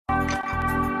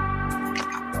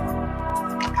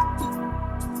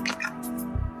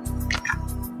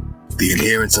The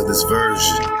adherents of this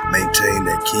version maintain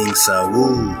that King Saul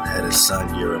had a son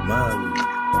Jeremiah.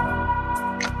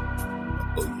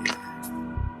 Oh yeah.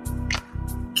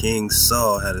 King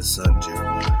Saul had a son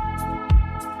Jeremiah.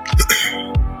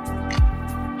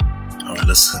 Alright,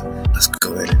 let's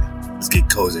go ahead and let's get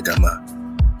cozy. I got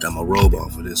my robe on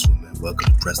for this one, man.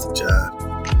 Welcome to Prester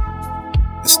John.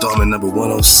 Installment number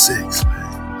 106, man.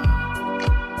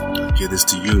 I give this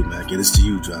to you, man. I give this to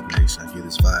you, Drop Nation. I give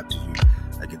this vibe to you.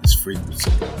 I give this frequency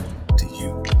to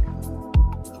you.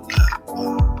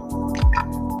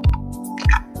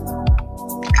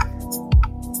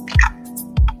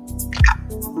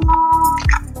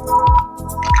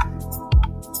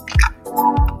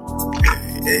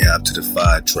 Hey, out to the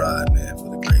 5 tribe, man, for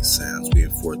the great sounds. We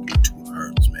in 432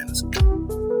 hertz, man. Let's go.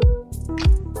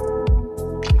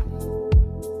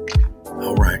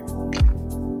 All right.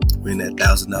 We're in that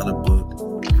 $1,000 book.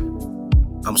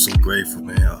 I'm so grateful,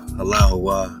 man. Halal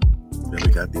HaWah. Then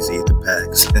we got these ether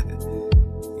packs. You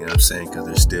know what I'm saying? Because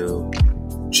they're still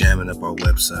jamming up our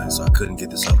website. So I couldn't get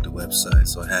this off the website.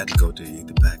 So I had to go to the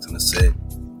ether packs. And I said,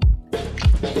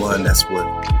 one, that's what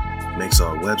makes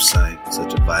our website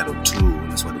such a vital tool.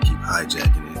 And that's why they keep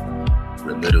hijacking it.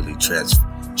 We're literally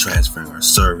transferring our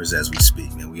servers as we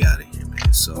speak, man. We out of here,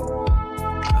 man. So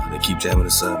they keep jamming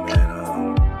us up, man.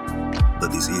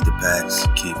 But these ether packs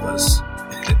keep us,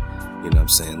 you know what I'm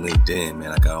saying, linked in,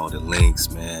 man. I got all the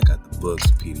links, man. I got the books,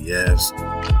 the PDFs.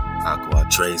 HaWah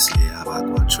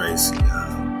Tracy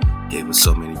gave us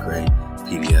so many great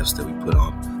PDFs that we put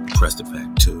on Prester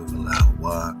Pack 2, Halal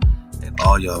HaWah. And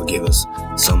all y'all give us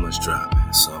so much drop,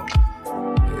 man. So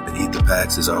the ether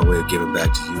packs is our way of giving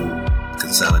back to you,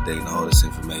 consolidating all this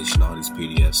information, all these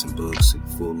PDFs and books and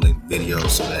full length videos,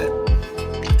 so that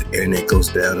if the internet goes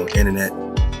down on internet,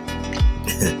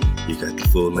 you got the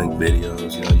full length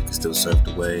videos. You know, you can still surf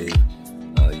the wave.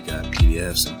 You got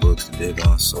PDFs and books to dig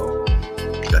on. So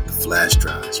you got the flash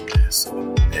drives, man.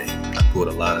 So hey, I pulled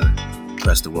a lot of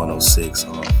Prester 106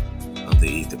 off of the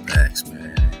ether packs,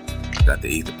 man. Got the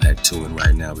ether pack 2 in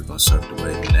right now. We're gonna surf the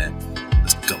wave in that.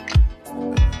 Let's go.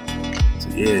 So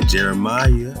yeah,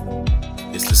 Jeremiah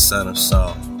is the son of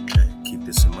Saul. Okay, keep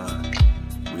this in mind.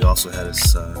 We also had a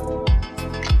son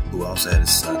who also had a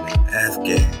son named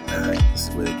Afghan. Alright, this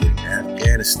is where they get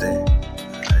Afghanistan.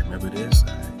 Alright, remember this?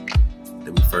 Alright.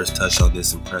 Then we first touched on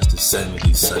this in Prester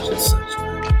 70, such and such,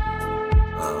 man.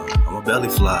 I'm a belly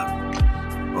flop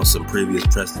on some previous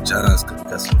Prester Johns because we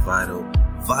got some vital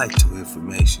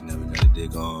information that we gotta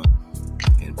dig on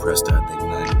in Prester, I think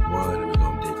 91, and we're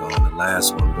gonna dig on the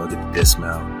last one. We're gonna get the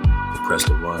dismount in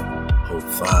Prester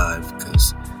 105,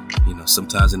 because you know,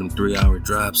 sometimes in them 3-hour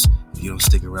drops, if you don't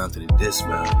stick around to the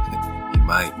dismount, you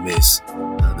might miss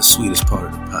the sweetest part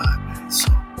of the pie, man.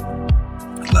 So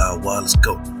Halal HaWah, let's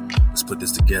go. Let's put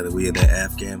this together. We in that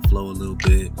Afghan flow a little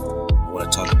bit. I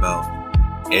want to talk about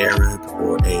Arab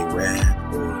or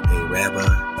Arab or Araba,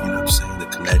 you know what I'm saying, the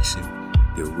connection,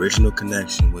 the original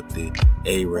connection with the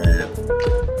Arab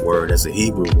word as a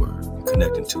Hebrew word,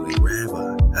 connecting to a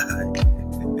rabbi.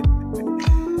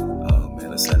 Oh man,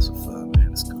 let's have some fun, man.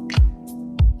 Let's go.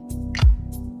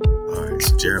 Alright,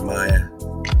 so Jeremiah,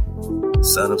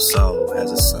 son of Saul,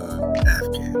 has a son,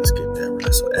 Afghan. Let's get that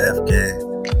right. So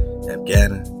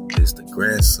Afghana is the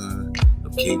grandson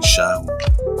of King Shaul.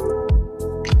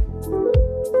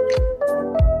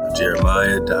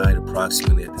 Jeremiah died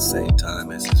approximately at the same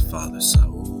time as his father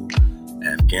Saul.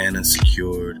 Afghana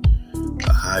secured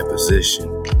a high position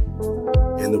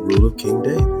in the rule of King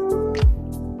David.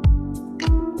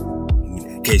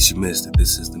 In case you missed it,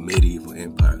 this is the medieval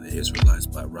empire of the Israelites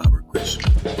by Robert Grisham.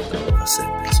 I don't know if I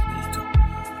said this, there you go.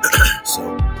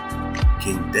 So,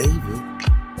 King David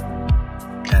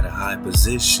had a high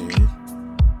position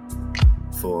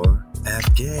for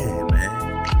Afghan,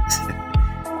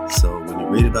 man. So when you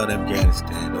read about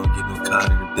Afghanistan, don't get no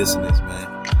cognitive dissonance, man.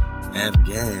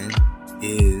 Afghan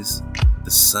is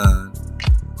the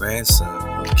grandson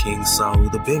of King Saul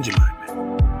the Benjamite,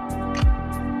 man.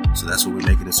 So that's what we're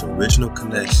making this original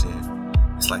connection.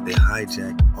 It's like they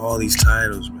hijacked all these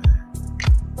titles, man.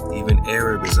 Even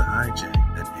Arab is a hijack.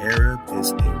 An Arab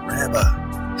is a rabbi.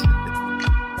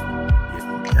 You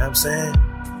know what I'm saying?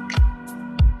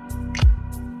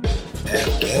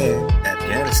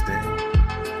 Afghanistan.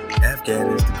 Afghan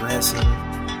is the grandson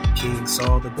of King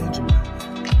Saul the Benjamite.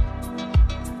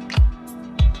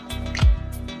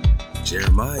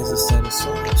 Jeremiah is the son of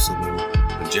Saul. So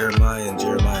when Jeremiah in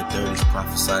Jeremiah 30 is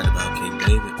prophesied about King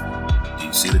David, do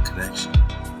you see the connection?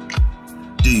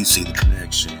 Do you see the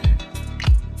connection?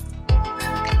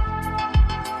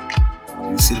 Do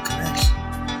you see the connection?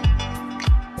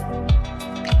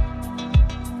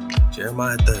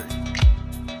 Jeremiah 30.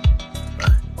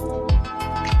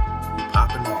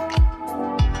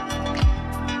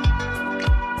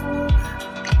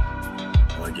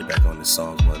 back on the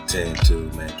Psalms 110 too,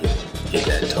 man. Get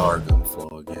that Targum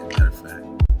flow again. Matter of fact,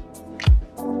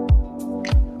 I'm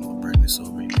gonna bring this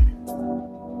over here.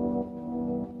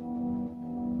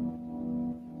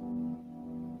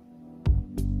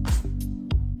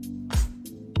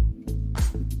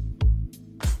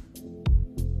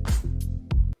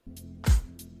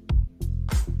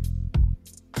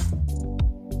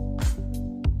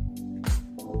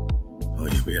 Oh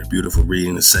yeah, we had a beautiful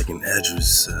reading, the second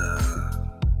Esdras,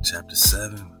 chapter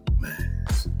 7. Man,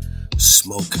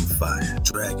 smoking fire,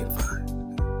 dragon fire,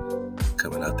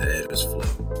 coming out the Esdras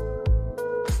flow.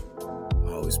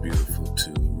 Always beautiful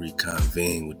to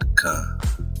reconvene with the Khan.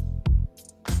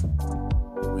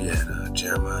 We had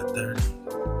Jeremiah 30.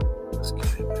 Let's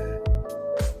get it, man.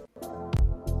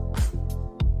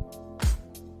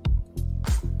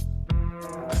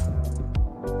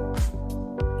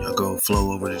 Go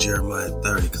flow over to Jeremiah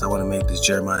 30 because I want to make this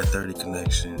Jeremiah 30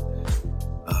 connection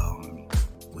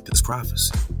with this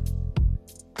prophecy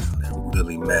that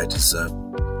really matches up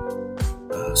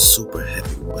super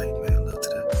heavyweight, man. Love to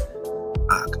that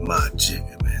Akma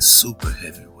Jigga, man. Super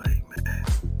heavyweight, man.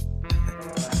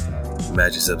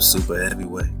 Matches up super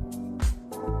heavyweight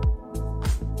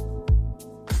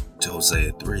to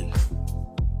Hosea 3.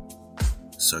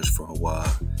 Search for HaWah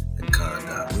and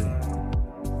Khan.we.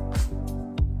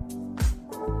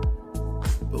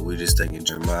 But we're just thinking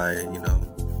Jeremiah, you know,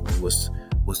 what's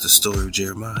the story of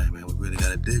Jeremiah, man? We really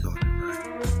gotta dig on it,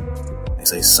 right?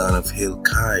 He's a son of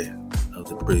Hilkiah, of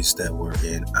the priests that were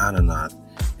in Ananoth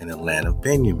in the land of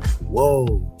Benjamin.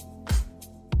 Whoa.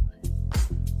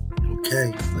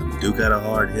 Okay, but we do got a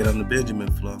hard hit on the Benjamin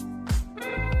flow.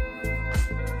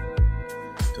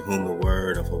 To whom the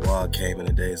word of HaWah came in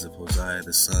the days of Hosea,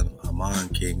 the son of Ammon,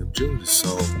 king of Judah.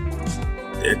 So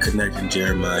they're connecting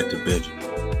Jeremiah to Benjamin.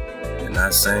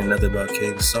 Not saying nothing about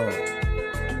King Saul,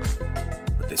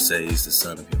 but they say he's the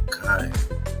son of Hilkiah,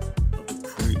 of the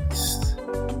priest.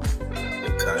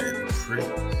 Hilkiah and the priest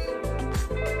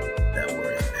that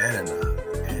were in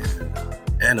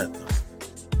Anathoth.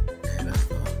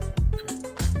 Okay.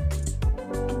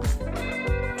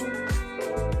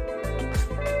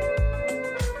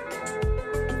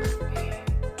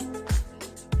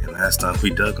 And last time we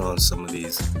dug on some of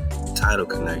these title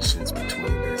connections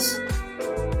between this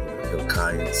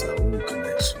Hilkiah and Saul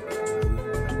connection.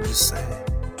 I'm just saying.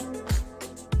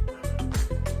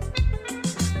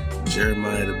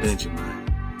 Jeremiah to Benjamin.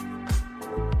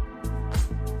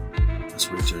 Let's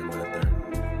read Jeremiah 30.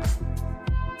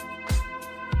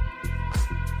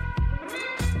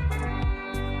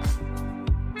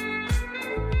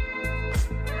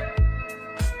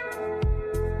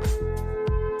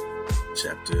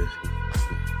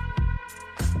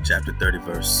 Chapter 30,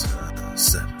 verse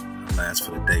 7. Last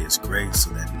for the day is great, so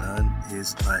that none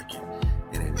is like it.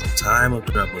 And it is a time of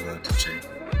trouble unto Jacob,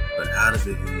 but out of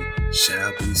it he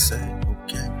shall be saved.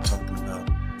 Okay, we're talking about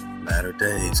latter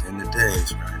days, in the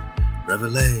days, right?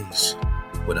 Revelation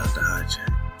without the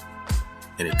hijack.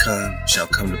 And it shall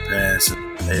come to pass,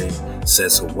 and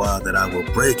says HaWah, that I will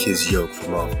break his yoke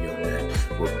from off your neck,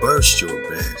 will burst your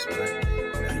bands, right?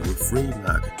 Now you were free,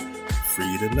 Naga.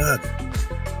 Free to Naga.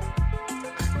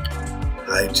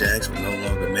 Hijacks will no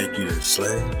longer make you their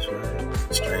slaves,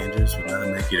 right? Strangers will not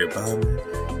make you their bondmen,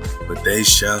 but they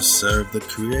shall serve the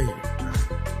Creator, right?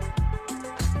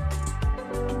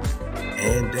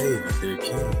 And David, their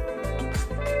king,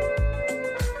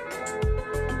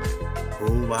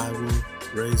 whom I will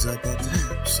raise up unto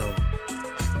them. So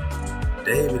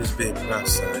David is being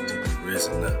prophesied to be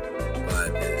risen up by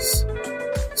this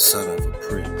son of a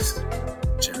priest,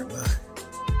 Jeremiah.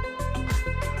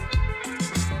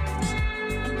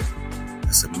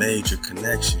 It's a major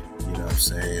connection, you know what I'm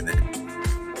saying? That,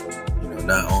 you know,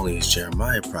 not only is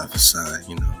Jeremiah prophesying,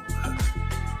 you know,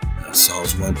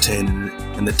 Psalms 110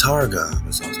 and the Targum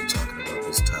is also talking about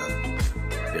this time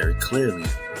very clearly.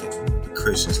 You know, the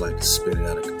Christians like to spin it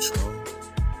out of control.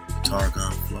 The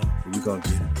Targum flow, but we're gonna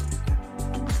get it.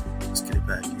 Let's get it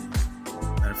back in.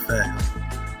 Matter of fact,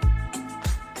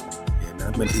 yeah,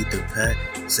 I'm gonna eat their pack.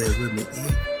 Say it with me,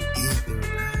 eat their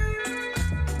pack.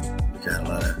 We got a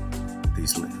lot of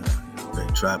these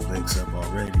great drop links up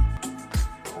already.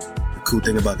 The cool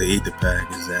thing about the Ether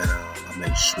pack is that I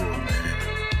make sure,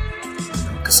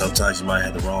 man, because sometimes you might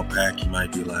have the wrong pack. You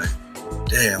might be like,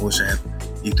 damn, I wish I had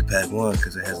Ether pack 1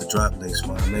 because it has the drop links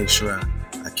 1. I made sure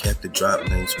I kept the drop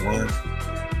links 1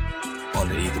 on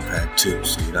the Ether pack 2.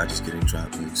 So you're not just getting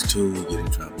drop links 2, you're getting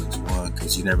drop links 1,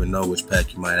 because you never know which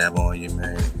pack you might have on you,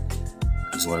 man.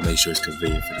 I just want to make sure it's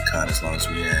convenient for the con as long as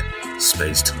we have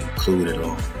space to include it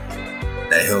all.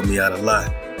 That helped me out a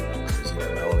lot, because, you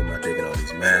know, not only am I taking all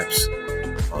these maps,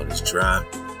 all this drop,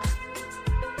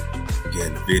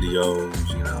 Again, the videos,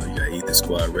 you got Ether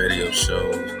Squad radio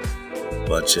shows, a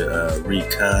bunch of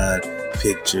recon,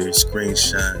 pictures,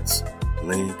 screenshots,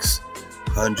 links,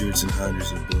 hundreds and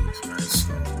hundreds of books, right?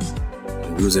 So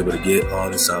we was able to get all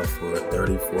this out for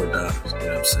 $34, you know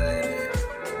what I'm saying?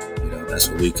 And, that's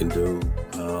what we can do,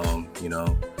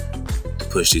 to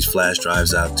push these flash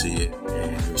drives out to you,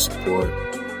 and your support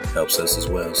helps us as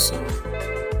well. So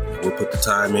we'll put the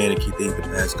time in and keep the Ether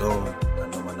Pass going. I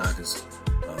know my knockers,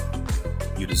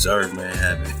 you deserve, man,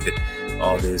 having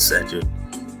all this at your,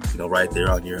 right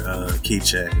there on your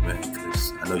keychain, man,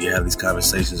 because I know you have these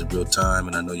conversations in real time,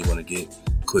 and I know you want to get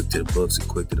quick to the books and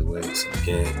quick to the links.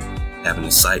 Again, having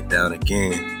the site down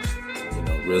again,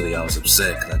 really I was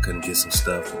upset because I couldn't get some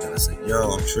stuff, and then I said, yo,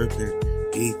 I'm tripping,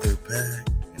 Ether Pack,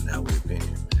 and now we've been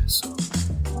here, man. So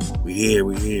we here.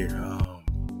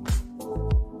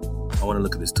 I want to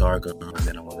look at this target, and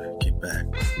then I want to get back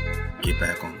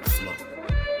on the flow.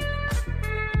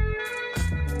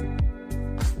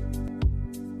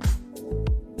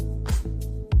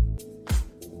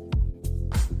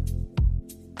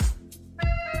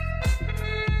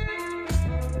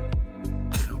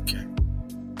 Okay.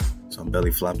 So I'm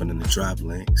belly flopping in the drop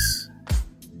links.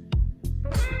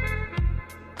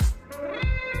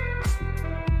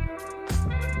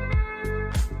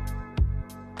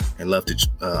 And love to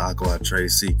HaWah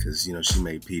Tracy, because she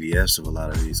made PDFs of a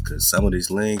lot of these, because some of these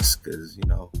links, because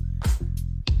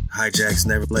hijack's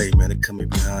never late, man. They coming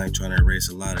behind trying to erase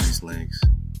a lot of these links.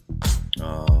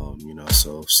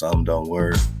 So if some don't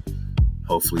work,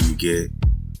 hopefully you get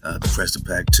the Prester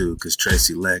Pack too, because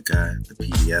Tracy Lett got the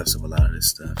PDFs of a lot of this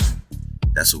stuff.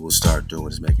 And that's what we'll start doing,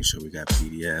 is making sure we got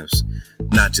PDFs,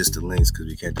 not just the links, because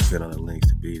we can't depend on the links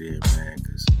to be there, man,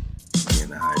 because again,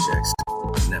 the hijack's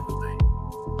never late.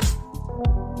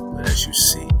 But as you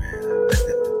see, man,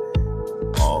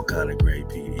 all kind of great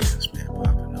PDFs, man,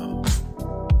 popping off.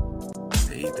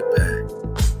 They eat the pack.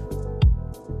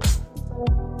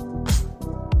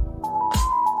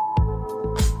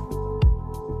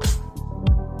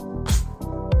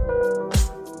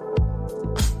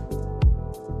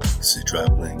 This is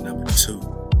drop link number 2.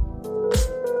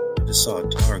 I just saw a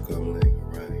Targo link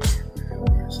right here, man.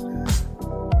 Where is that?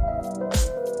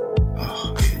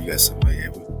 Oh, yeah, you got something. Yeah,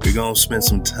 we're going to spend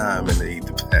some time in the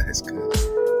Ether Pass, because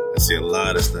I see a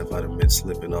lot of stuff I've been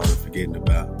slipping on and forgetting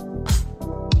about.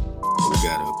 We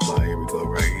got to apply. Here we go,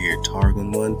 right here.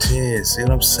 Targum 110. See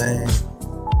what I'm saying?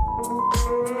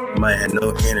 You might have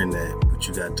no internet, but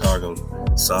you got Targum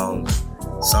Psalms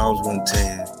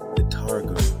 110, the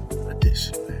Targum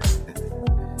edition, man.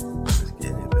 Let's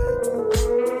get it, man.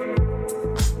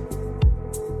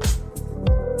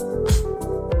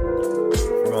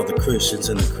 For all the Christians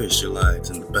and the Christianites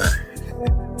in the back.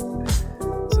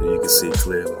 So you can see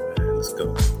clearly, man. Let's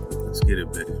go. Let's get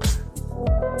it bigger, man.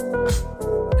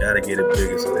 Gotta get it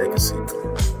bigger so they can see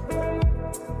clearly.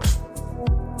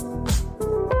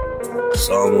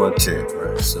 Psalm 110,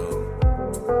 right? So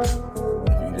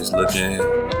if you just look in,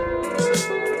 I'll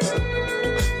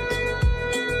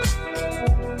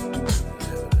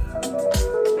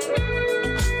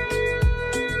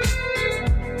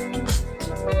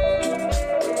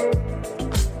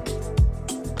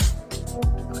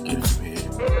get it from here.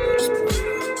 Just pull it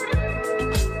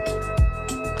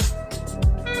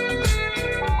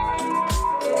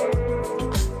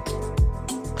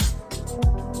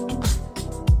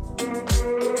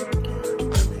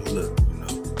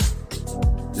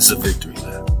It's a victory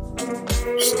lap.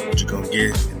 So what you're gonna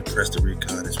get in the Prester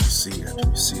Recon is receipt after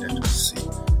receipt after receipt.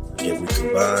 Again, we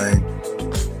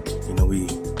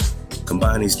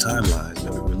combine these timelines.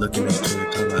 Remember, we're looking at the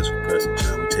timelines for Prester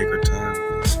John. We take our time.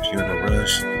 If you're in a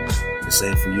rush, this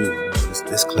ain't for you.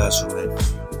 This classroom ain't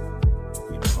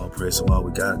for you. All praise to HaWah,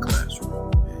 we got a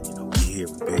classroom. And we here,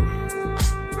 we've been here.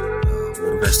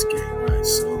 We're investigating, right?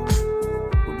 So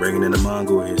we're bringing in the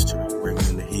Mongol history, bringing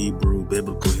in the Hebrew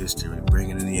biblical history,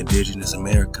 bringing in the indigenous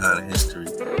Americana history,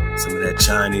 some of that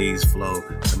Chinese flow,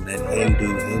 some of that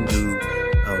Hindu,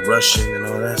 Russian, and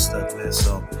all that stuff, man.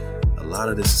 So a lot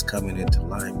of this is coming into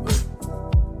light, but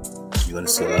you're going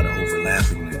to see a lot of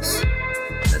overlappingness.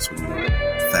 That's when you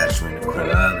factor in the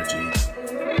chronology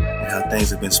and how things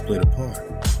have been split apart.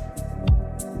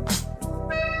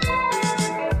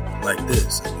 Like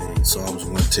this, Psalms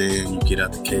 110, you get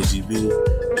out the KGB,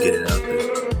 you get it out the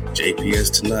JPS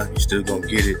tonight, you're still gonna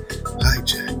get it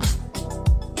hijacked.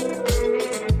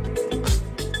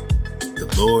 The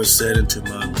Lord said unto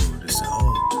my Lord, he said,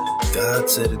 God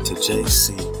said unto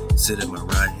JC, sit at my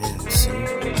right hand. See,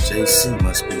 JC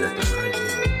must be at the right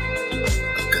hand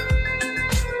of God.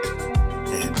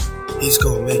 And he's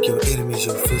gonna make your enemies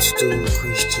your footstool,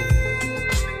 Christian.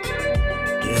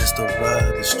 Yes, Prester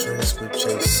John, the stress with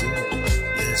JC.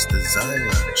 Yes, the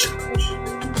Zion Church.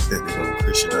 They're gonna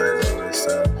Christianize all this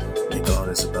make all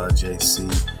this about JC,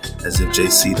 as if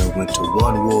JC done went to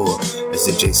one war, as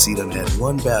if JC done had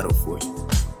one battle for you,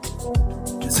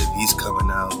 as if he's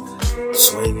coming out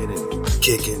swinging and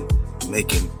kicking,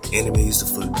 making enemies to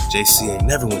foot. JC ain't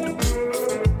never went to war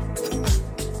before.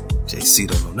 JC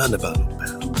don't know nothing about no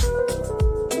battle,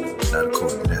 not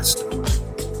according to that story.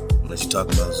 Unless you're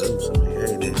talking about Zeus. I mean,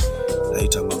 hey, now you're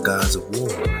talking about gods of war.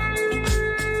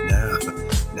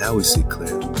 Now we see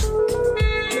clearly.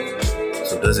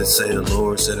 So does it say the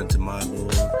Lord said unto my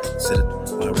Lord, sit at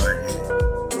my right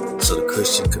hand? So the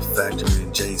Christian could factor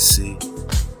in JC.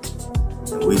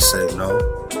 And we say no.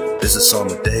 This is Psalm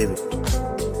of David.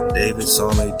 David,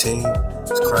 Psalm 18,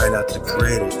 is crying out to the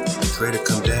Creator. The Creator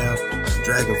come down in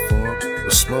dragon form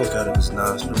with smoke out of his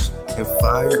nostrils and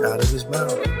fire out of his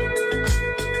mouth,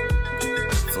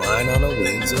 flying on the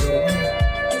wings of the wind,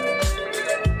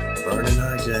 burning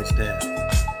hijacks down.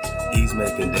 He's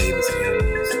making David's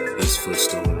enemies his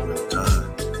footstool in real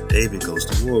time. David goes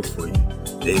to war for you.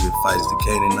 David fights the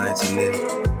Canaanites in there,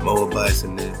 Moabites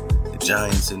in there, the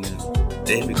giants in there.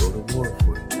 David go to war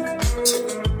for you.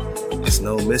 It's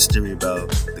no mystery about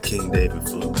the King David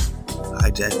flow.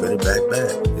 Hijack better back.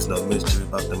 There's no mystery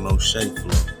about the Moshe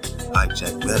flow.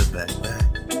 Hijack better back.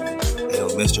 Ain't no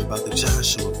mystery about the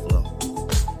Joshua flow.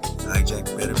 Hijack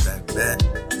better back.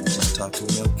 Just talk to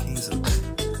Melchizedek.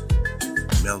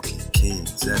 Melky King,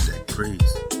 Zedek,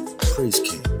 Priest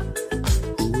King.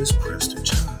 Who is Prester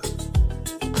John?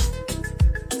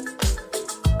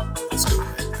 Let's go.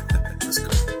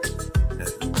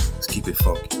 Let's keep it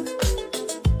funky.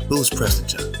 Who's Prester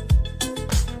John?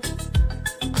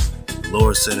 The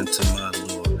Lord said unto my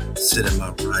Lord, sit at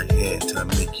my right hand till I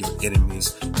make your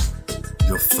enemies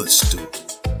your footstool.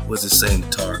 What's it say in the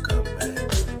Targum, man?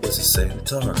 What's it say in the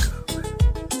Targum?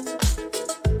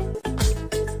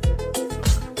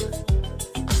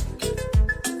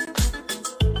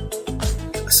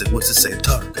 What's it say in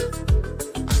Targum?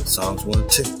 Psalms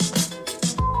 110,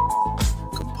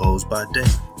 composed by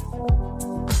David.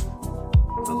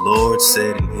 The Lord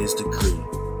said in his decree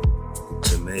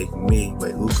to make me,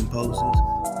 wait, who composes?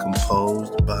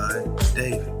 Composed by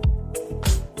David.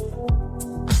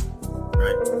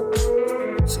 Right?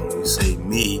 So when we say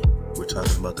me, we're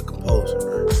talking about the composer,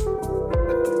 right?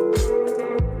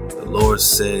 The Lord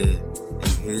said in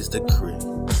his decree,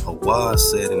 HaWah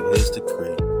said in his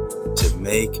decree, to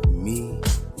make me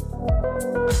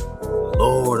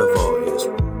Lord of all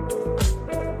Israel.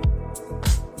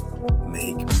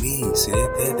 Make me. See,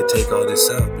 they had to take all this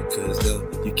out because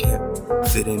you can't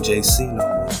fit in JC no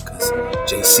more, because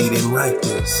JC didn't write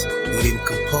this. He didn't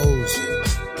compose it.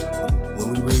 When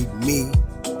we read me,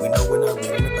 we know we're not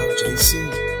reading about JC.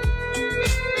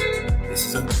 This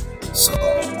is a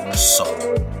song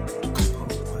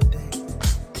composed by David.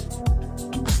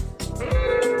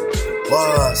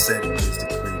 HaWah said in his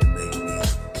decree to make me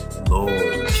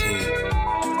Lord, King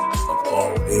of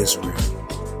all Israel.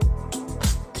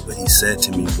 But he said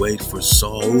to me, wait for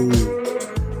Shaul,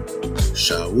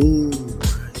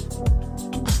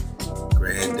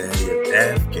 granddaddy of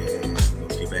Afghan. We'll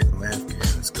get back on Afghan.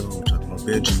 Let's go. We're talking about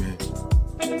Benjamin.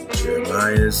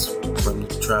 Jeremiah's from the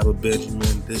tribe of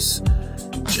Benjamin. This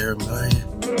Jeremiah,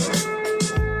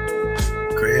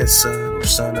 grandson or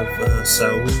son of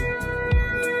Saul.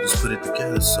 Just put it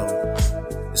together, so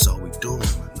it's all we doing.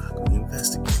 We're not going to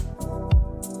investigate.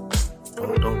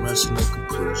 Don't rush to no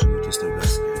conclusion. We just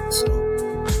investigate. So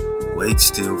wait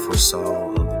still for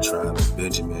Saul of the tribe of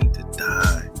Benjamin to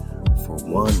die, for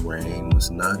one reign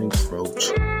must not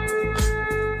encroach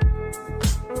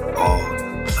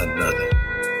on another.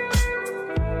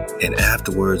 And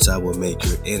afterwards I will make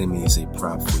your enemies a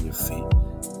prop for your feet.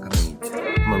 I mean,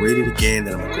 I'm going to read it again,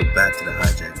 then I'm going to go back to the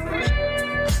hijack version.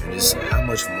 And just how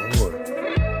much more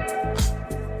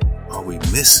are we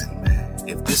missing, man?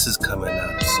 If this is coming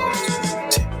out of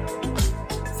Psalms 10,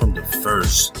 from the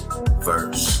first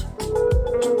verse,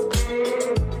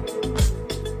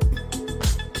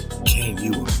 can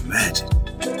you imagine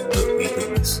what we could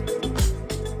miss?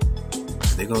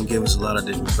 They're going to give us a lot of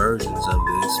different versions of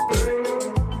this, but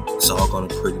it's all going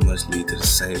to pretty much lead to the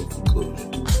same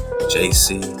conclusion.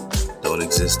 JC don't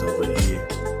exist over here.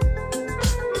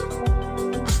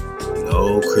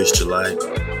 No Christianite.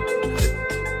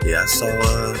 Yeah, I saw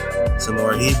some of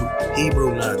our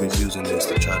Hebrew noggins using this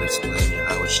to try to explain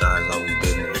how it's always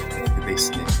been there. They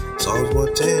said, Psalms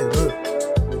 110, look,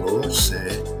 the Lord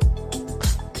said,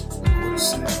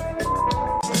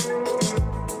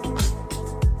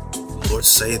 the Lord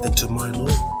saith unto my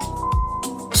Lord,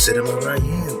 sit at my right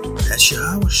hand. That's your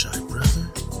HaWah, brother.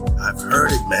 I've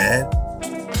heard it, man.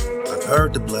 I've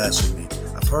heard the blasphemy.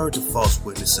 I've heard the false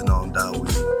witnessing on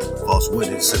Dawid, false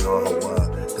witnessing on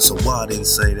HaWah. Because HaWah didn't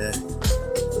say that.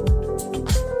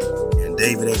 And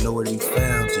David ain't nowhere to be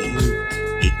found to you.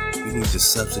 You need to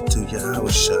substitute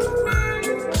Yahushua, right?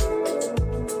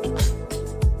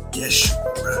 Yeshua,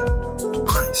 right?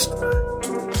 Christ, right?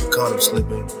 We caught him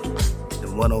slipping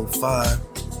in 105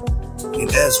 in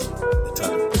Ezra. They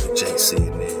tried to put a JC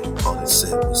in there. All it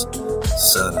said was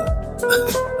son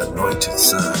of anointed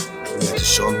son. We had to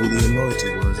show him who the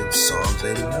anointed was in Psalms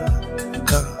 89.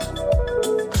 God.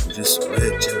 We just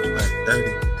read Jeremiah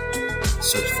 30.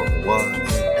 Search for HaWah and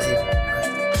David,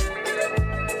 right?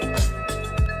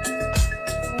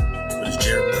 What does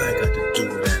Jeremiah got to do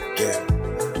with Afghanistan?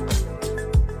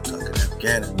 Talking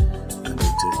Afghanistan. I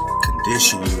need to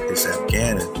condition you with this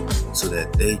Afghanistan so that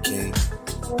they can,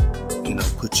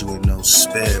 put you in no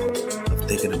spell of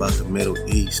thinking about the Middle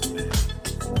East, man.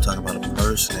 I'm talking about a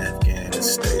person,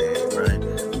 Afghanistan, right?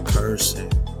 A person.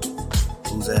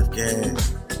 Who's Afghan?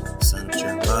 Son of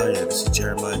Jeremiah. This is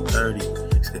Jeremiah 30.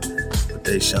 But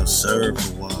they shall serve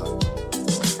HaWah.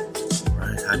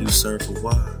 Right? How do you serve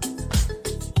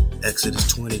HaWah? Exodus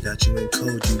 20 got you in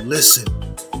code. You listen.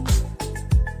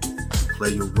 You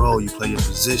play your role. You play your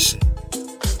position.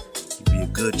 You be a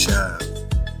good child.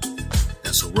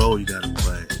 That's a role you gotta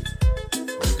play.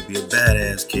 Or you could be a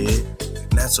badass kid,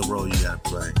 and that's a role you gotta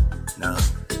play. Now,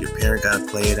 your parent gotta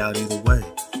play it out either way.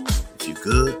 If you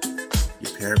good,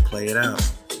 your parent play it out.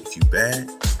 If you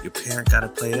bad, your parent gotta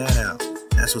play that out.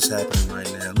 That's what's happening right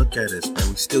now. Look at us, man.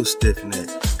 We still stiff neck,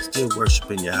 still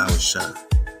worshiping Yahushua.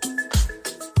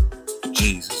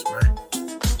 Jesus, right?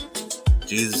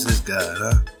 Jesus is God,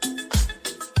 huh?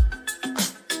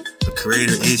 The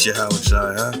creator is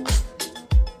Yahushua, huh?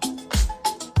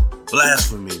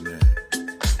 Blasphemy, man.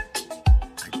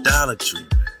 Idolatry, man.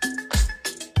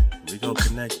 We're going to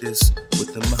connect this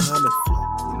with the Muhammad flow,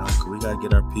 because we got to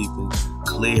get our people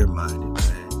clear-minded,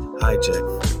 man. Hijack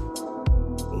free.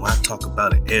 When I talk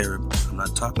about an Arab, I'm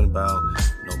not talking about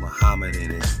no Muhammad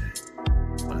in it.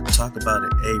 When I talk about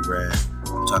an Arab,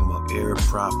 I'm talking about Arab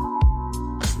proper.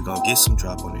 We're going to get some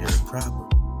drop on the Arab proper.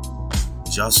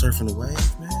 Is y'all surfing the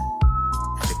wave, man?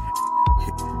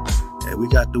 Hey, we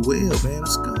got the wheel, man.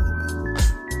 Let's go, man.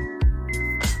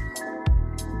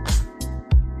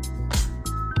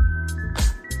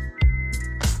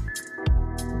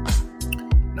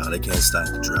 No, they can't stop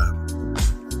the drop.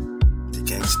 They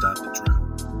can't stop the drop.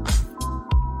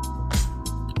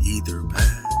 Either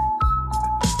bag.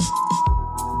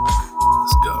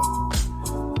 Let's go.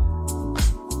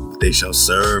 They shall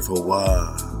serve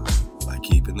HaWah by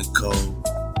keeping the code.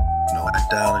 No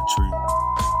idolatry.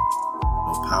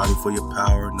 No power for your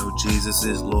power. No Jesus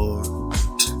is Lord.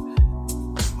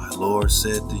 My Lord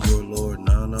said to your Lord,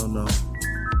 no. No,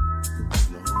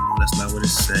 that's not what it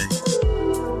say.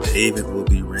 David will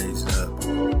be raised up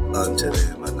unto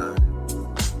them.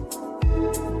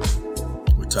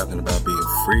 We're talking about being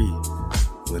free.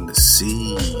 When the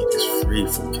seed is free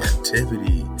from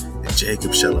captivity, and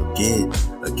Jacob shall again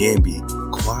be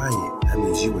quiet. That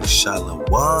means you in Shalom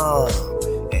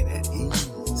and at ease.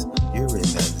 You're in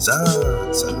that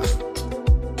Zan.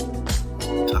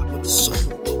 Top of the soul.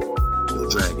 Your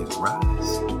dragons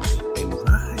rise and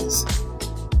rise.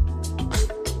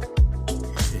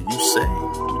 And you saved.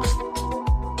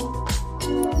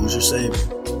 Who's your savior?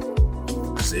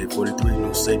 Isaiah 43,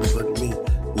 no savior but me.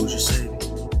 Who's your savior?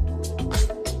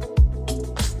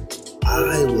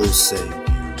 I will save you,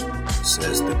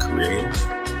 says the Creator.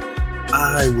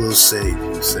 I will save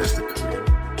you, says the Creator.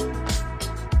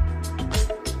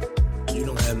 You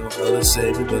don't have no other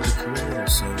savior but the Creator,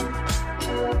 so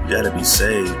you gotta be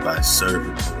saved by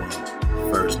serving the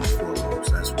one. First and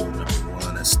foremost, that's rule number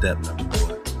one. That's step number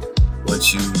one.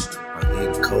 Once you are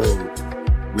in code,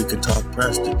 we can talk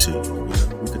Prester to you.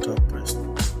 We can talk Prester.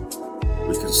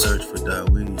 We can search for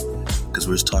Dawid, because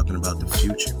we're just talking about the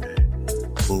future, man.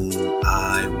 Whom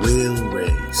I will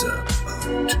raise up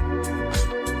unto.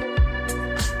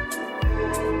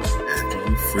 After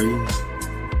you free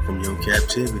from your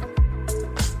captivity.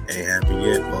 Ain't happy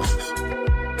yet, folks.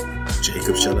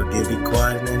 Jacob shall again be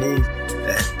quiet and at ease.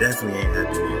 That definitely ain't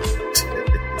happy yet.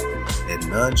 And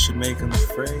none should make him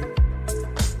afraid.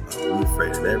 We're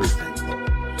afraid of everything, folks.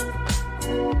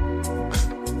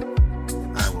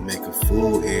 I will make a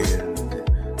full end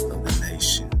of the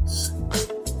nations,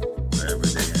 wherever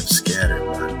they have scattered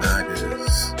my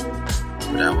nagas.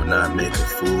 But I will not make a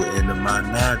full end of my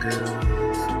nagas,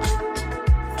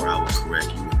 for I will correct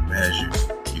you in measure.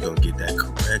 You're gonna get that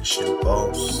correction,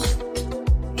 boss.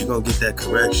 You're gonna get that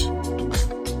correction.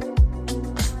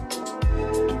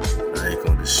 I ain't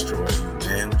gonna destroy you,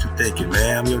 man. What you thinking,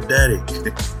 man? I'm your daddy.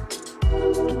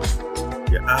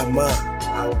 Your Halal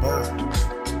HaWah.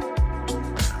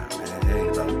 Man, it ain't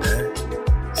about that.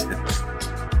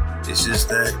 It's just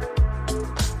that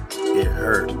it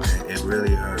hurt, man. It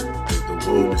really hurt. The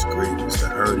wound is grievous. The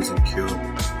hurt is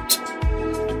incurable.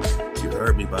 You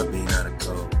hurt me by being out of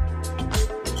code.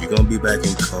 But you're gonna be back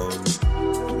in code,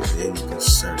 and then you can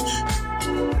search.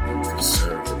 And you can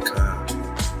serve the calm.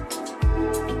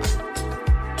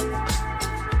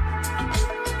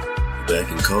 Back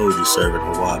in code, you're serving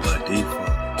HaWah by default.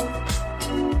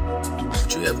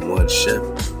 But you have one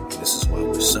shepherd. This is why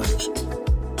we're searching.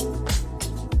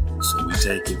 So we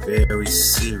take it very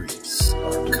serious,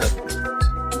 our covenant.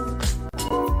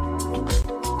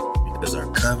 Because our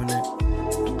covenant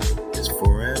is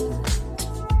forever.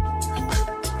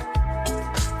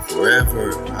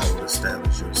 Forever I will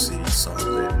establish your seed, Psalm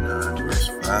 89, verse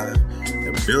 5,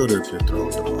 and build up your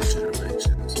throne to all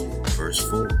generations. Verse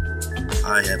 4,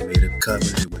 I have made a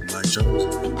covenant with my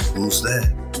chosen. Who's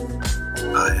that?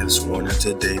 I have sworn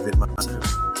unto David my servant.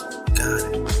 Got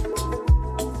it.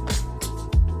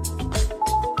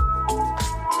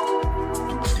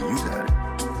 Do you got it?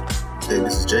 You think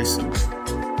this is Jason? You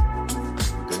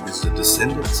think this is a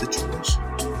descendant situation?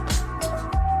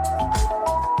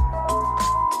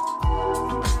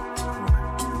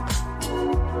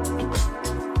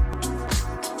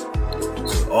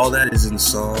 So all that is in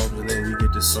Psalms, and then you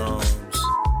get to Psalms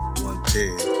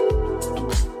 110.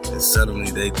 And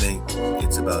suddenly they think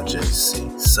it's about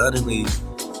JC. Suddenly,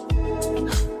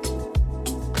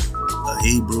 a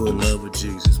Hebrew in love with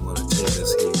Jesus want to take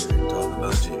us here and talk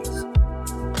about Jesus.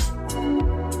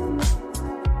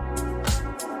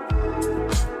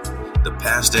 The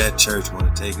pastor at church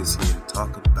want to take us here and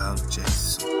talk about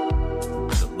JC.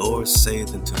 The Lord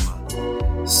saith unto my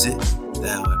Lord, sit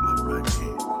thou at my right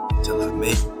hand until I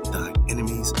make thy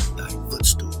enemies thy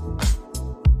footstool.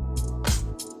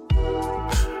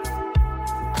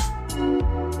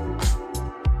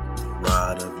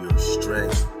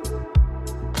 Strength.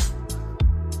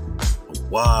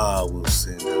 HaWah will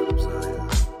send out of Zion.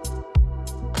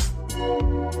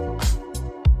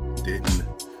 Didn't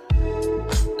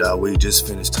Dawid just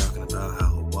finish talking about how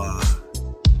HaWah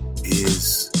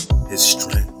is his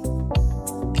strength?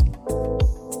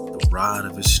 The rod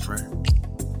of his strength.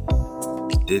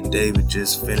 Didn't David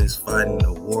just finish fighting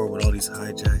a war with all these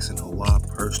hijacks, and HaWah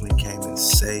personally came and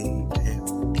saved him?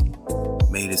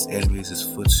 Made his enemies his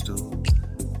footstool.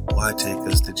 Why take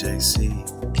us to JC?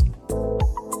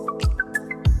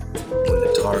 When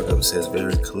the Targum says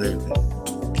very clearly,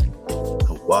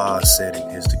 HaWah said in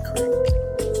his decree,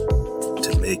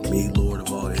 to make me Lord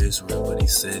of all Israel, but he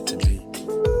said to me,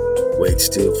 wait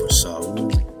still for Saul.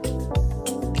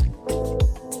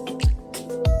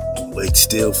 Wait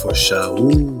still for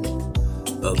Shaul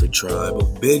of the tribe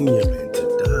of Benjamin to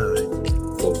die,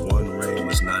 for one reign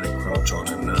must not encroach on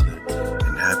another.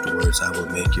 Afterwards, I will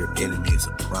make your enemies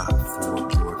a prop for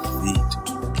your feet.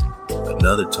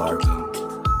 Another Targum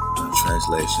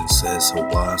translation says,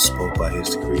 HaWah spoke by his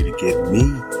decree to give me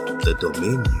the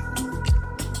dominion.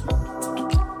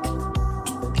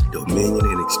 Dominion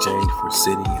in exchange for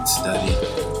sitting and study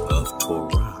of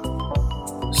Torah.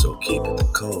 So keep it the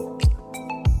code.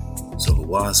 So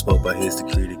HaWah spoke by his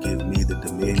decree to give me the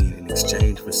dominion in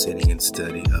exchange for sitting and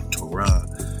study of Torah.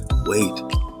 Wait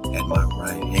at my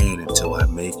right hand until I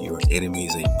make your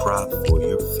enemies a prop for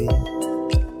your feet.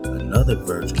 Another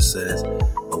version says,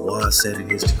 HaWah said in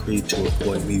his decree to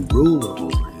appoint me ruler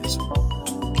over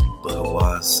Israel. But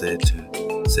HaWah said to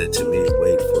me,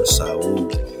 wait for Saul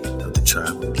of the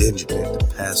tribe of Benjamin to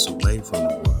pass away from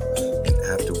the world, and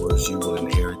afterwards you will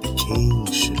inherit the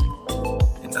kingship,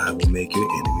 and I will make your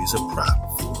enemies a prop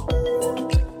for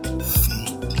your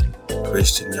feet.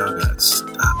 Christian, y'all gotta stop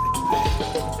it, man.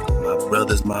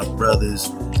 My brothers,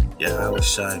 Yahweh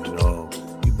Shai, no,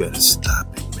 you better stop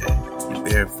it, man. You're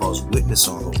bearing false witness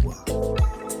on HaWah.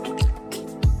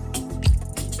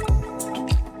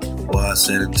 HaWah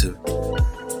said unto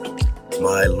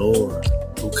my Lord,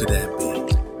 who could that be?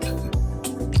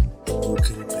 Who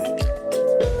could it be?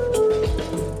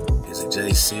 Is it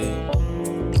JC?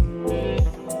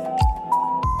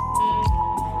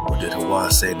 Or did HaWah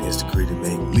say in his decree to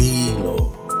make me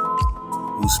Lord?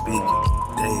 Who's speaking?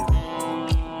 David.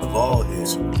 Of all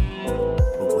Israel,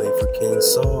 but wait for King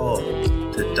Saul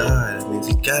to die. That means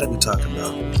he gotta be talking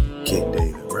about King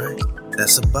David, right?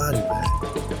 That's a body bag.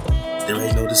 There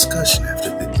ain't no discussion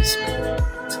after this, man.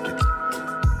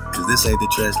 Because this ain't the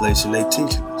translation they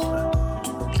teaching us, right?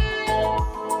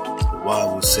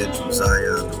 HaWah will send from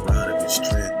Zion the rod of his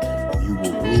strength, and you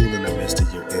will rule in the midst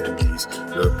of your enemies.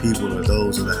 Your people are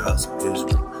those of the house of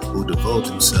Israel. who devote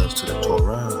themselves to the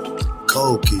Torah,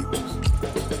 code keepers.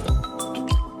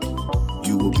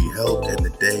 You will be helped in the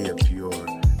day of your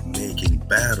making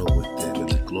battle with them, and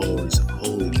the glories of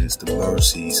holiness, the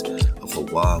mercies of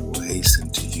HaWah will hasten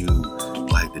to you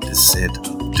like the descent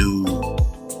of dew.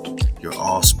 Your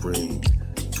offspring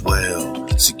dwell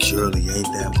securely.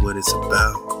 Ain't that what it's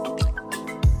about?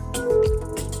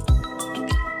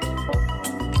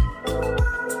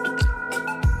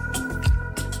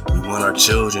 We want our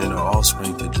children, our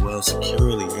offspring to dwell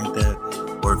securely. Ain't that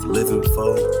worth living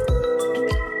for?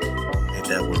 Ain't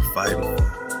that worth fighting for?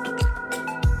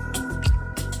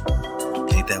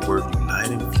 Ain't that worth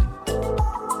uniting for?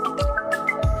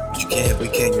 But we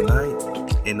can't unite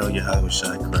in no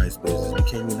Yahushua Christ business. We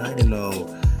can't unite in no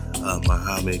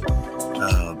Muhammad,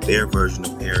 their version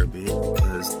of Arabic,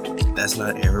 because that's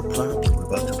not Arab proper. We're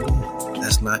about to read it.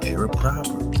 That's not Arab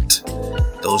proper.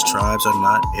 Those tribes are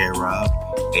not Arabi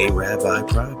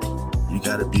proper. You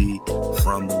gotta be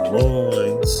from the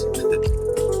loins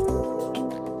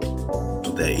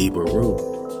of that Hebrew.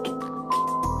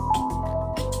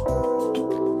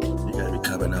 You gotta be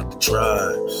coming out the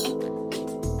tribes.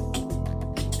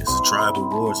 It's a tribal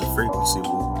war, it's a frequency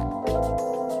war.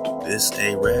 This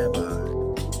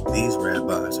these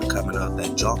rabbis are coming out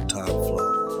that Joktan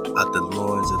flow, out the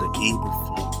loins of the Hebrew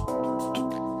flow.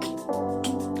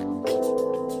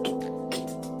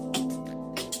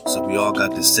 So we all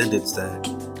got descendants that,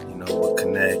 will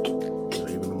connect.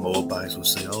 Even the Moabites will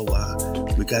say, oh, wow,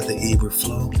 we got the Hebrew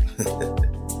flow.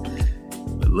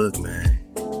 But look, man,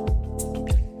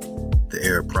 the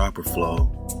Arab proper flow,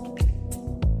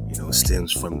 it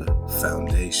stems from the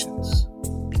foundations.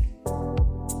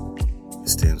 It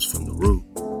stems from the root.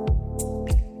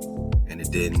 And it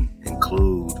didn't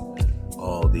include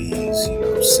all these,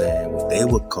 what they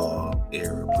would call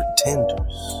Arab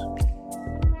pretenders,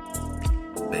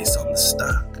 based on the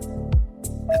stock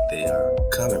that they are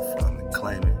coming from and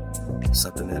claiming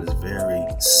something that is very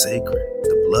sacred,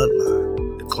 the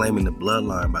bloodline. They're claiming the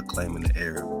bloodline by claiming the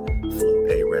Arab flow,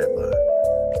 Arab.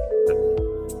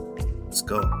 Let's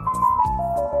go.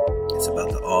 It's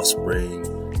about the offspring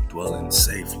dwelling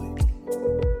safely.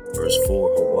 Verse 4,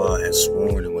 HaWah has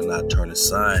sworn and will not turn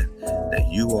aside that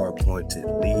you are appointed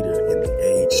leader in the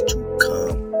age to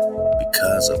come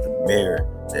because of the merit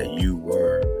that you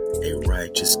were a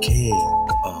righteous king.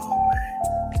 Oh,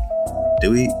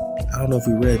 man. I don't know if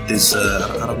we read this,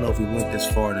 I don't know if we went this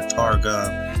far in the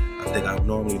Targum. I think I've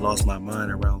normally lost my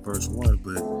mind around verse 1,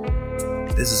 but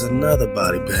this is another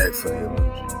body bag for the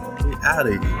illusion. We out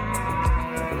of here.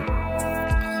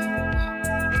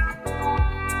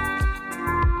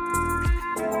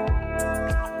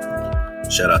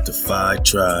 Shout out to Phi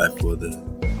Tribe for the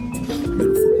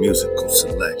beautiful musical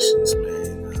selections,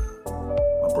 man.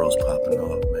 My bro's popping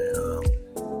off, man.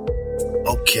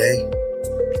 Okay.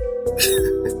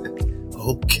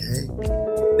 Okay.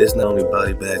 This not only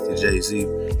body back to JC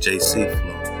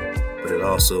flow, but it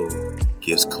also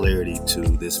gives clarity to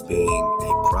this being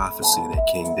a prophecy that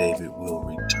King David will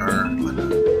return.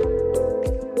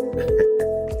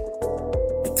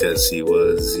 Because he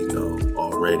was,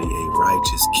 already a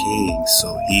righteous king.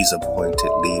 So he's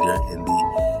appointed leader in the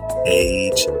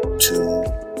age to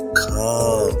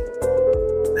come.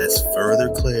 That's further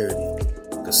clarity.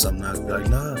 Because some not be like,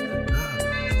 nah,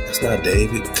 that's not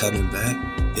David coming back.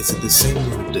 It's a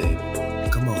descendant of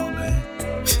David. Come on, man.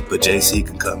 But JC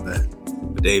can come back.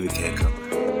 But David can't come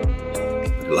back.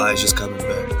 But Elijah's coming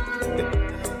back.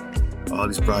 All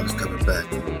these prophets coming back.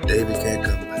 David can't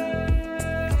come back.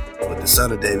 But the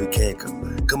son of David can't come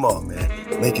back. Come on, man.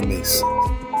 Make it make sense.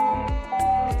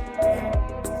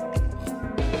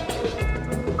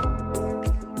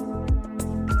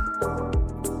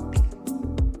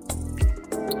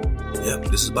 Yep,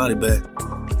 this is Body Bag.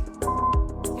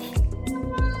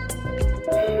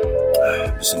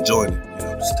 Just enjoying it.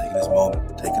 Just taking this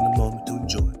moment. Taking the moment to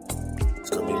enjoy it. It's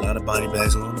going to be a lot of body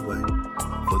bags along the way.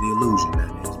 For the illusion,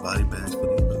 that is. Body bags for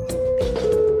the illusion.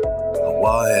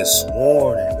 HaWah has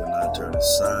sworn and will not turn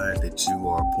aside that you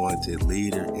are appointed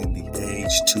leader in the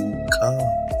age to come.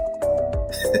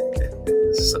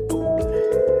 So,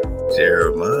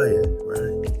 Jeremiah,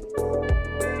 right?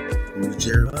 Who's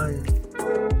Jeremiah?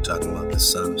 Talking about the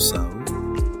son of Saul.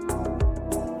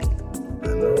 I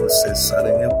know it says son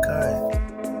of Hilkiah.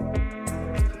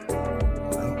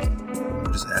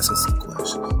 I'm just asking some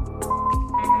questions.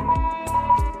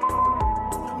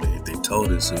 If they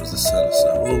told us it was the son of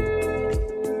Saul,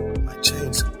 it might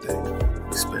change some things,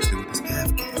 especially with this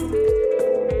Afghan.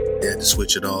 They had to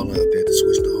switch it all up. They had to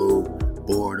switch the whole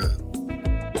board up.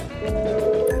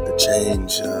 They had to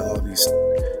change all these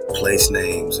place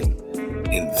names and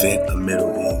invent a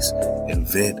Middle East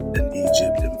invent an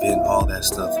Egypt, invent all that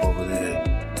stuff over there.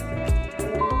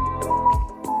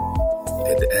 They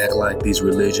had to act like these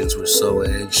religions were so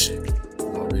ancient.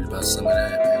 We're gonna read about some of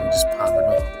that, man. We just pop it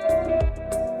off.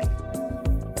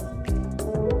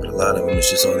 But a lot of them is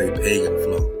just on their pagan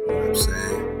flow. You know what I'm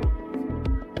saying?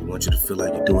 They want you to feel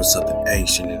like you're doing something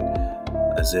ancient, and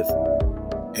as if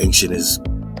ancient is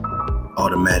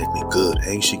automatically good.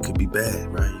 Ancient could be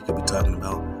bad, right? You could be talking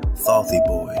about Thothy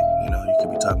Boy, you know, you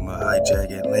could be talking about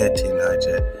hijack, Atlantean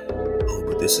hijack. Oh,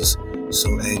 but this is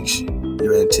so ancient.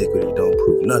 Your antiquity don't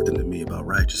prove nothing to me about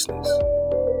righteousness.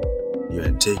 Your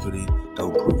antiquity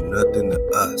don't prove nothing to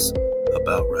us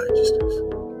about righteousness.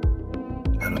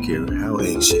 I don't care how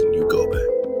ancient you go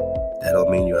back. That don't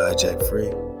mean you're hijack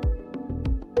free.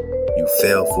 You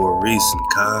fell for a reason,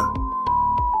 Khan.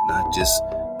 Not just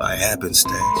by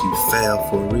happenstance. You fell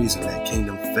for a reason. That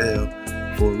kingdom fell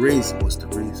for a reason. What's the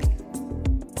reason?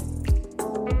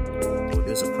 Well,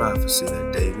 there's a prophecy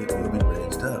that David will be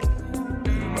raised up.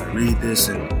 You might read this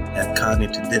and have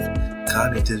cognitive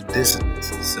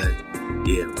dissonance and say,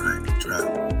 yeah, right, drop.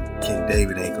 King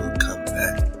David ain't gonna come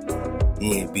back.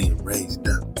 He ain't being raised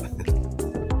up.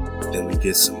 Then we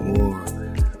get some more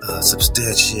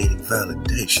substantiating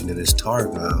validation in his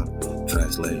Targum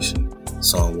translation.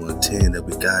 Psalm 110 that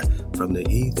we got from the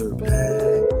Ether Pack,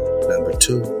 number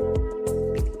 2.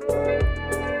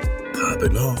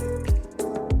 Popping on.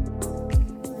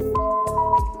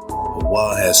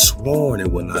 HaWah has sworn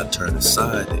and will not turn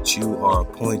aside that you are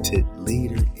appointed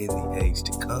leader in the age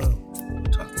to come.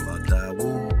 Talking about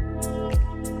Dawood.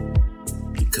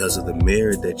 Because of the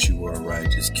merit that you are a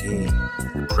righteous king,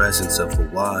 the presence of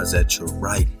HaWah is at your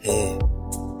right hand.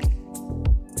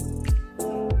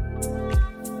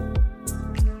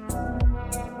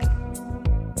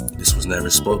 This was never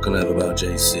spoken of about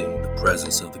JC. The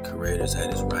presence of the Creator's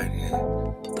at his right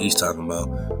hand. He's talking about,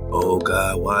 oh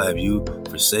God, why have you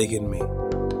forsaken me?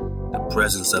 The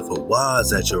presence of HaWah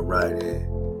is at your right hand.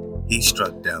 He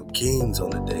struck down kings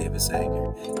on the day of his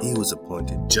anger. He was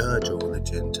appointed judge over the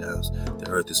Gentiles. The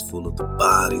earth is full of the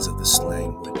bodies of the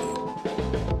slain wicked.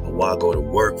 HaWah go to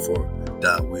work for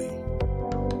Dawid.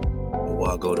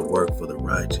 HaWah go to work for the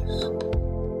righteous.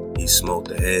 He smote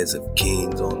the heads of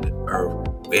kings on the earth,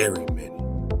 very many.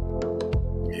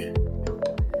 Yeah.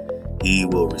 He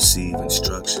will receive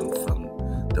instruction from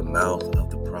the mouth of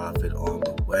the prophet on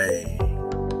the way.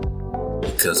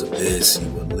 Because of this, he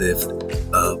will lift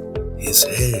up his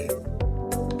head.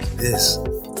 This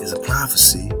is a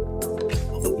prophecy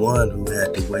of the one who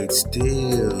had to wait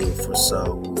still for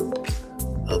Saul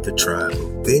of the tribe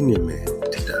of Benjamin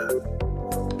to die,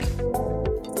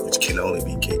 which can only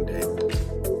be King David.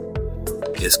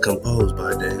 It's composed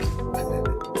by David.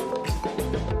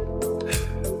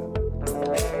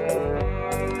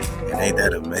 And ain't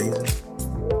that amazing?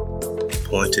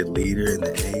 Appointed leader in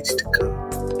the age to come.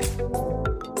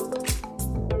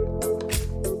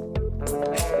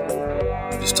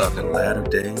 Just talking latter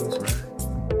days, right?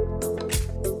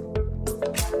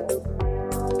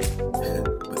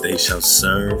 But they shall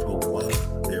serve HaWah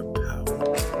their power.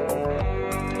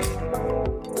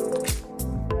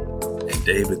 And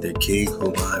David their king,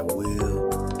 whom I will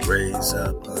raise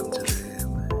up unto them.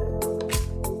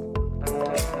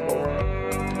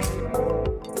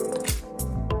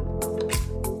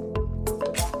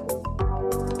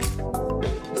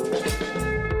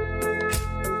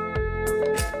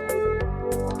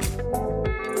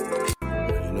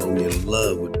 In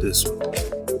love with this one.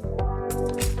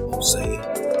 Hosea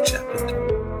chapter 3.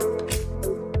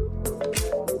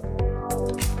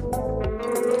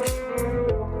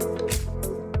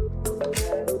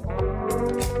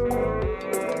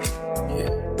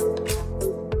 Yeah.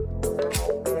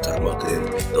 Talking about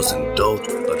those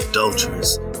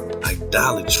adulterous,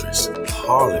 idolatrous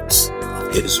harlots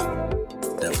of Israel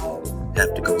that will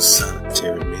have to go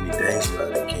solitary many days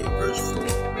without a king, verse 4.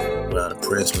 Without a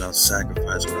prince, without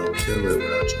sacrifice, without pillar,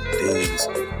 without your deeds,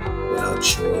 without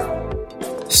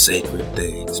your sacred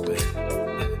things, man.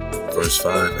 Verse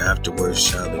 5, afterwards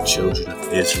shall the children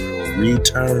of Israel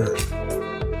return.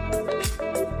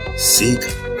 Seek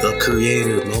the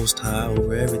Creator Most High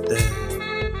over everything.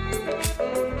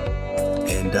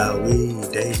 And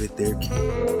Dawid, David their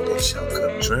king, they shall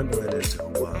come trembling into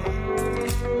HaWah.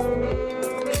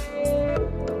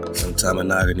 Sometime a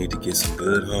nigga need to get some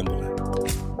good humbling.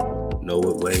 Know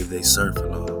what wave they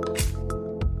surfing on.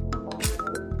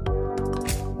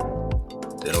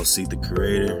 They don't seek the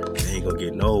Creator, they ain't gonna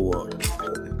get no water.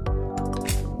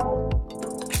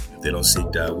 If they don't seek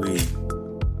Dawid,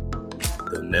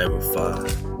 they'll never find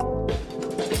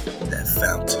that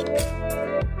fountain.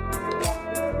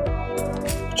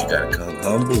 But you gotta come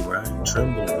humble, right? and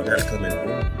trembling. You gotta come in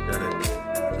order. You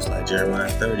gotta, just like Jeremiah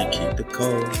 30, keep the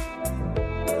code.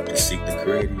 To seek the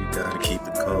Creator, you gotta keep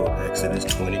the code. Exodus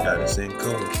 20, gotta send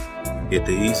code. Hit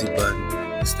the easy button.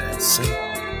 It's that simple.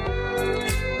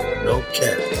 No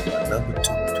cap on my number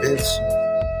 2 pencil.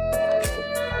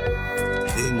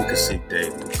 Then you can seek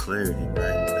David with clarity, right?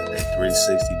 You got that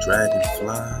 360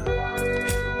 dragonfly.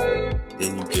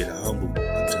 Then you get humble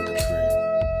unto the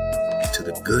Creator, to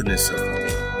the goodness of Allah.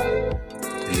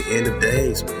 In the end of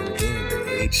days, man, again,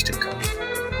 the age to come.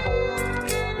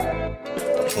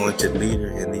 Appointed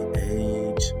leader in the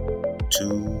age to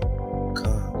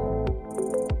come.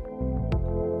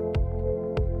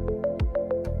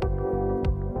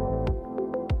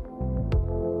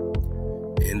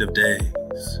 End of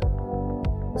days.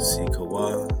 Seek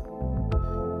HaWah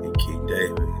and King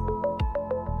David.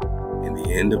 In the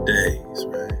end of days,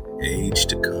 right? Age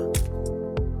to come.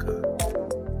 God.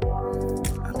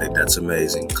 I think that's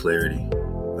amazing. Clarity,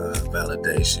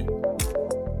 validation.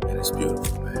 And it's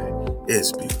beautiful, man.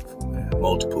 It's beautiful, man.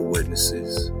 Multiple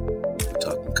witnesses. We're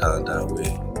talking conduct.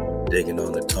 We're digging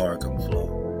on the Targum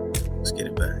flow. Let's get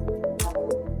it back.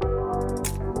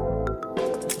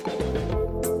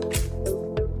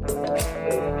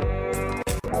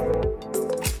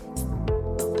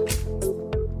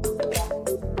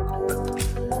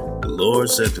 The Lord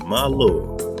said to my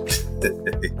Lord.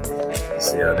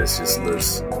 See how this just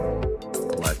looks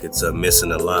like it's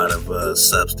missing a lot of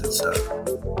substance, huh?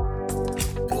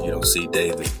 Because you don't see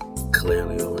David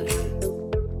clearly over here.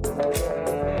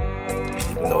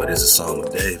 Even though it is a Psalm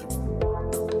of David.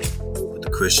 But the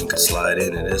Christian can slide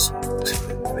into this one.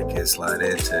 They can't slide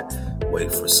in to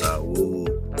wait for Saul to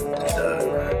die,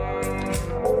 right?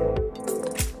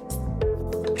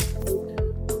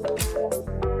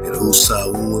 And who's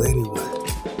Saul anyway?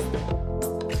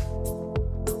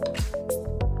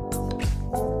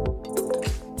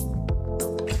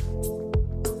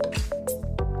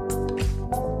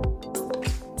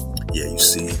 Yeah, you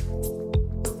see it.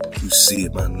 You see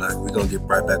it, man. We're going to get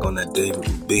right back on that David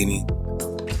Rubini.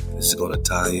 This is going to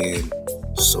tie in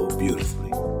so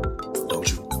beautifully. Don't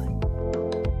you agree?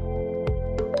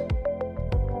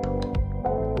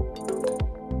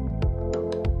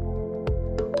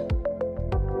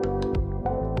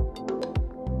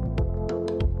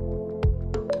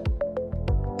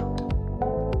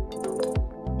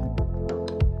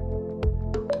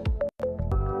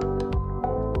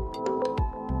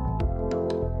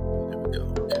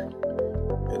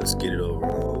 Let's get it over.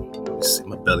 Let me see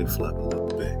my belly flop a little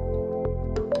bit.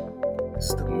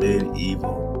 It's the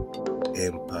medieval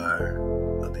empire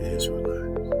of the Israelites.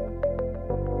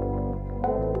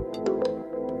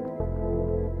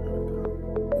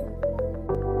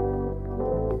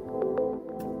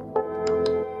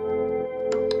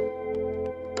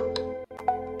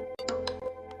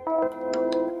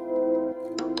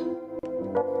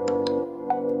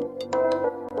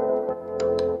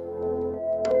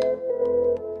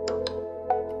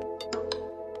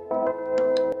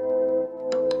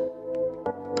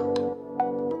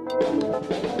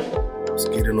 Let's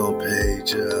get it on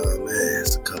page, man,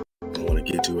 it's a couple I want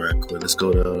to get to right quick. Let's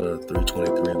go to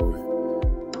 323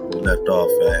 where we left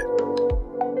off at.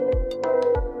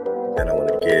 And I want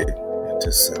to get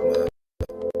into some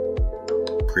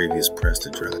previous Prester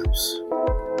drops.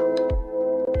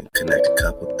 And connect a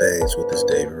couple things with this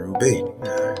David Rubini.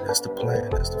 Alright, that's the plan,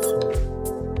 that's the flow.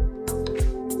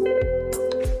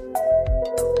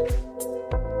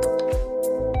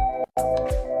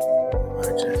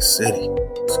 City.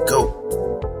 Let's go.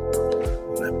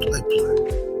 On that play.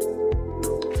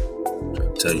 I'm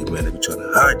trying to tell you, man, they be trying to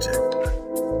hijack it.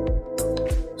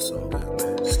 It's all good,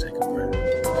 man. Just take a breath.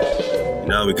 You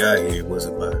know how we got here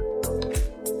wasn't by,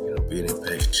 being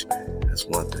impatient, man. That's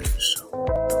one thing for sure.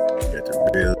 We got to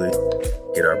really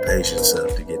get our patience up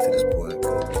to get to this point.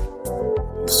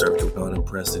 We circled on them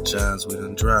Prester Johns we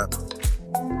done dropped.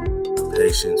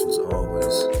 Patience was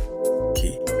always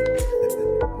key.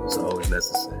 It was always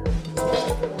necessary.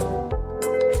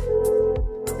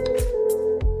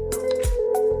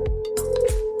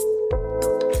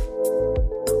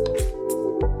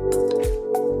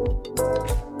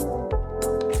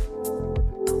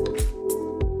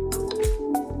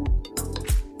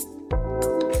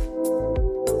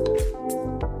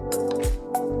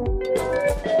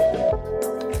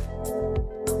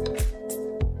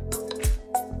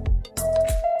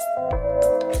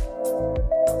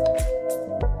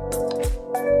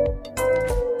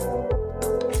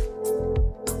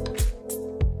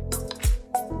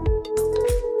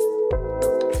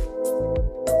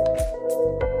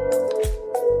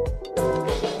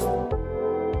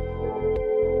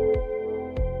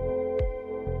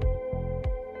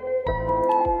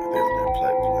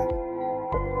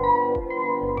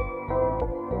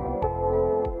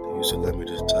 So let me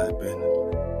just type in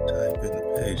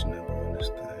the page number on this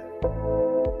thing.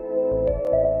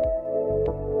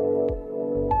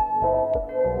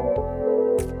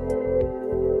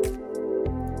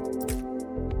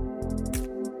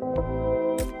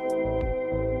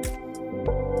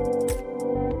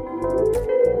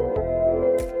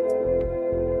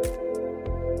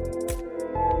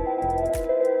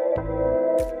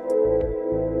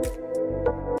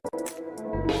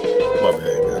 My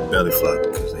bad, got belly flop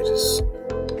because they just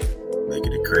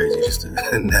making it crazy just to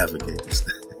navigate this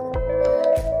thing.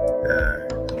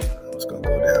 Alright, I'm just gonna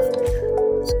go down from here.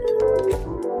 Let's get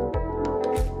it.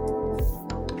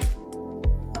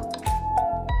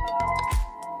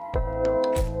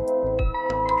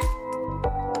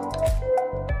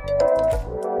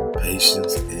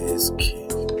 Patience is key.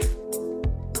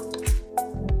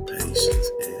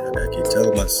 I gotta keep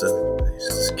telling myself,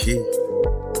 patience is key.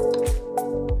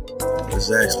 This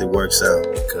actually works out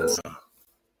because I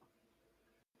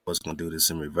was gonna do this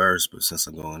in reverse, but since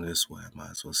I'm going this way, I might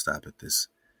as well stop at this.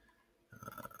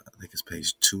 I think it's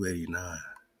page 289.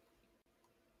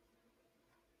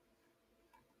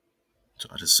 So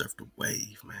I just surfed the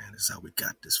wave, man. This is how we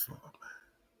got this far, man.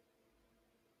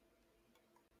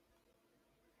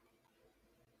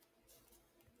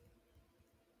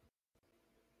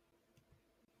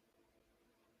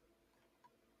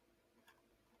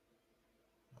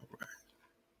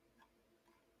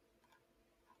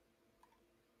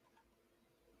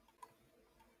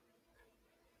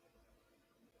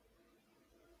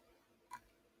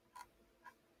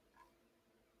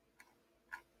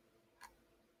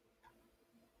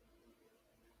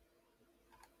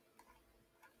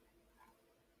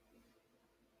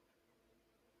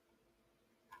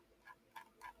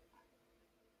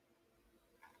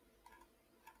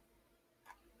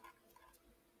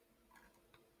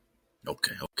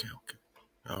 Okay.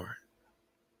 All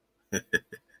right.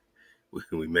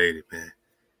 We made it, man.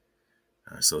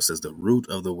 All right, so it says the root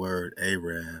of the word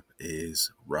Arab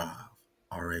is Rav,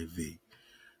 R-A-V,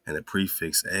 and the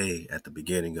prefix A at the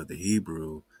beginning of the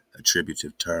Hebrew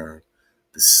attributive term,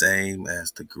 the same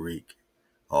as the Greek,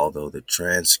 although the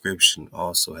transcription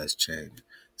also has changed,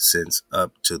 since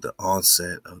up to the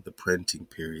onset of the printing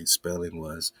period, spelling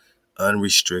was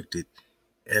unrestricted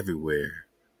everywhere.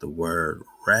 The word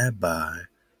rabbi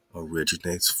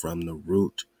originates from the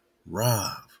root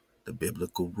Rav, the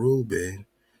biblical Reuben,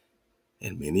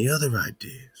 and many other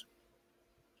ideas.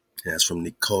 That's from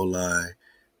Nikolai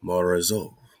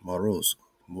Morozov. All right,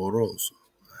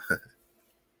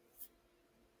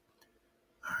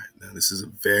 now this is a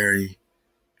very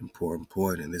important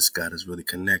point, and this got us really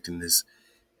connecting this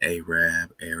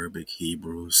Arabic,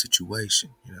 Hebrew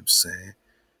situation. You know what I'm saying?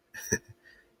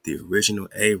 The original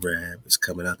Arab is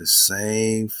coming out the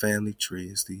same family tree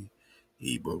as the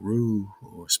Hebrew,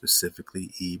 or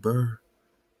specifically Eber.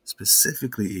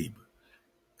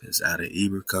 Because out of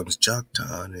Eber comes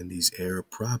Joktan, and these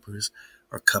Arab propers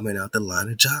are coming out the line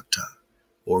of Joktan,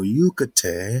 or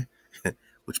Yucatan,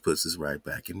 which puts us right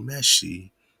back in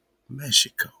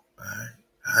Mexico. All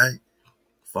right?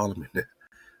 Follow me now.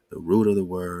 The root of the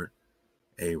word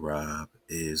Arab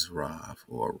is Rav,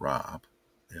 or Rob.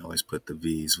 They always put the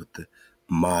V's with the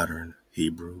modern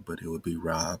Hebrew, but it would be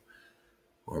Rob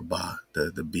or Ba.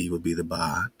 The B would be the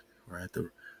Ba, right?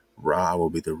 The Ra will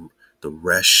be the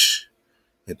Resh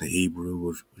in the Hebrew,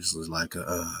 which is like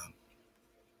a,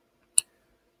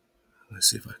 let's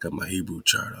see if I got my Hebrew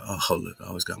chart. Oh, look, I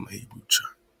always got my Hebrew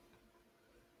chart,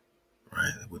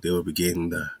 right? Well, they would be getting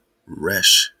the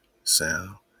Resh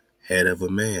sound, head of a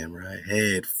man, right?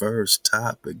 Head, first,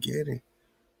 top, beginning.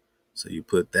 So you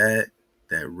put that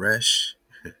Resh,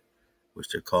 which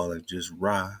they're calling just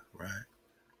Ra, right?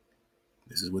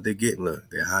 This is what they're getting. Look,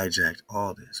 they hijacked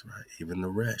all this, right? Even the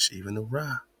Resh, even the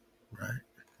Ra, right?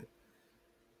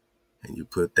 And you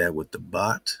put that with the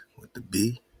Bat, with the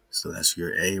B. So that's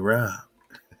your Arab.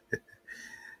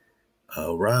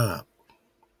 Arab.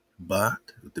 Bat,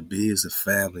 with the B is a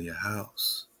family, a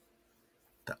house.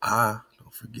 The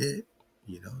don't forget,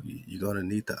 you're going to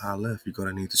need the Aleph. You're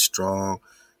going to need the strong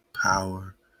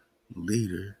power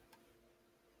leader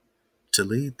to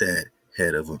lead that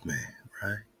head of a man,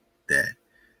 right? That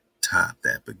top,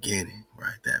 that beginning,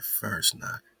 right? That first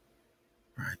knock,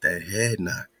 right? That head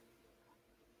knock.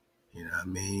 You know what I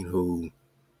mean? Who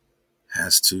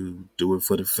has to do it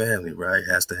for the family, right?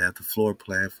 Has to have the floor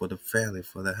plan for the family,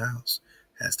 for the house.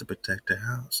 Has to protect the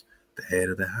house. The head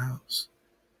of the house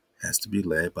has to be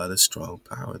led by the strong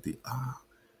power, the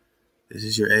This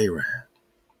is your Arab.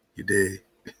 You dig?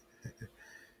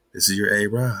 This is your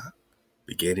Arab.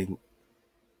 Beginning,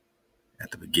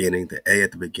 at the beginning, the A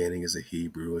at the beginning is a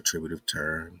Hebrew attributive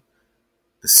term.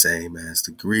 the same as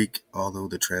the Greek, although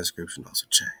the transcription also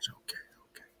changed. Okay.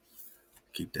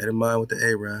 Keep that in mind with the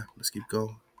Arab. Let's keep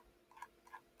going.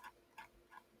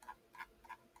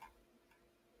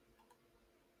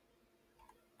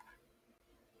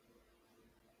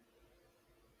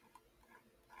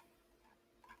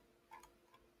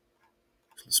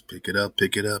 Let's pick it up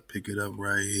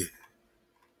right here.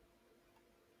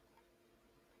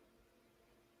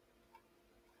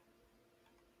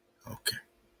 Okay.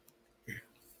 Here.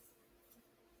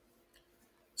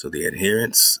 So the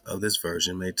adherents of this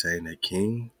version maintain that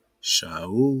King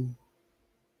Shaul,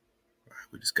 right,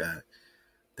 we just got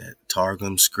that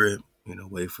Targum script,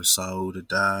 wait for Saul to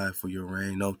die for your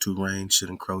reign. No two reigns should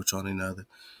encroach on another.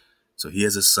 So he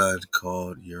has a son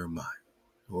called Jeremiah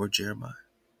or Jeremiah.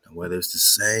 Now, whether it's the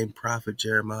same prophet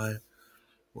Jeremiah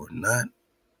or not,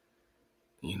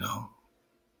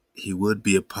 he would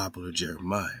be a popular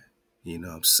Jeremiah. You know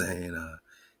what I'm saying?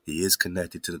 He is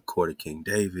connected to the court of King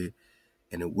David,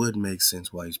 and it would make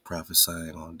sense why he's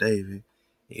prophesying on David.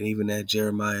 And even that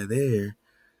Jeremiah there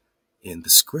in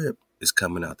the script is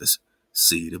coming out this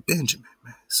seed of Benjamin,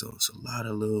 man. So it's a lot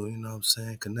of little,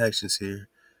 connections here.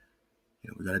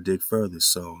 We got to dig further.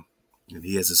 So, and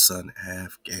he has a son,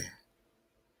 Afghan.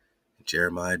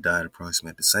 Jeremiah died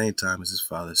approximately at the same time as his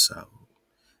father Saul.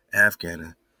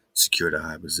 Afghan secured a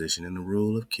high position in the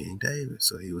rule of King David.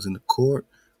 So he was in the court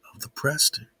of the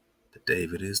Prester. That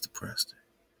David is the Prester.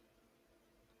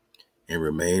 And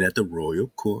remained at the royal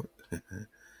court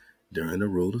during the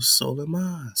rule of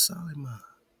Solomon.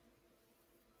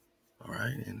 All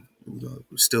right, and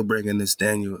we're still bringing this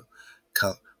Daniel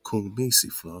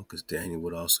Kumisi flow, because Daniel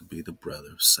would also be the brother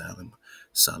of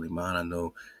Salimon. I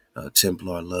know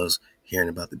Templar loves hearing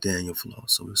about the Daniel flow,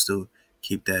 so we'll still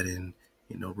keep that in,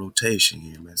 rotation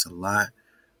here, man. It's a lot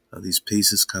of these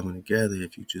pieces coming together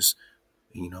if you just,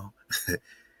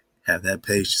 have that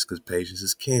patience, because patience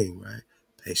is king, right?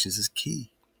 Patience is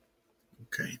key.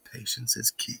 Okay, patience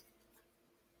is key.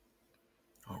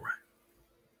 All right.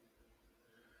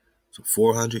 So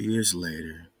 400 years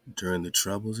later, during the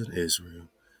troubles in Israel,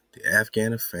 the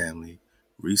Afghan family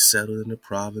resettled in the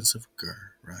province of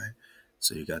Gur, right?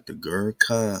 So you got the Gur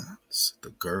Khans.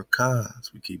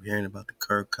 We keep hearing about the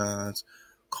Gur Khans,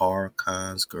 Gur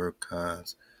Khans.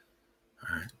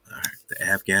 All right. The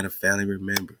Afghan family,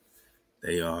 remember,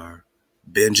 they are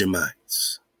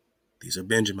Benjamites. These are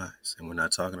Benjamites. And we're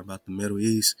not talking about the Middle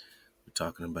East. We're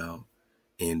talking about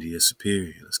India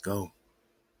Superior. Let's go.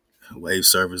 Wave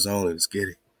servers only. Let's get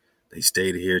it. They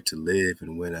stayed here to live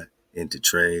and went into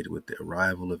trade. With the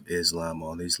arrival of Islam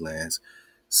on these lands,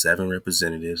 7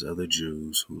 representatives of the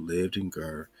Jews who lived in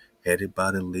Gur, headed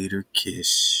by the leader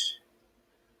Kish,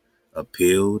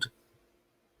 appealed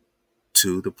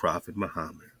to the Prophet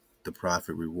Muhammad. The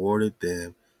Prophet rewarded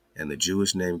them, and the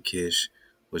Jewish name Kish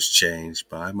was changed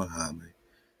by Muhammad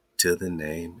to the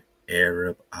name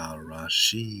Arab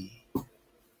al-Rashid.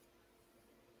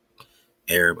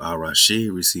 Arab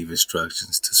al-Rashid received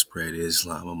instructions to spread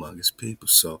Islam among his people.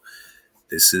 So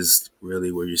this is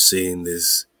really where you're seeing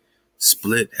this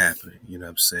split happening,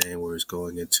 where it's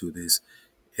going into this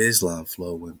Islam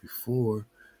flow, when before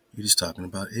you're just talking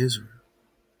about Israel.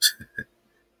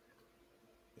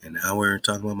 And now we're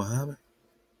talking about Muhammad.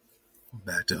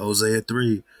 Back to Hosea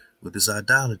 3 with his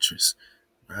idolatrous,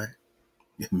 right?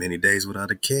 Many days without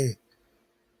a king.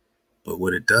 But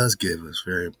what it does give us,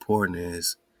 very important,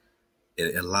 is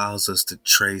it allows us to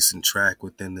trace and track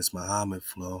within this Muhammad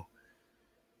flow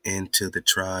into the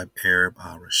tribe Arab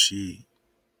al-Rashid.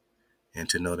 And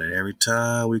to know that every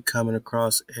time we coming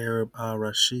across Arab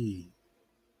al-Rashid,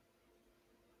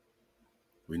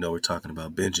 we know we're talking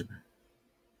about Benjamin.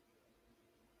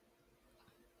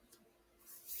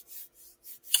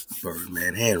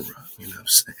 Birdman hand rub, you know what I'm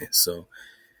saying? So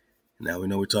now we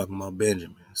know we're talking about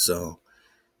Benjamin. So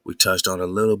we touched on a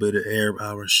little bit of Arab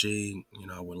al-Rashid.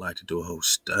 I would like to do a whole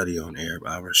study on Arab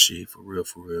al-Rashid for real.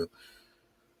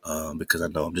 Because I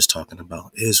know I'm just talking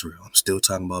about Israel. I'm still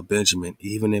talking about Benjamin,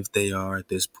 even if they are at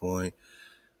this point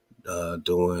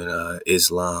doing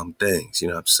Islam things. You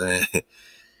know what I'm saying?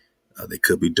 They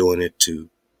could be doing it to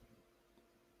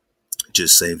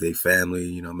just save their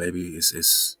family. Maybe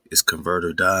it's convert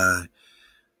or die.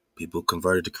 People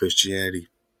converted to Christianity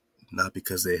not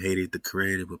because they hated the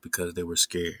Creator, but because they were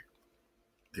scared.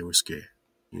 They were scared.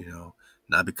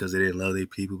 Not because they didn't love their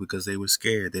people, because they were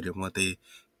scared. They didn't want their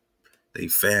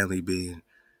family being,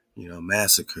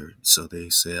 massacred. So they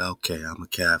said, okay, I'm a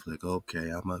Catholic.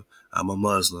 Okay, I'm a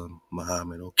Muslim,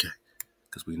 Muhammad. Okay,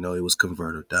 because we know he was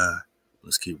convert or die.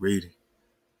 Let's keep reading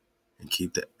and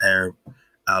keep the Arab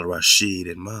al-Rashid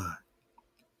in mind.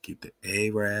 Keep the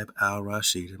Arab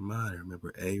al-Rashid in mind.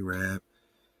 Remember, Arab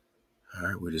All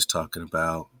right, we're just talking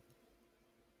about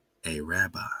a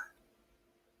rabbi.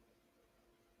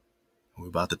 We're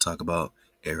about to talk about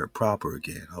Arab proper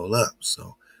again. Hold up.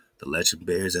 So the legend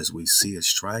bears, as we see, a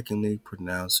strikingly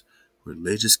pronounced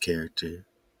religious character.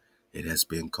 It has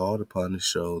been called upon to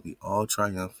show the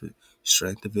all-triumphant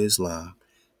strength of Islam.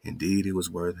 Indeed, it was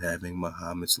worth having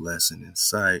Muhammad's lesson in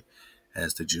sight,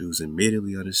 as the Jews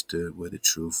immediately understood where the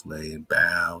truth lay and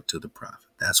bowed to the prophet.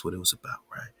 That's what it was about,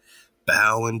 right?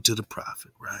 Bowing to the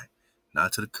prophet, right?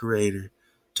 Not to the creator,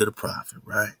 to the prophet,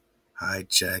 right?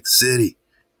 Hijack city.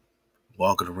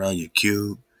 Walking around your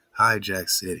cube, hijack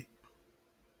city.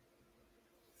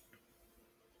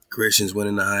 Christians went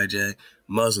into hijack,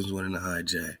 Muslims went into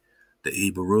hijack. The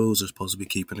Hebrews are supposed to be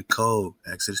keeping the code,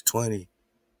 Exodus 20.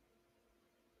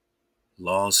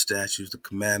 Laws, statutes, the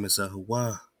commandments of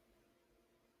HaWah.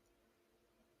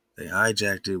 They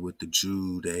hijacked it with the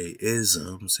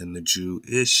Judaisms and the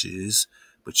Jewishes,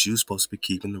 but you're supposed to be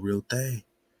keeping the real thing.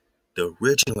 The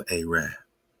original Arab,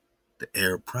 the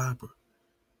Arab proper.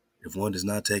 If one does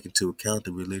not take into account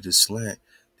the religious slant,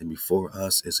 then before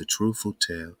us is a truthful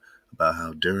tale about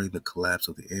how during the collapse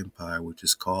of the empire, which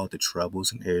is called the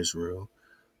Troubles in Israel,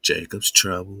 Jacob's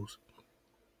Troubles,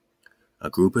 a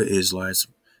group of Israelites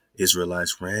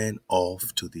ran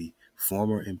off to the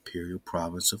former imperial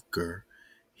province of Gur.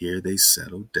 Here they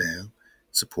settled down,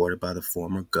 supported by the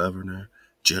former governor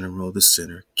general of the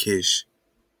center, Kish.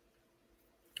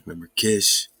 Remember,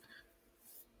 Kish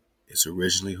is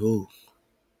originally who?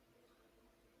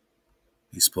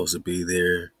 He's supposed to be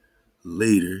their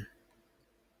leader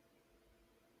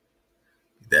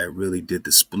that really did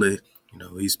the split.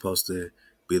 He's supposed to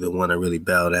be the one that really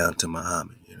bowed down to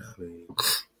Muhammad,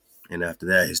 And after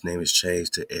that, his name is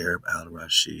changed to Arab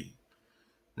al-Rashid.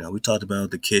 Now, we talked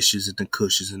about the Kishes and the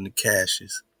Cushes and the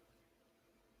Cashes.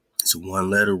 It's a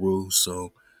one-letter rule,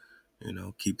 so,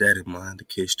 keep that in mind. The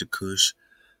Kish, the Cush,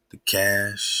 the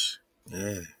Cash.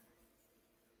 Yeah.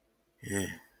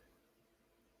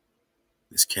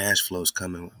 This cash flow is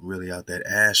coming really out that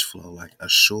ash flow, like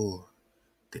Ashur,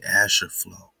 the Asher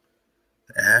flow.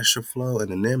 The Asher flow and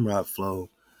the Nimrod flow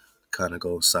kind of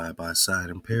go side by side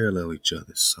and parallel each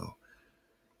other. So,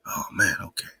 oh man,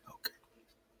 okay.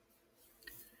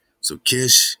 So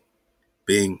Kish,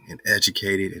 being an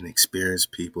educated and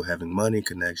experienced people, having money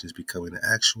connections, becoming the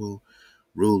actual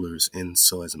rulers, and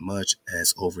so as much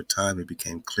as over time it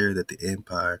became clear that the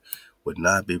empire would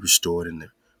not be restored and the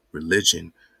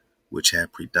religion which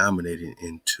had predominated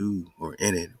in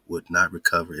it would not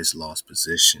recover its lost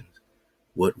position.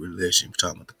 What religion? We're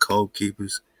talking about the code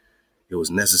keepers. It was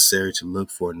necessary to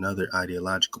look for another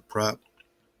ideological prop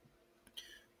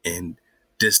and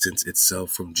distance itself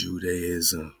from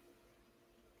Judaism.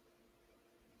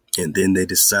 And then they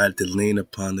decided to lean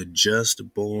upon the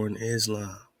just-born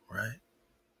Islam, right?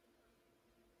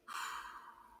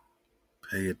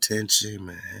 Pay attention,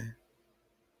 man.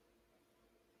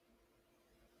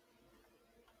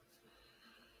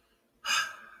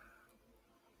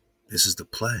 This is the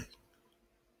play.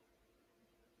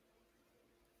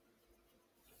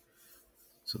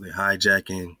 So they're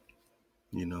hijacking,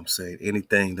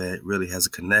 anything that really has a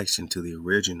connection to the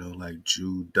original, like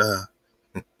Judah.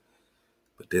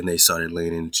 But then they started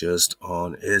leaning just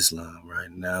on Islam, right?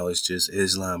 Now it's just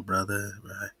Islam, brother,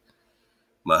 right?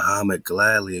 Muhammad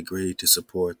gladly agreed to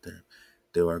support them.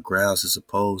 There are grounds to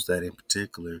suppose that in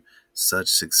particular, such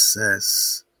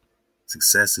successes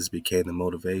became the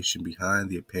motivation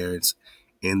behind the appearance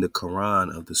in the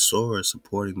Quran of the surah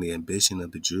supporting the ambition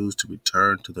of the Jews to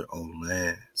return to their own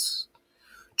lands.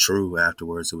 True,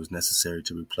 afterwards it was necessary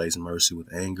to replace mercy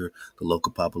with anger. The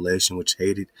local population, which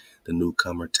hated the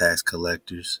newcomer tax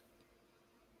collectors,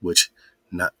 was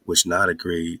not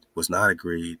agreed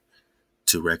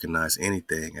to recognize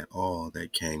anything at all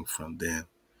that came from them.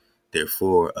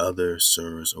 Therefore, other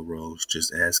surahs arose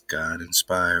just as God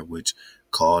inspired, which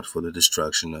called for the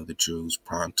destruction of the Jews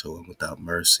pronto and without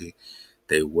mercy.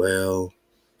 They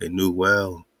knew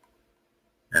well,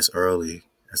 as early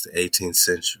as the 18th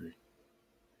century,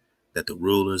 that the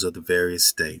rulers of the various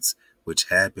states which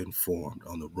had been formed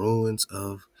on the ruins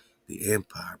of the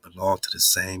empire belonged to the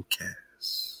same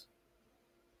caste.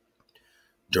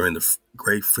 During the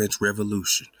Great French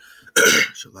Revolution,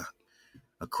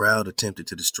 a crowd attempted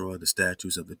to destroy the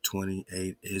statues of the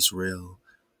 28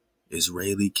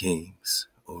 Israeli kings,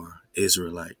 or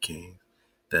Israelite kings,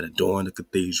 that adorned the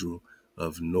cathedral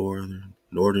of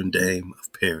Notre Dame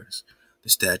of Paris. The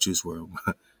statues were,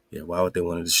 why would they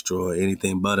want to destroy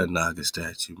anything but a Naga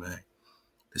statue, man?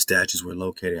 The statues were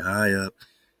located high up,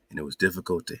 and it was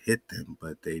difficult to hit them,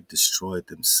 but they destroyed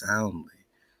them soundly.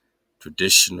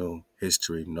 Traditional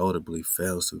history notably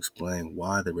fails to explain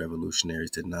why the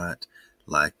revolutionaries did not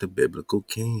like the biblical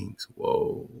kings.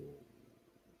 Whoa.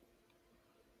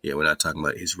 Yeah, we're not talking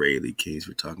about Israeli kings.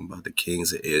 We're talking about the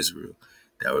kings of Israel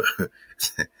that were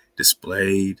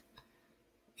displayed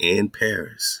in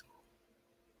Paris,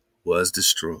 was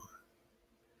destroyed.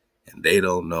 And they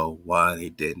don't know why they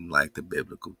didn't like the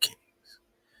biblical kings.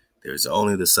 There is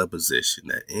only the supposition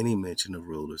that any mention of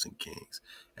rulers and kings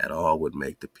at all would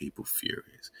make the people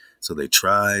furious. So they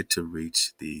tried to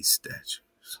reach these statues.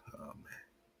 Oh, man.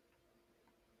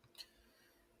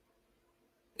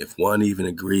 If one even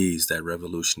agrees that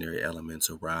revolutionary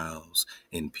elements arouse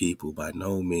in people by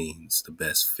no means the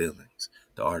best feelings,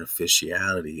 the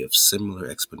artificiality of similar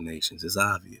explanations is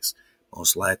obvious.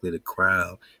 Most likely the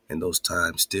crowd in those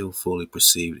times still fully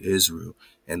perceived Israel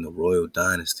and the royal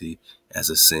dynasty as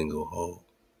a single whole.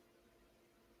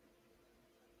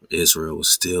 Israel was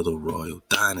still the royal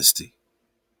dynasty.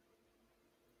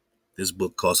 This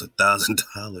book costs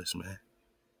 $1,000, man.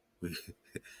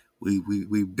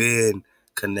 We've been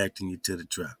connecting you to the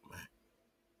drop, man.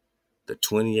 The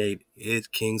 28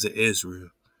 kings of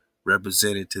Israel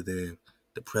represented to them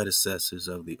the predecessors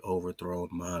of the overthrown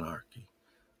monarchy.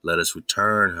 Let us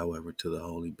return, however, to the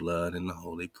Holy Blood and the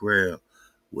Holy Grail.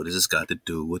 What has this got to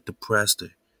do with the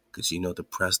Prester? Because you know the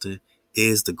Prester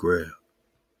is the Grail.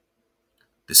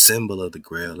 The symbol of the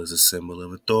Grail is a symbol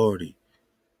of authority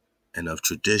and of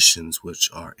traditions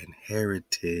which are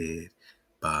inherited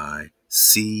by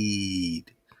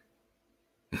seed.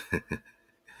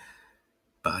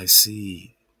 By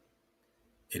seed.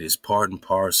 It is part and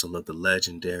parcel of the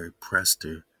legendary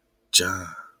Prester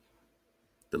John,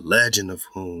 the legend of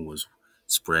whom was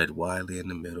spread widely in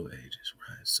the Middle Ages,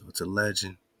 right? So it's a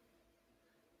legend.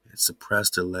 It's a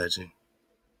Prester legend.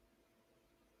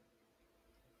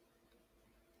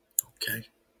 Okay.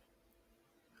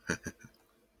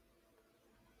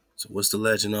 So what's the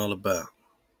legend all about?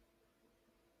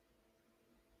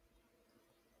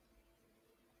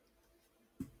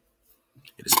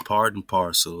 It is part and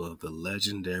parcel of the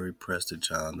legendary Prester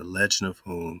John, the legend of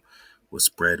whom was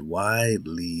spread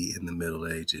widely in the Middle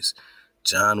Ages.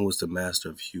 John was the master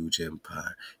of a huge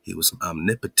empire. He was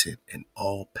omnipotent and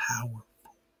all-powerful.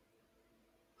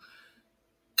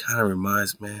 Kind of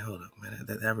reminds, man, hold up, man.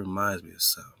 That reminds me of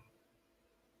something.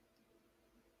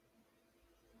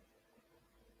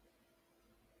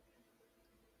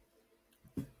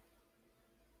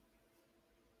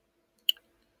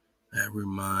 That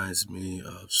reminds me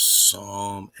of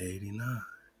Psalm 89.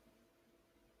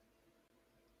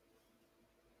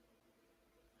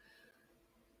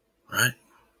 Right?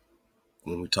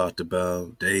 When we talked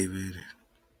about David,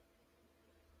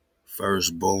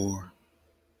 firstborn,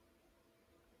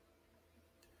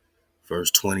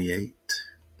 verse 28.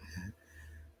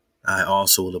 I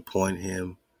also will appoint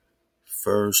him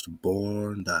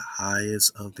firstborn, the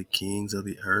highest of the kings of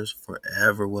the earth.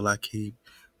 Forever will I keep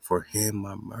for him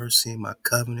my mercy, my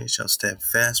covenant shall stand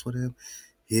fast with him.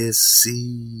 His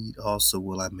seed also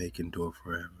will I make endure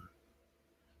forever.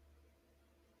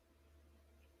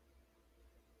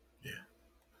 Yeah.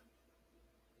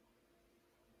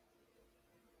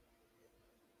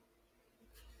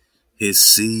 His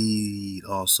seed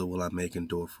also will I make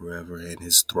endure forever, and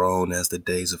his throne as the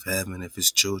days of heaven. If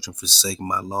his children forsake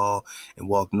my law and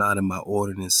walk not in my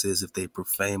ordinances, if they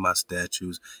profane my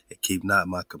statutes and keep not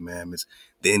my commandments,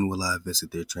 then will I visit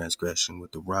their transgression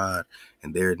with the rod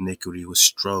and their iniquity with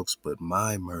strokes. But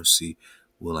my mercy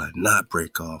will I not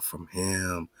break off from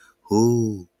him.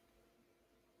 Who?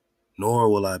 Nor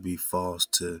will I be false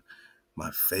to my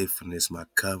faithfulness, my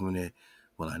covenant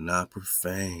will I not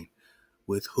profane.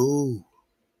 With who?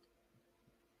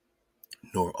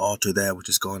 Nor alter that which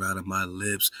is gone out of my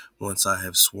lips. Once I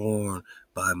have sworn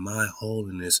by my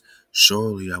holiness,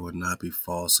 surely I would not be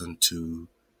false unto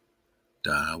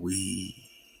David.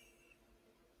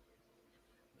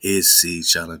 His seed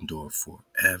shall endure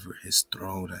forever. His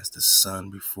throne as the sun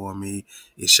before me.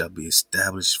 It shall be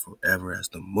established forever as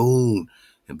the moon,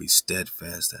 and be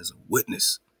steadfast as a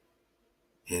witness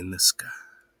in the sky.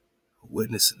 A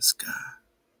witness in the sky.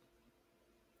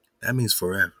 That means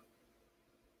forever.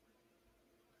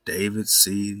 David's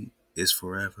seed is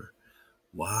forever.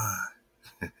 Why?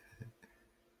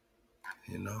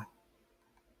 You know?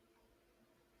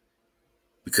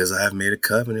 Because I have made a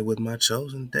covenant with my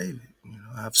chosen David. You know,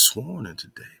 I have sworn unto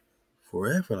David.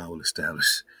 Forever I will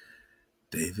establish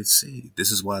David's seed.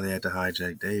 This is why they had to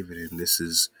hijack David. And this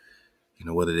is, you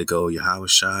know, whether they go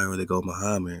Yahushua or they go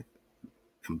Muhammad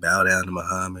and bow down to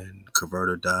Muhammad and convert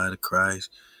or die to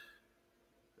Christ,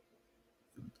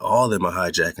 all of them are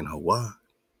hijacking HaWah.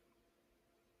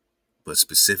 But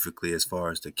specifically, as far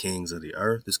as the kings of the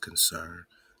earth is concerned,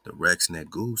 the Rex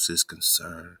Negus is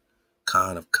concerned,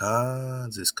 Khan of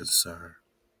Khans is concerned,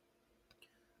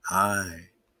 I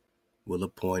will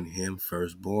appoint him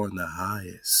firstborn, the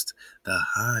highest of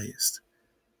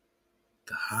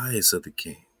the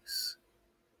kings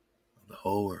of the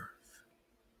whole earth.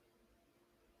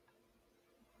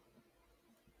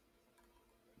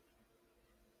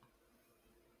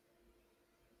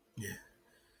 Yeah.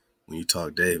 When you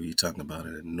talk David, you're talking about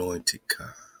an anointed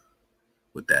Khan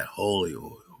with that holy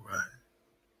oil, right?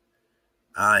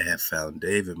 I have found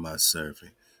David, my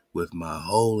servant. With my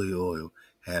holy oil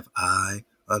have I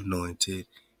anointed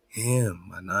him,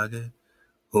 my naga,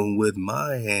 whom with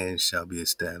my hand shall be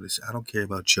established. I don't care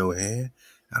about your hand.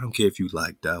 I don't care if you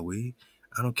like Dawid.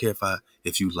 I don't care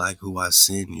if you like who I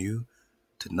send you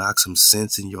to knock some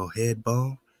sense in your head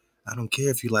bone. I don't care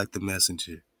if you like the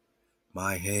messenger.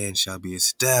 My hand shall be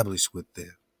established with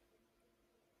them.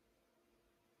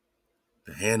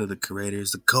 The hand of the Creator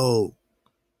is the code.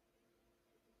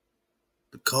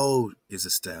 The code is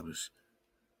established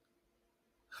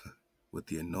with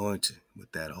the anointing,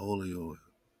 with that holy oil,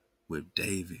 with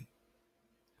David,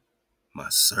 my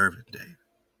servant David.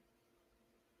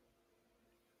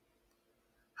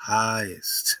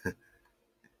 Highest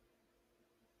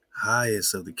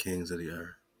of the kings of the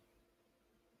earth.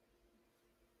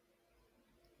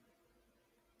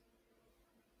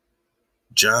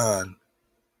 John,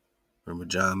 remember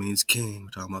John means king. We're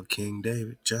talking about King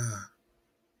David, John.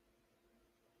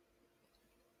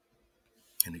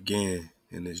 And again,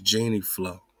 in this genie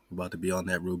flow, we're about to be on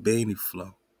that Rubini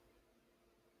flow.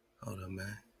 Hold up,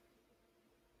 man.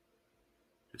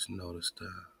 Just noticed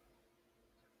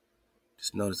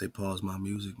they paused my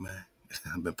music, man.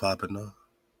 I've been popping off.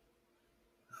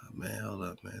 Oh, man, hold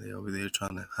up, man. They over there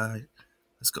trying to hide.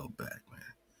 Let's go back,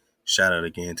 man. Shout out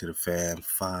again to the fam,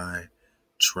 Phi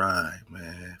Tribe,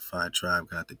 man. Phi Tribe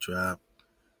got the drop.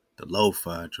 The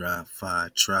Lo-Fi drop. Phi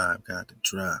Tribe got the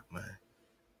drop, man.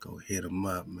 Go hit them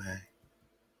up, man.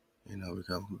 You know,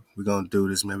 we're gonna do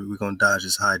this, man. We're gonna dodge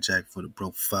this hijack for the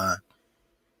Bro 5.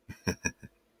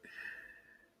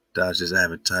 Dodge this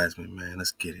advertisement, man.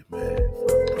 Let's get it, man. For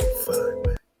the Bro 5,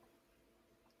 man.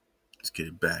 Let's get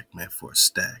it back, man, for a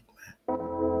stack, man.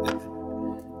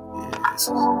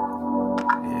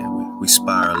 We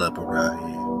spiral up around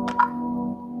here.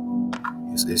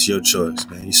 It's your choice,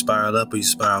 man. You spiral up or you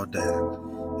spiral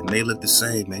down. It may look the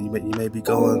same, man. You may be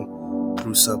going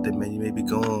through something, man. You may be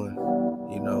going,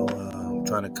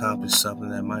 trying to accomplish something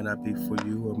that might not be for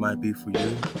you or might be for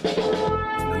you.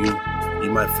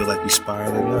 You might feel like you're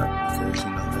spiraling up because,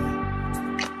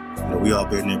 we all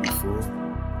been there before. You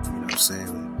know what I'm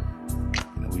saying?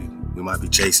 We might be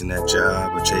chasing that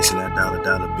job or chasing that dollar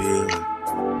bill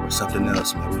or something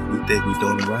else, man. We think we're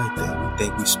doing the right thing. We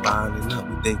think we're spiraling up.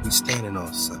 We think we're standing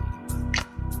on something.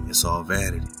 But it's all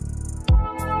vanity.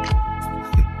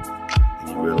 And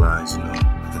you realize,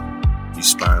 you're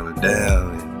spiraling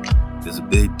down and there's a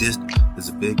big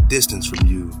distance from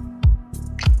you,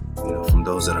 from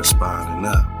those that are spiraling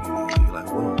up. You're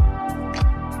like, whoa,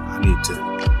 I need to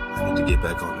get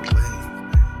back on the wave, man.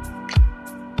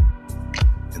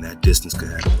 And that distance could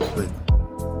happen quickly.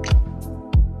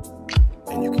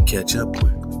 And you can catch up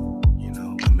quickly,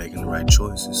 by making the right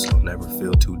choices. So never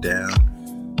feel too down.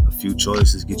 A few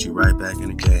choices get you right back in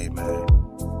the game, man.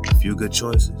 A few good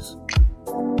choices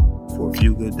for a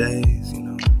few good days,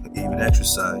 even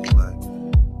exercise. You're like,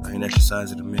 I ain't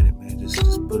exercised in a minute, man.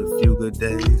 Just put a few good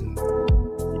days and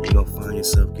you're going to find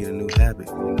yourself getting a new habit,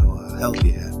 a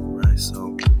healthy habit, right?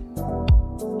 So,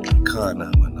 caught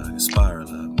up, my nigga, spiral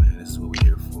up, man. This is what we're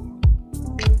here for.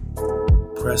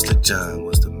 Prester John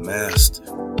was the master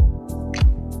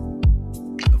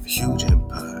of a huge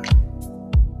empire,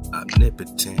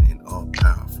 omnipotent and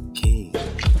all-powerful king.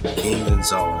 King and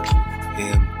czars were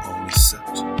him only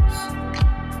subjects.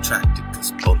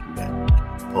 Tracticus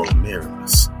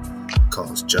Polymerimus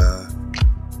calls John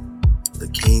the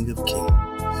King of Kings.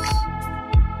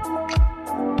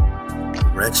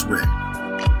 Rex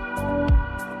Regna,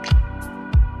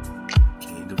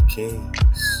 King of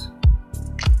Kings.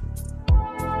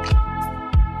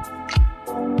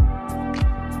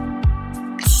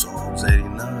 Psalms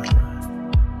 89, right?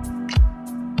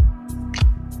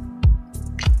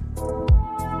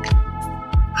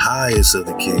 Highest of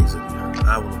the kings of the earth.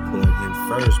 I will appoint him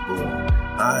firstborn.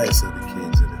 Highest of the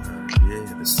kings of the earth.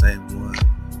 Yeah, the same one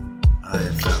I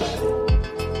have found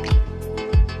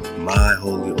him. My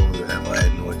holy oil have I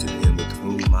anointed him, with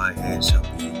whom my hand shall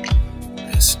be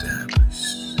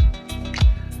established.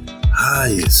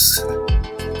 Highest,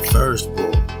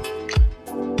 firstborn.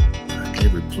 Right? They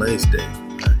replaced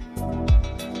David, right?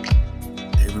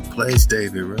 replaced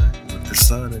David, right? With the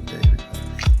son of David.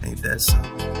 Ain't that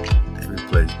something? They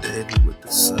replaced David with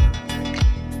the son of David.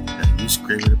 Now you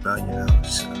screaming about your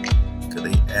house, because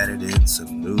they added in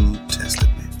some New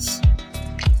Testaments.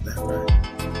 Is that right?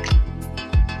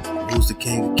 Who's the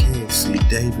King of Kings? See,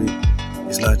 David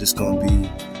is not just going to be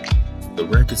the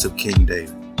records of King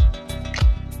David.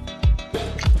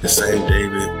 The same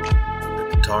David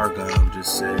that the Targum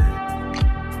just said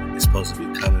is supposed to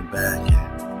be coming back, and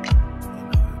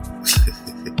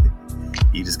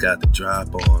he just got the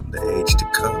drop on the age to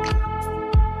come.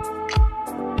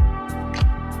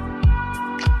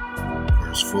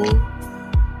 Verse 4,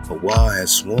 HaWah has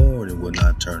sworn and will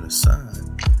not turn aside,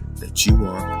 that you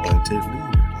are appointed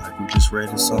leader, like we just read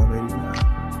in Psalm 89.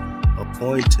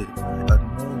 Appointed,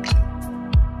 anointed,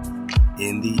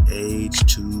 in the age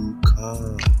to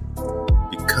come,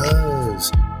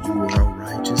 because you are a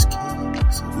righteous king.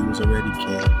 So he was already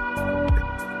king.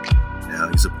 Now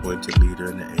he's appointed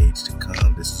leader in the age to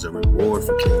come. This is a reward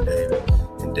for King David.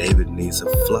 And David needs a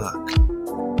flock.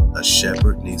 A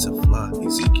shepherd needs a flock.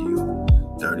 Ezekiel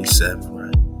 37,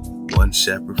 right? One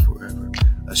shepherd forever.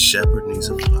 A shepherd needs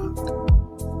a flock.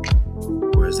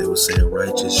 Whereas they would say a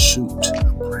righteous shoot,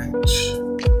 a branch.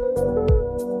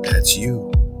 That's you.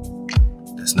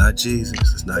 That's not Jesus.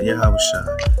 It's not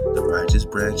HaWah. The righteous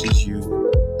branch is you,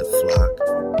 the flock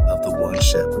of the one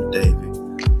shepherd David,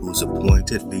 who's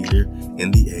appointed leader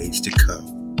in the age to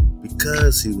come,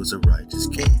 because he was a righteous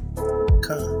king.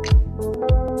 Come.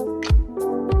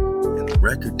 And the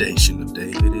recordation of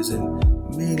David is in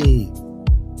many,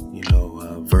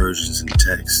 versions and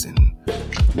texts, and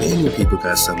many people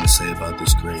got something to say about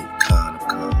this great Khan of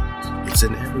Khans. It's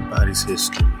in everybody's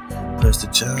history. Prester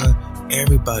John,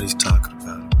 everybody's talking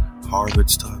about him.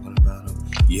 Harvard's talking about him.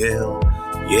 Yale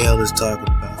is talking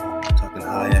about him. Talking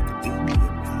high academia,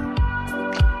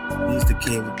 man. He's the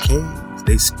King of Kings.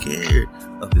 They scared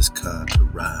of this Khan to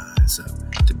rise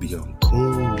up, to be on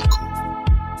cool.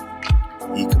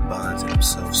 He combines in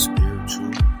himself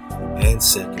spiritual and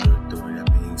secular authority. That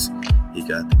means he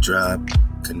got the tribe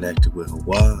connected with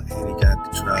HaWah, and he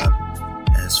got the tribe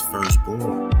as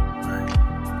firstborn, right?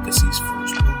 Because he's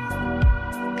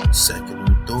firstborn. Secular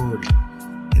authority.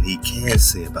 And he can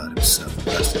say about himself,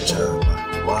 Prester John, by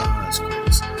HaWah's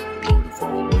grace, Lord of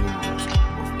all lords,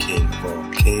 or King of all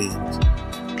kings,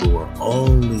 who are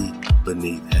only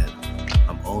beneath heaven.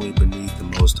 I'm only beneath the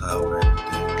Most High over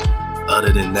everything.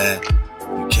 Other than that,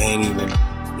 you can't even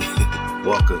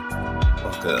walk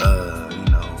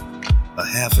a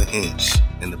half an inch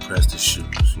in the Prester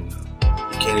shoes, You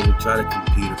can't even try to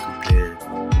compete or compare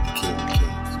with the King of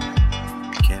Kings.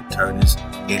 You can't turn his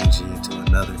energy into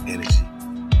another energy.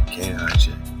 You can't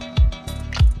hijack.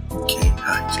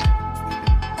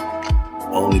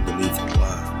 Only beneath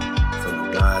HaWah, from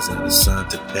the rising of the sun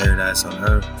to paradise on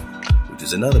earth, which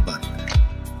is another body man.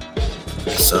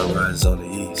 The sun rises on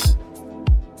the east.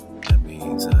 That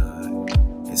means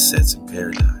it sets in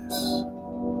paradise.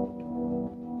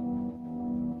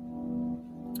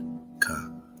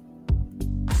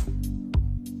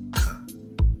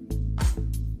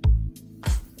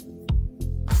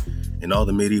 In all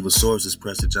the medieval sources,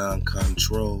 Prester John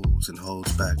controls and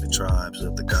holds back the tribes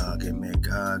of the Gog and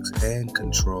Magogs, and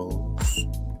controls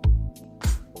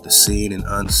the seen and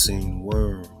unseen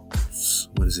worlds.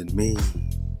 What does it mean?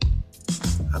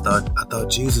 I thought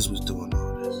Jesus was doing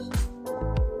all this.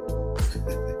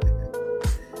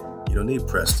 You don't need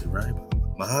Prester, right?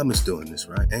 Muhammad's doing this,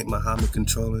 right? Ain't Muhammad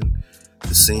controlling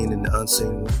the seen and the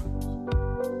unseen worlds?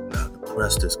 Now the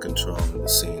Prester's controlling the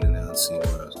seen and the unseen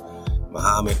worlds.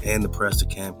 Muhammad and the Prester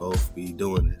can't both be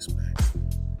doing this, man.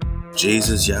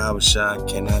 Jesus, HaWah,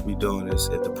 cannot be doing this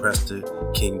if the Prester,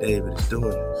 King David, is doing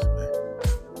this, man.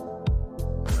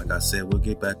 Like I said, we'll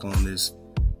get back on this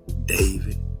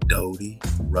David, Dodi,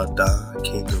 Radon,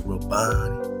 King of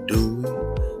Rabani, Dewey,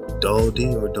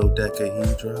 Dodi or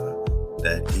Dodecahedron,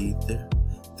 that ether,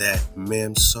 that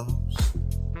Memsos,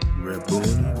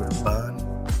 Rebuni, Rabani.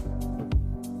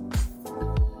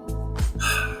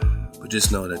 Just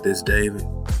know that this David,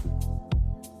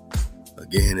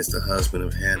 again, is the husband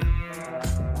of Hannah.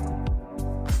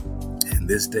 And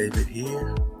this David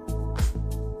here,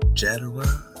 Jadaron,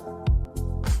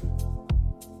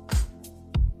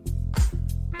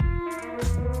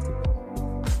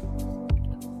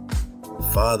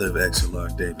 father of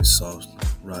Exilarch David's son,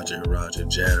 Roger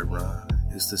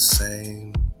Jadaron, is the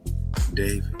same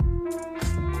David,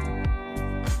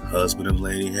 husband of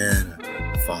Lady Hannah,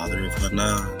 father of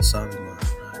Hanan, Solomon, right?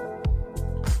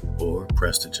 Or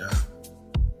Prester John,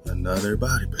 another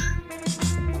body bag.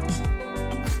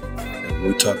 And when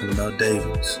we're talking about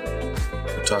Davids,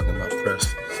 we're talking about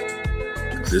Presters.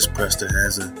 Because This Prester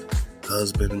has a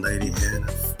husband, Lady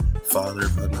Hannah, father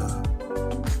of Hannah.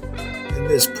 And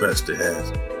this Prester has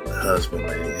a husband,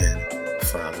 Lady Hannah,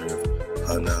 father of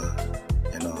Hannah,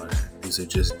 and all that. These are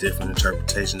just different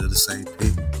interpretations of the same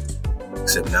people,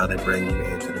 except now they bring you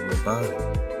into the Rabbani.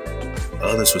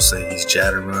 Others would say he's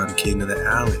Jadaron, king of the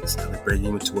Alex. Now they bring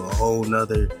you into a whole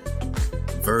nother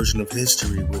version of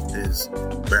history with this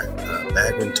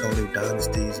Bagratonian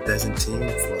dynasty's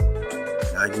Byzantine flow.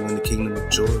 Now you in the kingdom of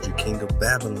Georgia, king of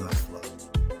Babylon flow.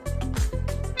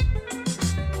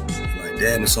 Like,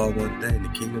 damn, it's all one thing. The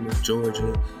kingdom of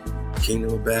Georgia, the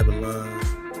kingdom of Babylon,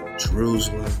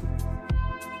 Jerusalem,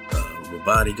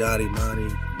 Rabadi, Gadi, Madi,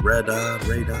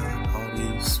 Radon, all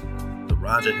these, the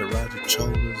Raja, Haraja,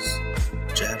 Cholas,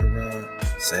 Jadaron,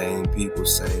 same people,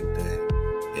 same thing.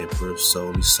 Emperor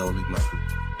Soleiman,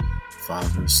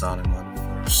 father of Solomon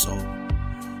I,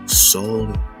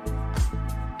 solely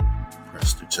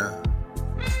Prester John.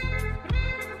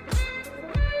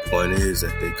 Point is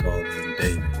that they call him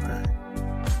David, right?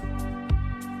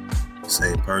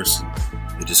 Same person,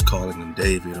 they're just calling him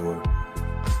David or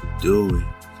Dewey,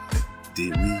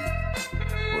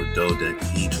 or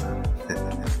Dodecahedron.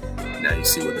 Now you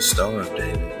see what the Star of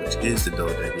David, which is the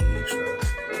Dodecahedron,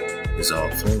 is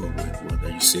all flowing with, whether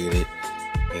you see it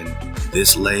in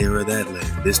this layer or that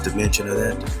layer, this dimension or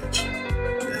that dimension.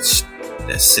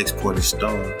 That six-pointed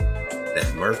star, that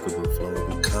Merkaba flow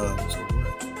becomes or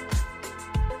what?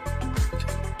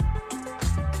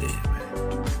 Yeah, man.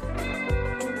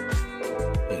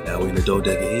 Yeah, now we're in the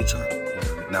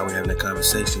dodecahedron. Now we're having a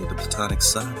conversation with the Platonic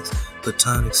science.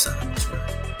 Platonic science,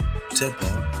 right? Take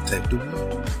the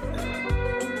wheel.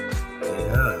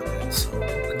 Yeah, man, so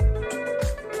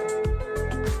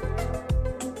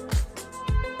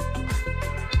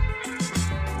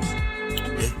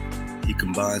okay. He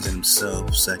combines in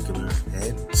himself secular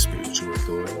and spiritual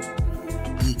authority.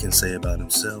 He can say about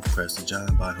himself, Prester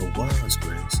John, by HaWah's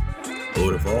grace,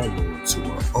 Lord of all lords, who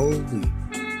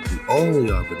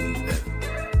only are beneath heaven,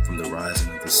 from the rising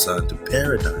of the sun to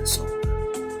paradise on earth.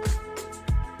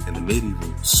 In the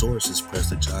medieval sources,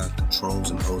 Prester John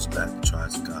controls and holds back the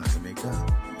tribes of God to make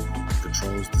up.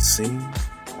 Controls the seen,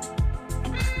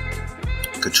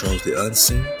 controls the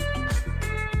unseen,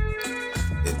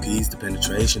 impedes the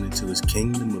penetration into his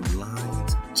kingdom of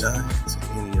lions, giants,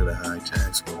 and any other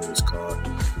hijacks, whether it's called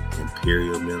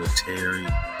imperial, military,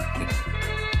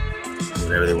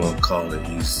 whatever they want to call it.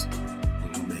 He's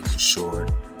making sure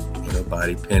ain't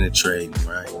nobody penetrating,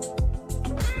 right?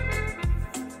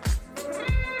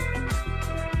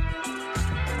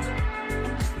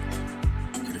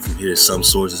 And from here, some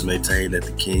sources maintain that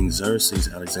the king Xerxes,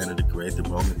 Alexander the Great, the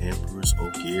Roman emperors,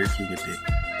 Ogier,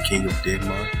 king of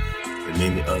Denmark, and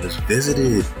many others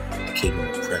visited the kingdom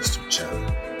of Prester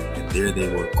John, and there they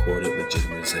were accorded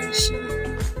legitimization.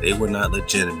 They were not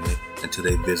legitimate until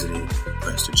they visited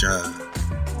Prester John.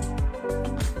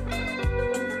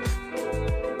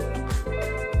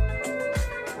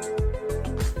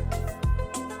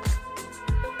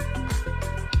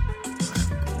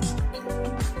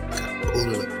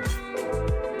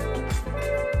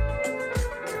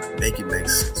 Make it make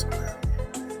sense.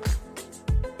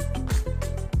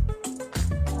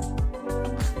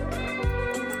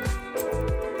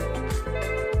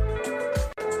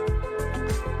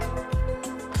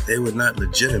 They were not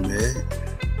legitimate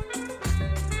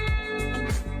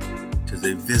because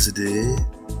they visited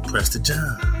Prester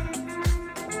John.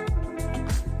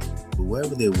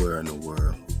 Whoever they were in the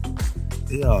world,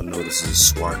 they all know this is a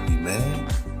swarthy man,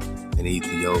 an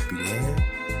Ethiopian,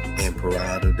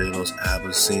 Emperado de los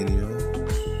Abyssinios.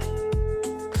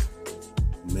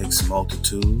 Mixed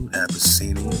multitude,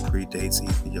 Abyssinia predates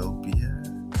Ethiopia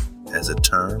as a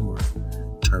term or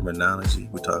terminology.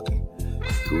 We're talking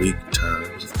Greek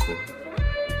terms, of course.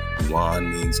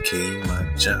 Juan means king,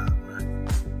 like John, right?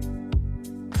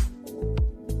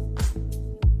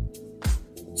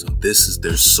 So this is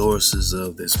their sources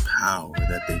of this power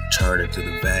that they turn into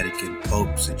the Vatican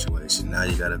Pope situation. Now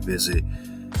you gotta visit,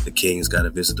 the king's gotta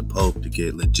visit the Pope to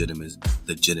get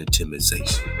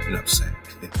legitimization. You know what I'm saying?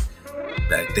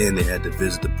 Back then they had to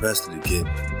visit the Prester to get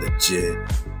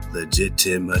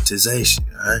legitimatization,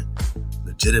 alright?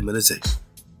 Legitimization.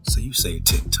 So you say it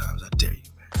 10 times, I dare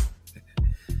you, man.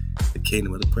 The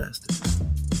kingdom of the Prester.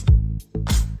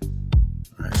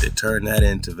 Alright, they turn that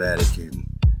into Vatican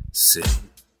City.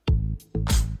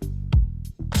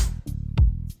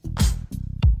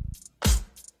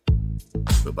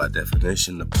 But by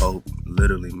definition, the Pope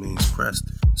literally means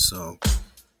Prester. So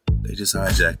they just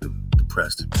hijacked the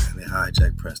Prester, man. They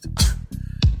hijacked Prester.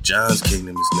 John's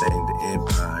kingdom is named the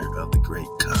Empire of the Great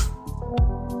Khan.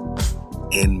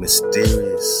 And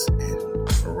mysterious and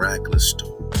miraculous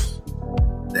stories.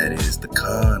 That is the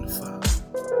Khan father.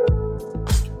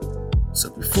 So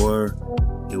before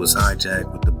he was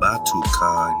hijacked with the Batu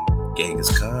Khan,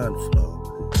 Genghis Khan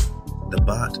flow, the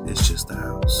Bat is just the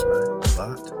house, right? The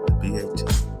Bat, the B-A-T.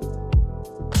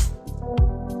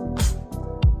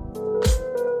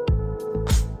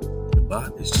 The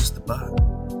Bat is just the Bat.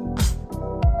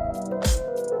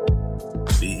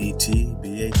 B-E-T,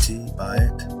 B-A-T,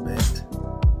 Bayet, Bet.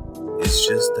 It's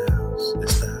just the house.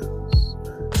 It's the house,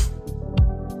 right?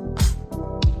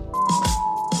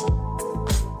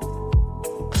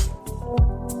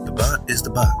 The Bat is the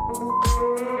Bat.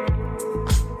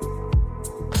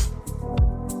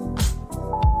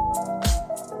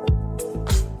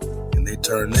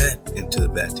 Turn that into the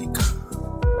Vatican.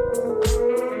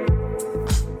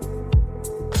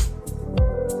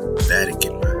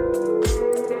 Vatican,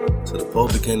 right? So the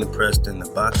Pope became the Prester, the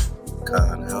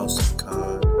Vatican, House of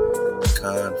Khan, the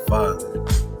Khan father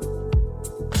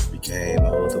became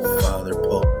the Father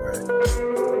Pope, right?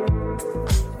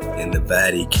 In the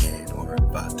Vatican or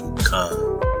Vatican. Got it.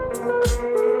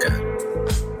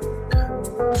 All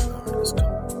right, let's go.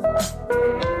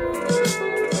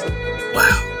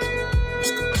 Wow.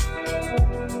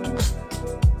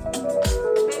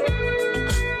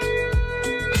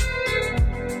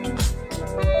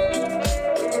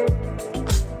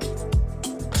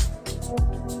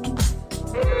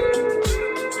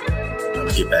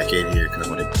 Get back in here because I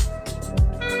want to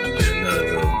get another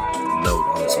little note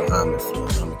on this Muhammad flow.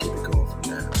 I'm going to keep it going for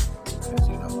now.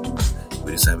 Because, we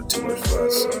just having too much fun.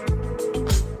 So,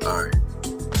 alright.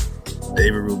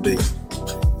 David Rubin.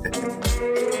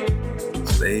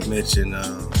 So they mentioned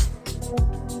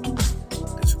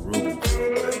this Rubin flow.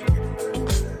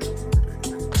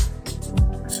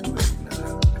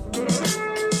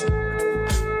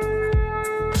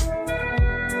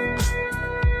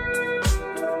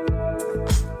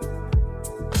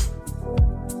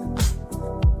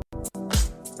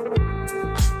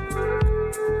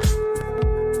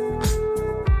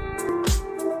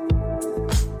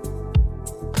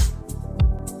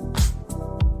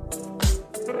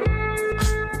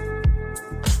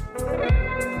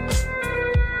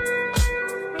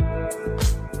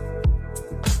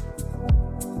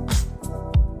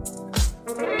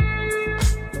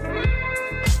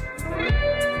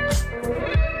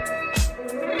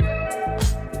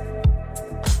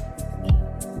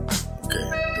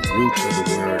 Root of the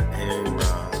word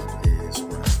A-Rod is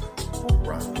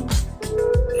Rod.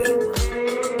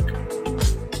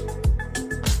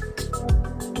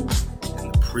 And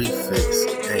the prefix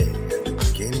A at the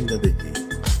beginning of the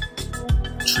Hebrew,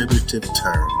 attributive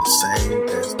term, the same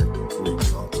as the Greek,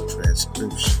 although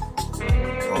transcription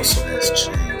also has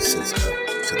changed since up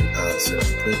to the onset of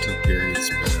the printing period.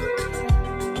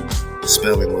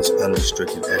 Spelling was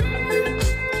unrestricted everywhere.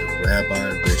 The rabbi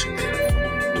originated from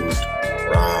the root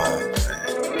Ra,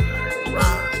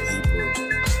 Hebrew,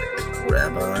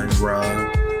 Rabbi Ra,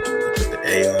 you put the A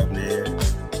on there,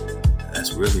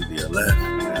 that's really the Aleph, you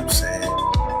know what I'm saying?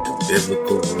 The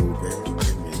biblical Reuben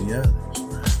and many others,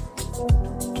 right?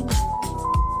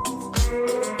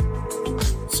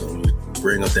 So when you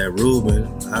bring up that Reuben,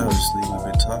 obviously we've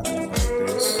been talking about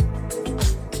this,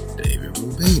 David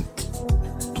Rubin.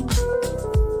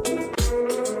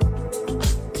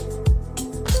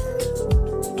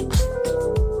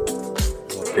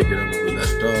 Pick it up where we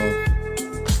left off.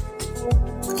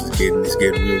 It's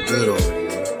getting real good over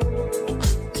here.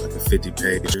 It's like a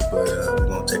 50-pager, but we're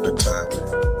gonna take our time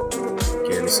with it.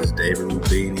 Again, this is David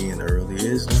Rubini and early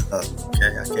Islam.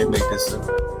 Okay, I can't make this up.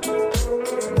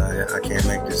 No, I can't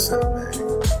make this up, man.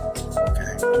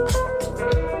 Okay.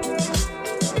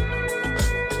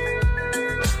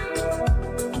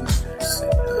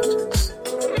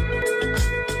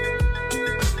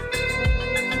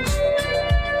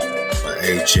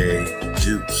 A.J.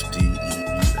 Dukes,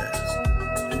 D-E-U-S.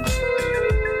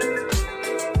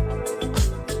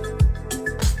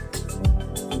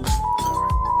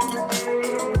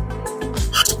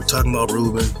 So we're talking about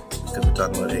Reuben because we're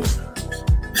talking about Abraham.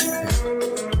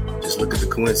 Just look at the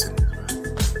coincidence, right?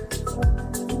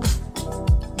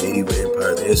 Medieval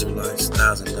Empire of the Israelites,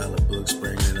 $1,000 books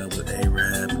bringing it up with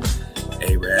Arab.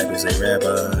 Arab is a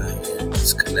rabbi, and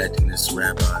it's connecting this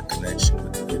rabbi connection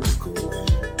with the biblical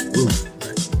Reuben.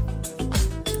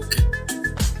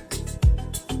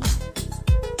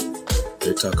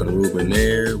 We're talking Reuben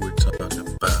there. We're talking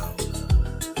about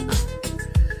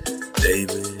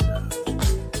David,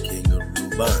 king of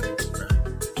Reuben, right?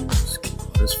 Let's keep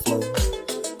all this flowing.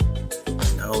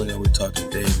 Not only are we talking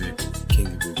David, king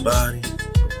of Reuben,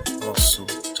 we're also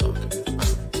talking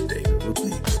about David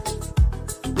Rubin,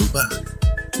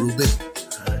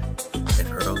 all right, and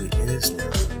early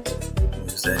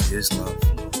is that Islam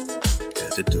flow. It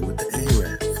has to do with the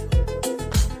Arab flow.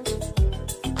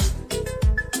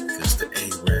 Because the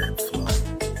Arab flow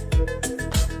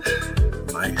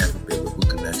might have a biblical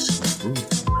connection with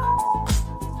Buddhism,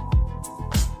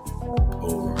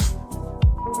 or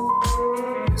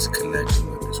it's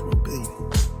connecting with this rebellion.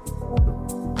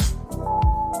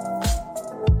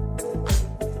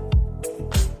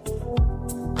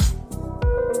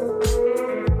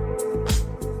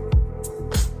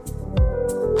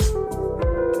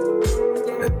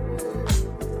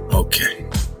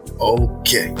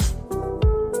 Okay.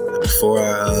 Before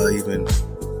I even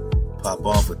pop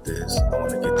off with this, I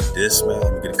want to get the dismount.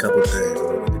 I'm going to get a couple things. I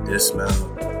want to get the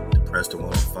dismount, the Prester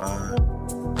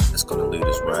 105. That's going to lead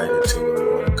us right into where we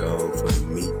want to go for the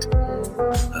meat,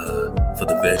 for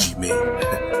the veggie meat.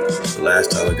 The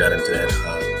last time we got into that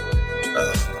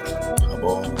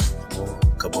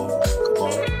kabar.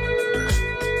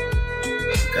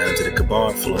 Got into the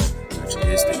kabar flow, which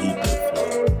is the Hebrew flow.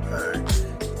 Alright.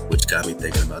 Which got me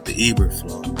thinking about the Eber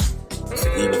flow. The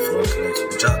Eber flow connects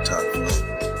with the Choctaw flow.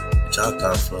 The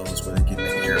Choctaw flow is where they get the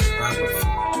Arab proper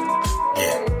flow.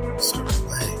 Yeah, certain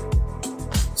way.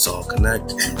 It's all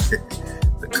connected.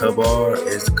 The Kabar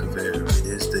is the Kaver,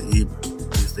 is the Eber,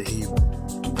 is the Eber.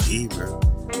 The Eber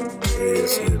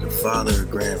is either the father or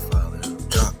grandfather of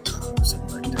Choctaw or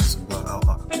something like that. So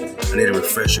I need a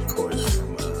refresher course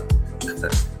from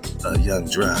a young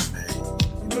drive, man.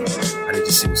 I need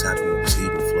to see what's happening with this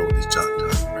Hebrew flow, with these Choctaw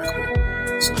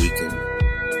record, so we can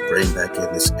bring back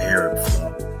in this Arab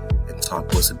flow and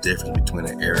talk what's the difference between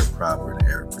an Arab proper and an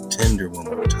Arab pretender one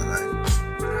more time.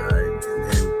 Alright,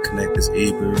 and then connect this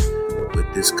Eber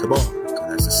with this Kabar, because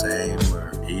that's the same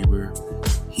word. Eber,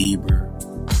 Heber,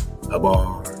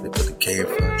 Kabar. They put the K in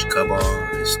front.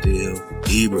 Kabar is still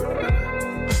Eber.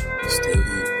 It's still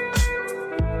Eber.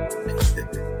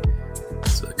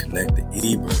 So to connect the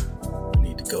Eber,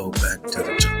 go back to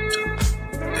the Choctaw.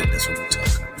 I think that's what we're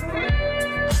talking about.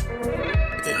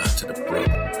 Yeah, to the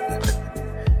brother.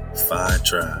 Phi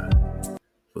tribe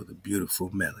for the beautiful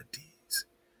melodies.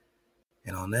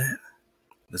 And on that,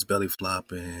 let's belly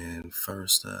flop in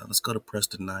first. Let's go to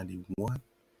Prester 91.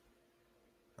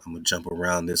 I'm going to jump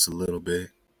around this a little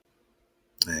bit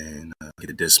and get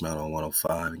a dismount on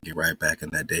 105 and get right back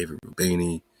in that David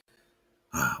Rubini.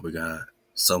 We got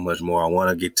so much more I want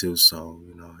to get to, so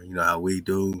you know how we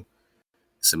do.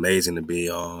 It's amazing to be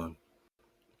on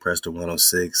Prester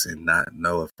 106 and not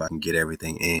know if I can get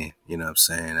everything in. You know what I'm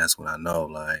saying? That's when I know,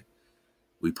 like,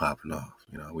 we popping off.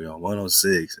 We on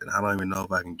 106, and I don't even know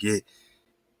if I can get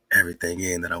everything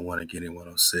in that I want to get in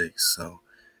 106. So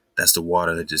that's the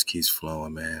water that just keeps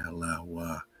flowing, man. Halal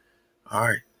HaWah. All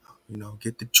right,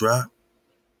 get the drop.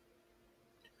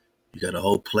 You got a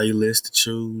whole playlist to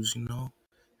choose,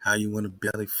 how you want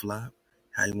to belly flop,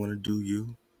 how you want to do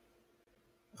you.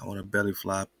 I want to belly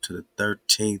flop to the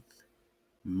 13th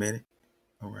minute,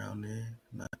 around there,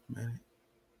 9th minute.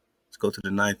 Let's go to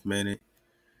the 9th minute.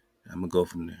 I'm going to go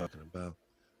from there. Talking about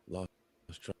lost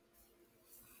track.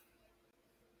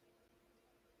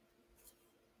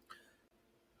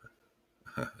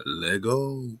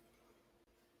 Lego.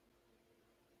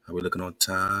 How we looking on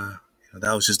time?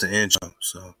 That was just the intro,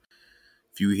 so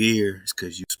if you here, it's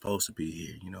because you're supposed to be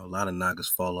here. A lot of knockers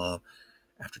fall off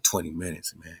after 20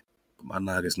 minutes, man. But my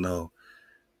knockers know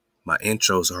my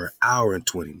intros are an hour and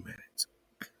 20 minutes.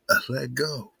 Let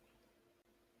go.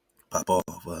 Pop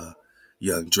off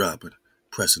young dropper,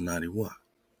 Prester 91.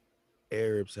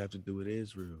 Arabs have to do with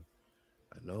Israel.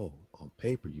 I know. On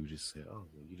paper, you just said, oh,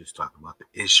 well, you just talking about the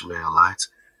Ishmaelites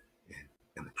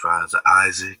and the tribes of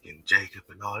Isaac and Jacob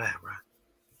and all that, right?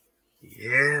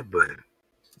 Yeah, but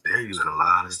they're using a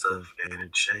lot of stuff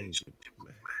interchangeably,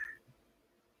 man.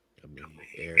 I mean,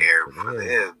 Arab for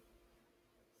them,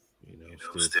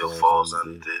 still falls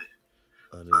under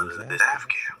this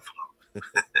Afghan flow.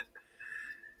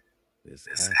 This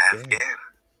Afghan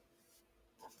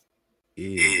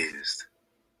is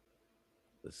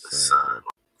the sun.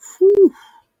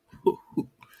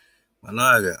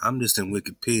 Managa, I'm just in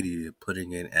Wikipedia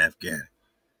putting in Afghan.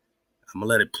 I'm going to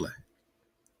let it play.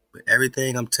 But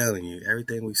everything I'm telling you,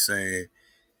 everything we saying,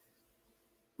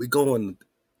 we going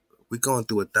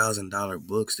through $1,000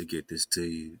 books to get this to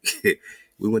you.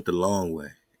 We went the long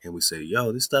way. And we say,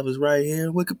 yo, this stuff is right here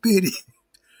in Wikipedia.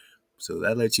 So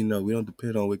that lets you know we don't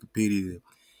depend on Wikipedia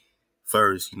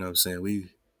first. You know what I'm saying? We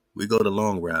go the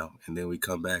long route, and then we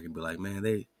come back and be like, man,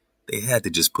 they had to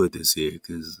just put this here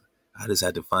because I just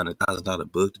had to find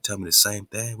 $1,000 book to tell me the same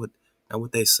thing.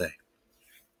 What they say?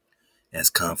 As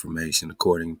confirmation,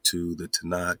 according to the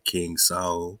Tanakh, King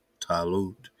Saul,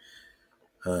 Talut,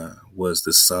 was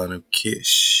the son of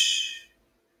Kish.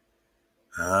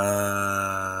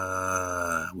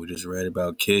 We just read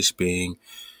about Kish being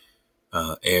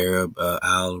Arab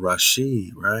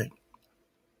al-Rashid, right?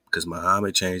 Because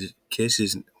Muhammad changed it. Kish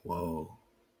is, whoa,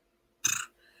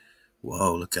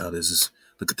 look how this is,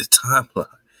 look at the timeline.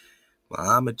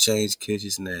 Muhammad changed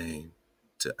Kish's name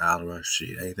to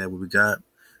al-Rashid. Ain't that what we got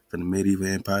from the medieval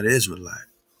empire, the Israelite?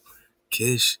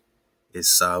 Kish is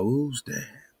Saul's dad.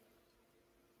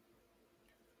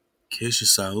 Kish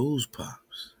is Saul's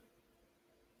pops.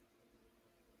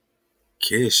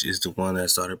 Kish is the one that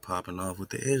started popping off with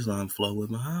the Islam flow with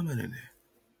Muhammad in it.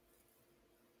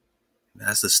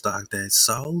 That's the stock that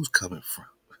Saul's coming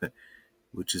from,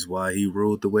 which is why he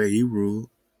ruled the way he ruled.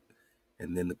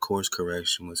 And then the course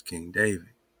correction was King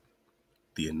David,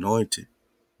 the anointed,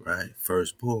 right?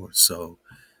 Firstborn. So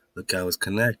look how it's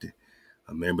connected.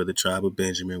 A member of the tribe of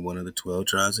Benjamin, one of the 12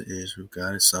 tribes of Israel,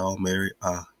 God and Saul married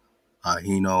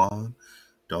Ahinoam,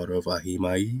 daughter of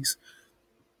Ahimaaz,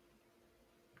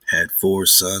 had 4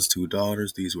 sons, 2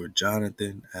 daughters. These were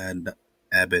Jonathan,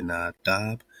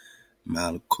 Abinadab,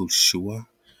 Malchishua,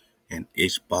 and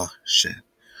Ishbosheth.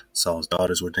 Saul's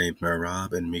daughters were named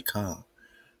Merab and Michal.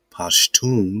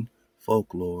 Pashtun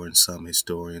folklore and some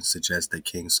historians suggest that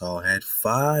King Saul had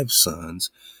 5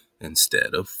 sons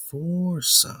instead of 4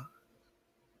 sons.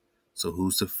 So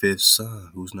who's the 5th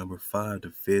son? Who's number 5? The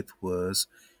 5th was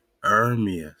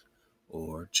Ermias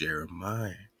or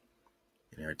Jeremiah.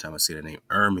 And every time I say the name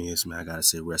Ermias, man, I gotta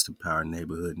say Rest in Power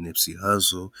Neighborhood Nipsey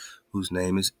Hussle, whose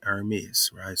name is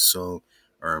Ermias, right? So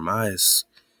Ermias,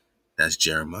 that's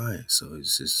Jeremiah. So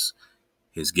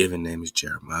his given name is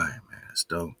Jeremiah, man. That's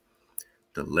dope.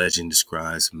 The legend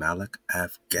describes Malach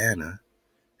Afghana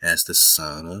as the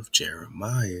son of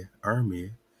Jeremiah,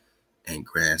 Ermias, and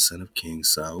grandson of King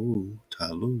Saul,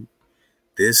 Talut.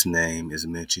 This name is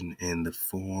mentioned in the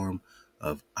form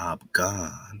of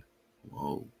Abgan.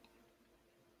 Whoa.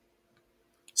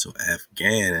 So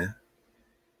Afghana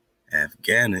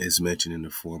is mentioned in the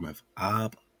form of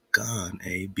Abgan,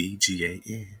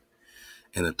 Abgan,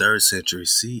 in the 3rd century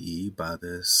CE by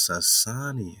the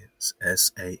Sassanians,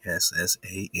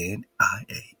 Sassanians.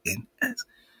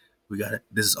 We got it.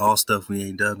 This is all stuff we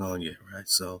ain't dug on yet, right?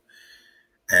 So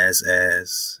as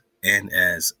Avagana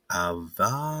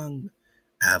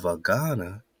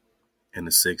in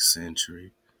the 6th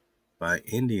century by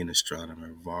Indian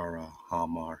astronomer Vara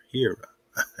Hamarhira.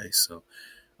 Right? So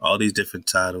all these different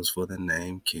titles for the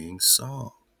name King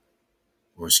Saul,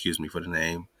 or for the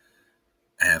name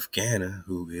Afghana,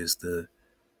 who is the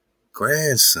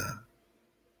grandson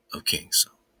of King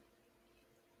Saul.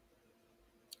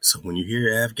 So when you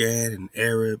hear Afghan and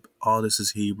Arab, all this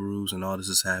is Hebrews and all this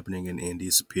is happening in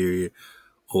India Superior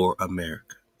or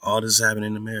America. All this is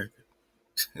happening in America.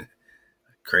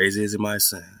 Crazy as it might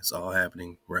sound, it's all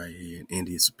happening right here in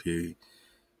India Superior.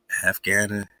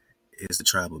 Afghana is the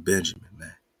tribe of Benjamin,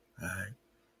 man. All right.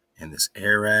 And this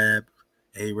Arabi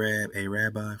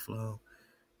flow,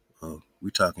 well,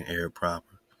 we talking Arab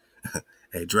proper.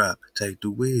 Hey, drop, take the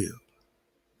wheel.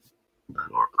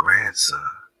 Or grandson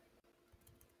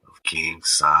of King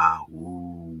Saul,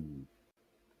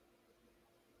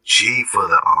 chief of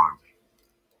the army.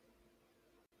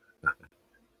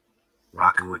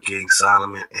 Rocking with King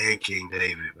Solomon and King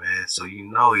David, man. So you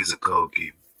know he's a code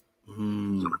keeper. So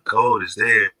the code is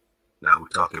there. Now we're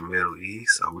talking Middle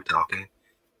East, or we're talking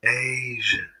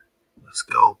Asia. Let's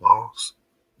go, boss.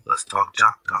 Let's talk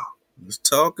Choctaw. Let's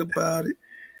talk about it.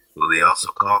 Well, they also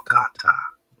call Kata.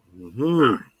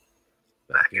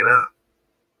 Back it up.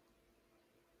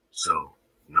 So,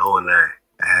 knowing that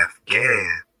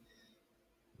Afghan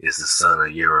is the son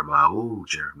of Jeremiah.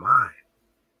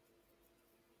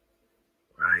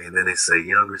 Right? And then they say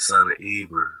younger son of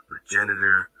Eber,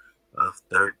 progenitor of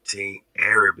 13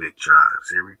 Arabic tribes.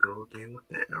 Here we go again with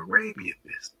that Arabia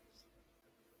business.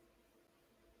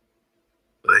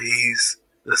 But he's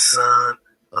the son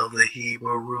of the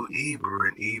Hebrew Eber,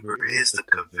 and Eber is the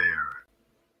Kavera.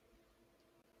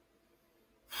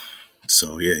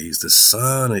 So yeah, he's the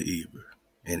son of Eber,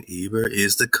 and Eber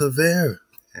is the Kavera.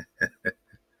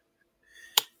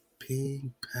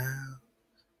 Ping, pow.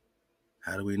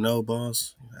 How do we know,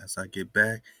 boss? As I get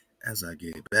back.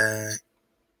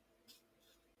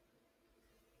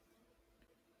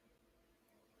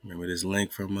 Remember this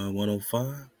link from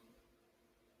 105?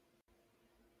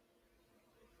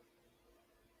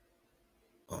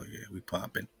 Oh yeah, we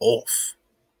popping off.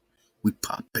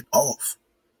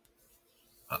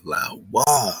 Halal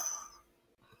HaWah.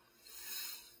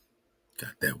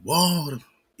 Got that water.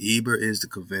 Eber is the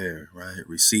Kaveri, right?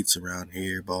 Receipts around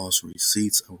here, boss.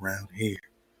 Receipts around here.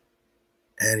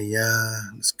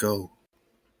 Let's go.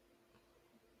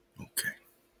 Okay.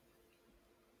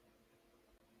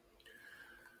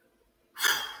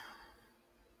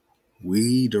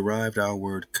 We derived our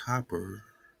word copper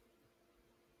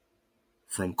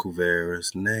from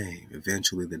Kuvera's name.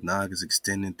 Eventually, the Nagas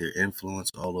extended their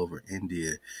influence all over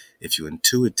India. If you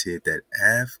intuited that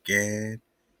Afghan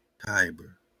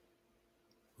Khyber,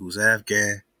 who's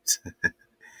Afghan?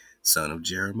 Son of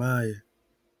Jeremiah,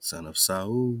 son of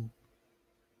Saul.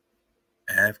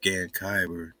 Afghan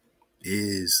Khyber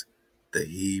is the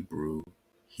Hebrew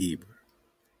Heber.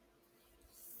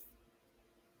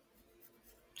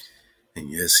 And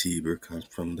yes, Heber comes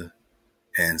from the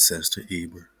ancestor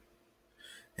Eber.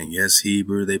 And yes,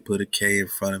 Heber, they put a K in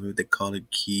front of it. They call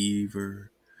it Kiver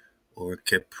or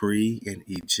Capri in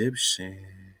Egyptian.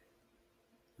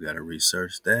 We got to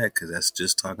research that because that's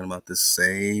just talking about the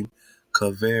same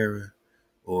Kavera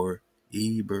or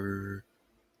Eber.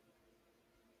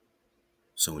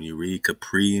 So when you read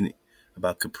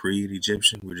about Capri in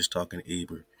Egyptian, we're just talking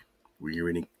Eber. When you're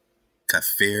reading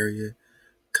Kaferia,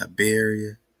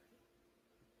 Kaberia,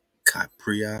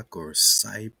 Capriac or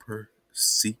Cyper,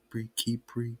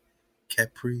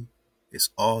 Capri, it's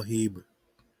all Hebrew.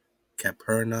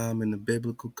 Capernaum in the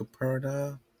biblical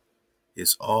Capernaum,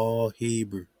 it's all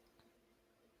Hebrew.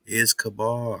 It's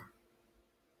Kabar.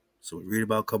 So we read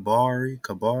about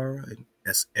Kabara, and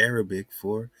that's Arabic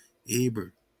for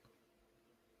Eber.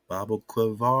 Baba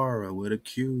Kavara with a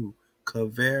Q.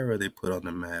 Kavera they put on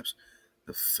the maps.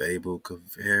 The fabled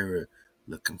Kavera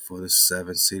looking for the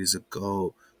 7 cities of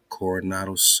gold.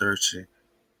 Coronado searching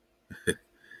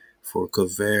for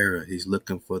Kavera. He's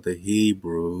looking for the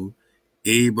Hebrew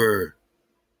Eber.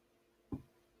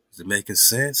 Is it making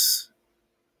sense?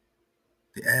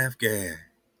 The Afghan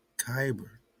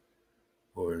Khyber.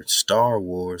 Or in Star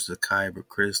Wars, the Kyber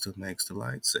crystal makes the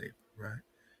lightsaber, right?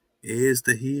 Is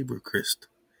the Hebrew crystal.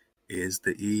 Is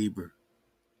the Eber.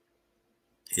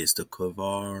 Is the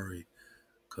Kaveri.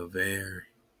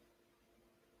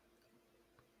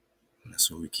 And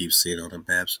that's what we keep seeing on the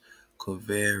maps.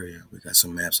 Kavaria. We got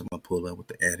some maps I'm going to pull up with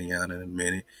the Antioch in a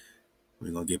minute.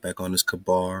 We're going to get back on this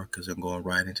Kabar because I'm going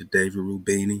right into David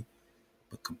Rubini.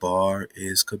 But Kabar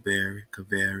is Kavaria.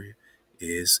 Kavaria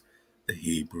is the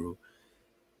Hebrew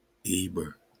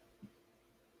Eber.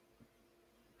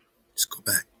 Let's go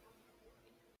back.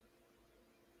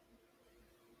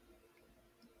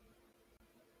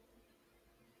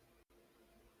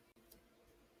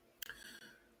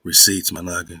 Receipts, my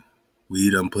nigga. We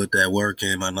done put that work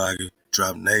in, my nigga.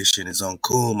 Drop Nation is on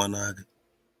cool, my nigga.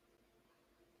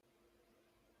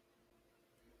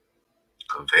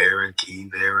 Kavera,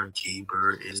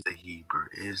 Keeper is the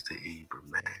Hebrew,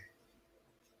 man.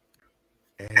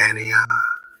 Antioch.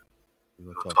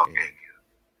 We're gonna talk Antioch.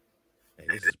 Hey,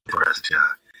 this is Prester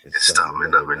John.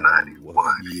 Installment number 91.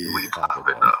 Yeah. We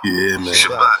popping up. Yeah, man.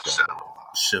 Shabbat Shalom.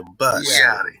 Shabbat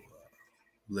Shalom.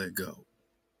 Let go.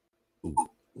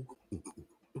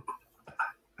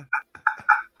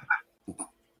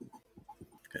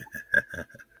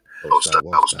 Don't stop.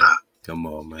 Come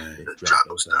on, man. Drop,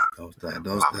 don't stop. How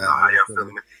y'all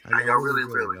feeling? How y'all really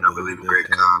feeling? Y'all leaving great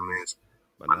comments.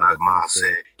 My mom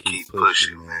said, keep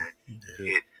pushing, man.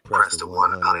 Hit Prester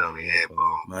 100 on the head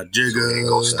bone. My jigger. So ain't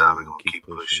gonna stop. We're gonna keep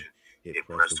pushing. Hit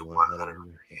Prester 100 on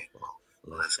your head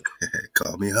bone. Let's go.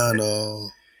 Call me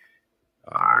Hano.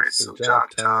 Alright, so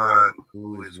Joktan,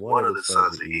 who is one of the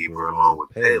sons of Eber, along with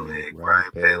Peleg,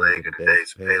 right? Peleg of the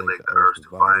days, Peleg, the earth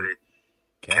divided,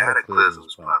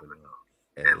 cataclysms popping up.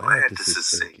 Atlantis is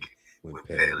sinking when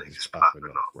Peleg is popping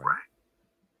off, right?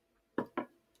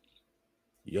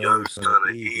 Young son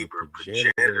of Eber,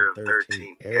 progenitor of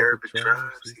 13 Arabic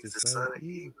tribes, he's the son of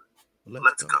Eber.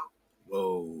 Let's go.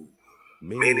 Whoa.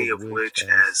 Many of which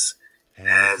as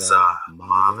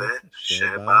Mavet,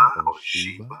 Sheba, or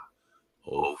Sheba,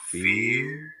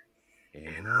 Ophir,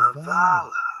 and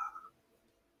Havilah,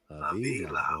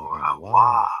 or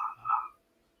HaWah,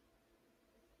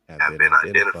 have been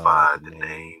identified. The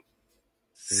name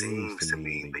seems to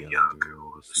mean the younger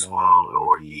or the smaller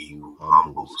or he who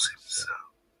humbles himself.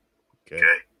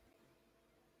 Okay.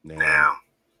 Now,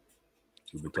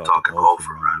 we've been talking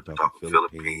Ophir, right? We're talking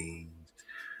Philippines,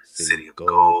 city of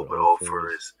gold, but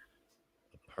Ophir is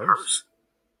a person.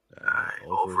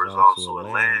 Ophir is also a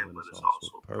land, but it's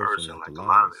also a person, like a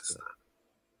lot of this stuff.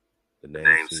 The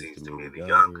name seems to mean the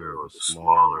younger or the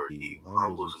smaller, he who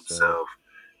humbles himself.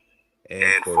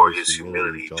 And for his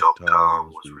humility, Joktan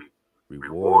was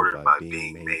rewarded by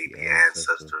being made the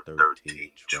ancestor of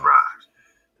 13 tribes.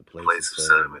 The place of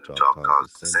settlement of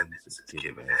Joktan's descendants is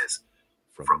given as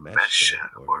from Mesha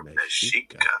or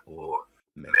Meshika or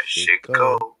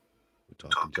Meshiko. We're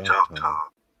talking Joktan.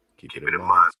 Keep it in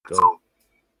mind. So,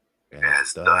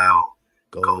 as thou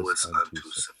goest unto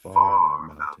Safar,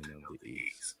 mountain of the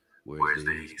east. Where's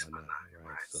the east, my night,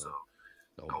 right? So,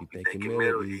 Don't be thinking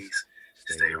Middle East.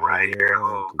 Stay right here at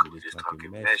home, because we just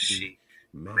talking Meshi,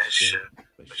 Mesha,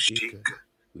 Meshika.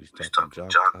 We just talking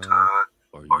Joktan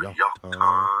or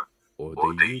Yoktan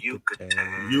or the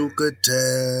Yucatan.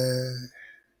 Yucatan.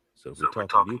 So if we're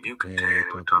talking Yucatan,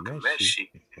 we're talking Meshi,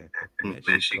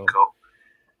 Mexico.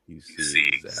 You see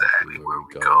exactly where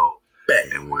we go.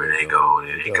 And where they go,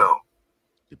 there they go.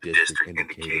 The district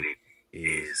indicated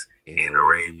is in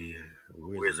Arabia.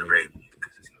 Where's Arabia?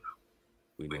 Because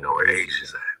we know where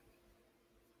Asia's at.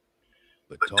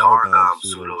 But Targum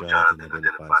Pseudo Jonathan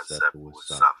identified Sefer with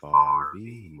Safar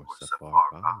V or Safar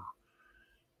Ba.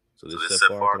 So this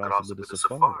Safar could also be the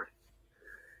Safari.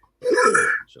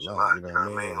 Shalom, you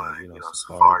know what I mean? Like,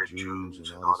 Sephardic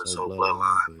Jews and all this whole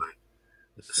bloodline, but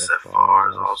the Sephar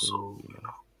is also,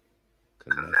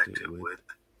 connected with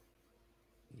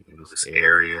this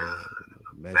area,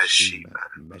 Mesha,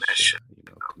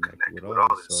 connected with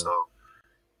all this. So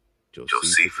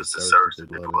Josephus asserts that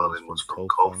the dwelling was from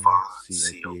Kofan,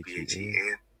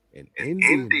 C-O-P-H-E-N, an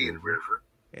Indian river,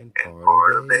 and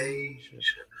part of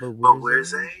Asia. But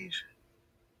where's Asia?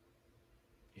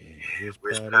 Yeah,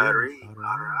 where's Paris?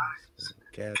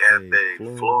 Cathay,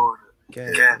 Florida.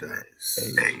 Cathay,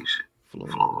 Asia,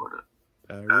 Florida.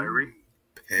 Paris,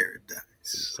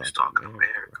 Paradise. We're talking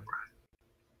America, right?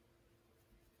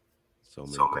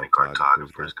 So many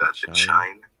cartographers got to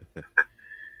China.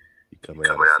 You coming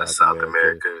out of South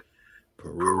America,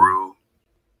 Peru.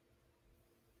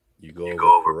 You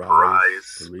go over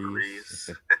Paris,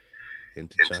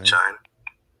 into China.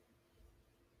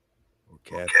 Or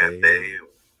Cathay.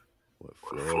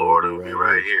 Florida will be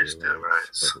right here still, right?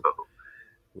 So,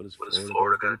 what is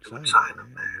Florida got to do with China,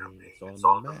 man? I mean, it's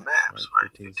on the maps,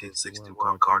 right?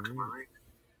 1561, Carter Marie.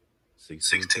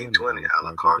 1620,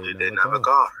 Alacardi de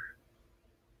Navigator.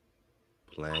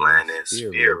 Planet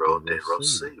Sphero de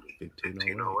Rossi,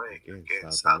 1508.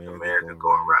 Again, South America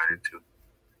going right into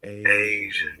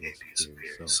Asia, Indian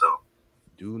Spirit. So,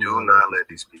 do not let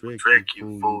these people trick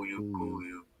you, fool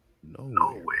you,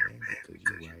 nowhere, man,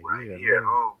 because you're right here at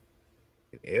home.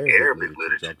 In Arabic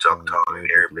literature, Joktan in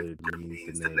Arabic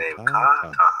means the name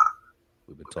Kata.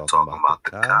 We've been talking about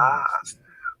the Kas.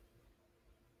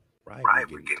 Right,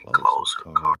 we're getting closer.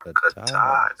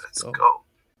 Kata, let's go.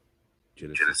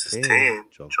 Genesis 10,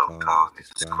 Joktan is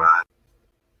described.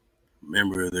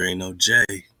 Remember, there ain't no J.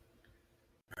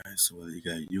 Right, so whether you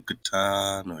got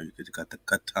Yucatan or you got the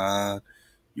Katan,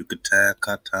 Yucatan,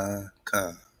 Katan,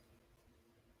 Ka.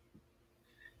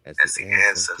 As the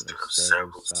ancestor of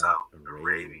several South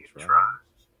Arabian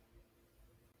tribes.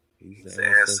 He's the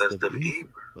ancestor of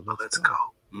Eber. But let's go.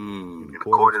 In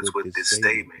accordance with this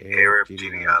statement, Arab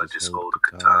genealogists hold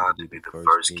Katan to be the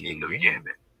first king of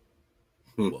Yemen.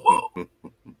 Whoa.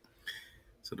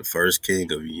 So the first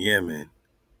king of Yemen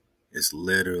is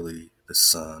literally the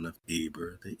son of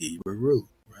Eber, the Eber root,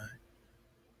 right?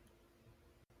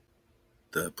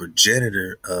 The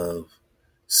progenitor of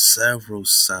several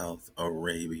South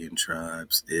Arabian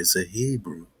tribes is a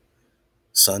Hebrew,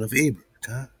 son of Eber,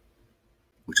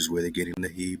 which is where they're getting the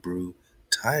Hebrew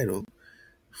title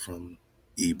from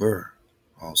Eber.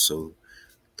 Also,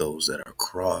 those that are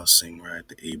crossing, right,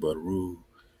 the Eber root,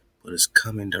 but it's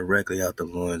coming directly out the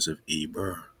loins of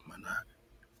Eber.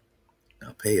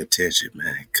 Now pay attention,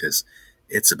 man, because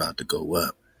it's about to go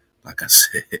up. Like I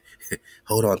said,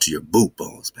 hold on to your boot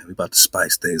bones, man. We about to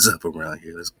spice things up around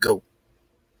here. Let's go.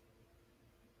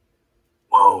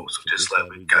 Whoa, so just like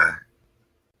we got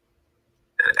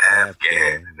that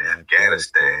Afghan and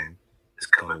Afghanistan is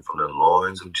coming from the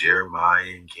loins of Jeremiah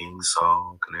and King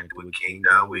Saul, connected with King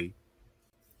Dawid.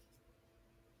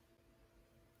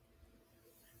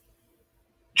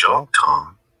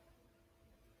 Joktan,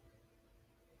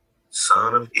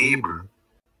 son of Eber,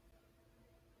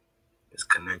 is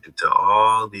connected to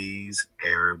all these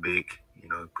Arabic,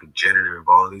 progenitor of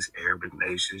all these Arabic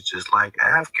nations, just like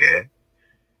Afghan.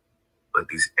 But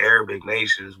these Arabic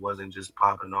nations wasn't just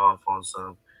popping off on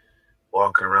some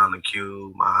walking around the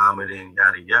cube, Mohammedan,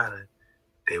 yada, yada.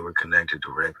 They were connected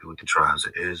directly with the tribes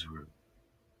of Israel.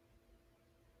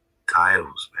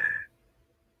 Titles,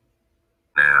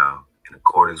 man. Now, in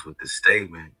accordance with this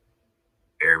statement,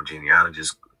 Arab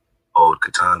genealogists hold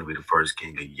Katan to be the first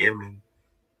king of Yemen,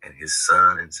 and his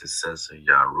son and successor,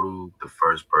 Yarub, the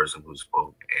first person who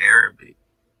spoke Arabic.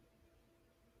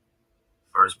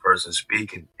 First person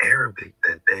speaking Arabic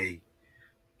that they,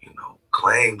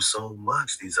 claim so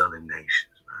much, these other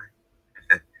nations,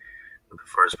 right? But the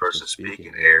first person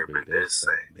speaking Arabic, they're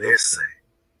saying,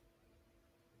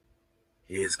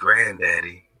 his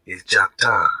granddaddy is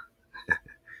Joktan,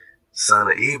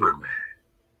 son of Eber, man.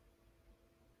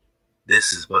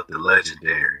 This is but the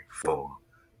legendary form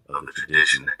of the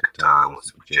tradition that Catan was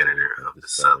the progenitor of the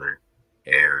southern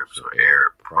Arabs or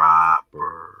Arab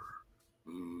proper,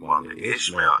 while the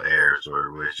Ishmael Arabs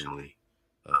were originally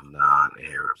of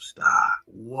non-Arab stock.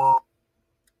 Whoa.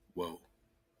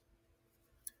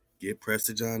 Get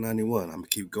Prester John 91. I'm going to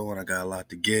keep going. I got a lot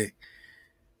to get.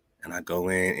 And I go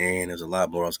in, and there's a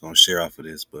lot more I was going to share off of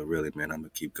this. But really, man, I'm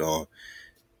going to keep going.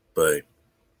 But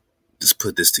just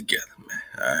put this together, man.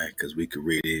 All right? Because we could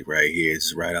read it right here. This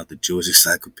is right out the Jewish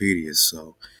Encyclopedia.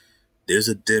 So there's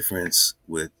a difference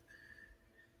with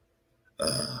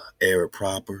Arab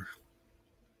proper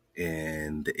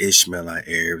and the Ishmaelite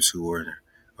Arabs who were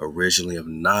originally of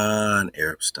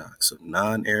non-Arab stock. So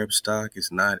non-Arab stock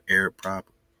is not Arab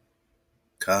proper.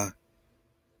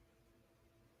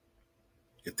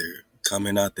 If they're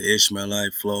coming out the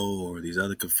Ishmaelite flow or these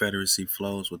other Confederacy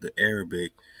flows with the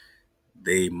Arabic,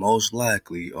 they most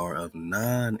likely are of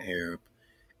non-Arab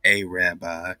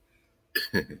Arabi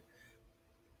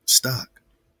stock.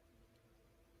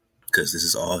 Because this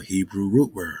is all Hebrew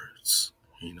root words.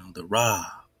 You know, the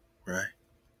Ra, right?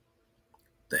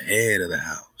 The head of the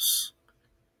house.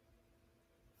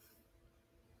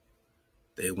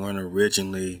 They weren't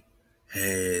originally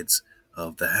heads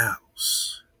of the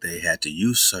house. They had to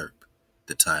usurp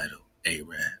the title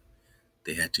Arab.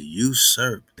 They had to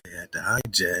usurp, they had to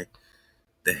hijack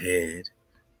the head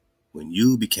when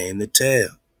you became the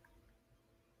tail.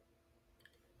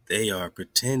 They are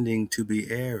pretending to be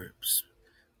Arabs.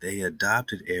 They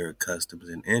adopted Arab customs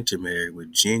and intermarried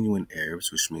with genuine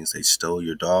Arabs, which means they stole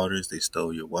your daughters, they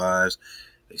stole your wives,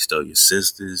 they stole your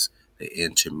sisters, they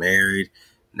intermarried.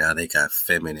 Now they got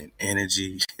feminine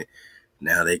energy.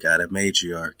 Now they got a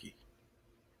matriarchy.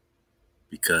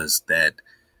 Because that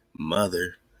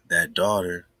mother, that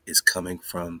daughter, is coming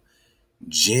from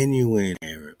genuine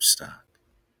Arab stock.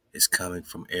 It's coming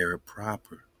from Arab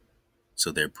proper.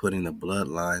 So they're putting the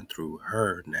bloodline through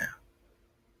her now.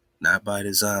 Not by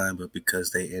design, but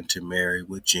because they intermarry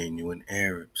with genuine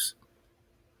Arabs.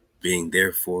 Being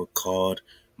therefore called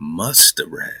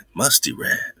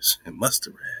Mustarabs,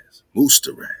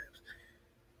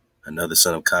 another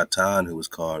son of Catan who was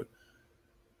called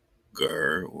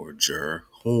Ger or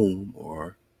Jerhum,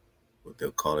 or what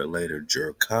they'll call it later,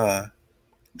 Jerkah,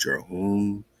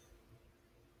 Jerhum,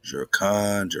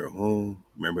 Jerkan, Jerhum.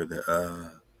 Remember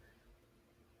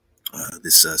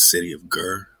this city of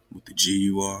Ger with the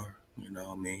G-U-R, you know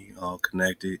what I mean, all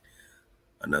connected.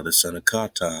 Another son of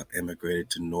Catan immigrated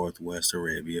to northwest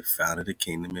Arabia, founded a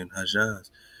kingdom in Hijaz.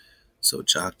 So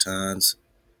Joktan's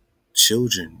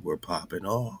children were popping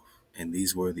off. And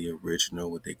these were the original,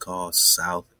 what they call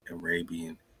South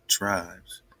Arabian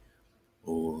tribes.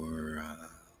 Or,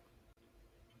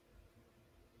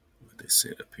 what they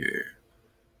said up here.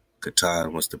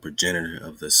 Catan was the progenitor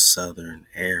of the Southern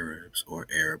Arabs, or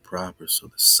Arab proper. So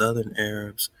the Southern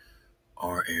Arabs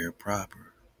are Arab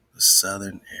proper. The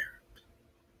Southern Arabs.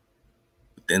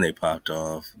 But then they popped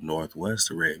off Northwest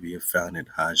Arabia, founded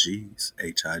Hijaz,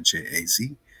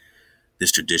 Hijaz.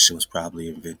 This tradition was probably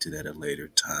invented at a later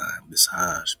time, this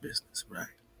Hajj business,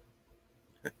 right?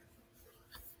 And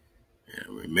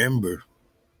remember,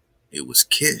 it was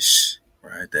Kish,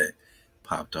 right, that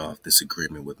popped off this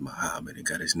agreement with Muhammad and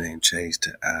got his name changed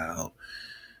to Arab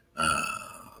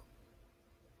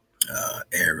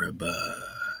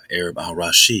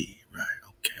al-Rashid, right?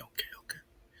 Okay.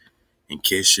 And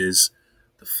Kish is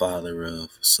the father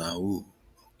of Saul.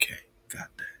 Okay,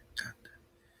 got that.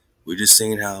 We're just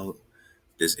seeing how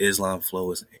this Islam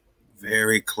flow is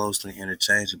very closely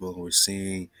interchangeable. We're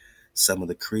seeing some of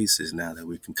the creases now that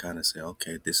we can kind of say,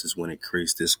 okay, this is when it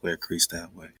creased this way, it creased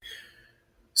that way.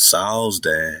 Saul's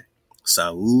dad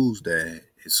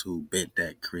is who bent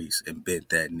that crease and bent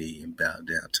that knee and bowed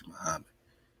down to Muhammad.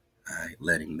 All right,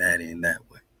 letting that in that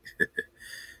way.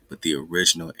 But the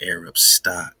original Arab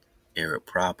stock, Arab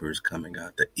proper, is coming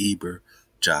out the Eber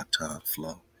Joktan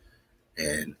flow.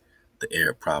 And the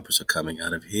Arab propers are coming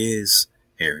out of his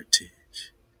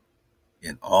heritage.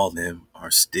 And all of them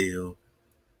are still,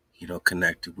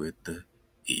 connected with the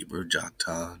Eber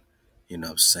Joktan,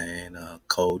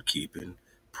 code keeping,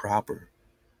 proper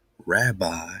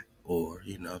rabbi, or,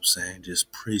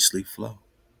 just priestly flow.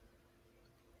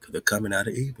 Because they're coming out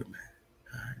of Eber, man.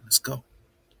 All right, let's go.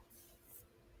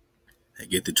 Hey,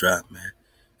 get the drop, man.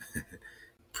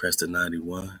 Prester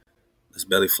 91. Let's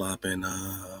belly flop in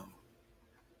the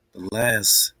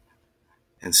last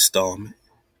installment.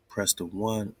 Prester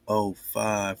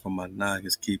 105 for my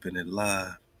Nagas, keeping it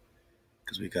live.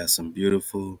 Because we got some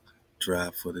beautiful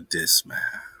drop for the dismount.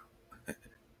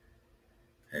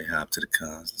 Hey, hop to the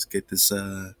cons. Let's get this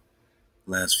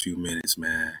last few minutes,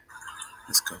 man.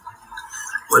 Let's go.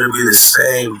 Would it be the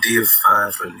same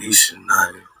deified Phoenician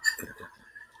Naga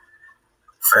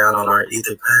found on our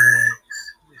ether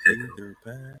packs?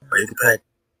 Our ether pack.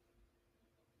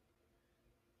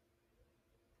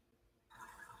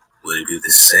 Would it be the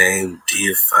same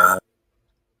deified?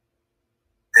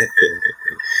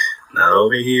 Not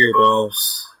over here,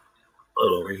 boss. But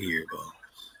over here, boss.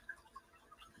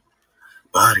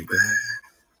 Body bag.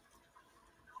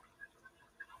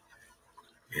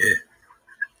 Yeah.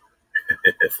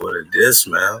 For the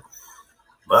dismount.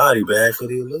 Body bag for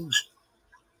the illusion.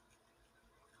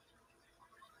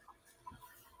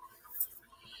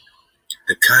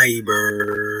 The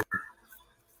Kyber.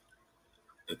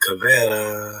 The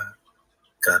Cavera.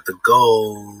 Got the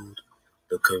gold.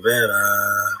 The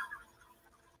Cavera.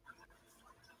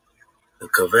 The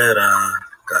Cavera.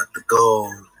 Got the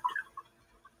gold.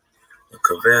 The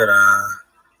Cavera.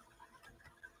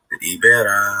 The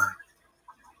Ibera.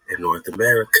 In North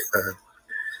America.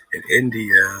 In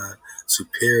India.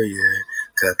 Superior.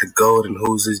 Got the gold, and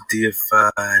who's this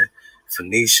deified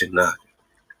Phoenician Naga?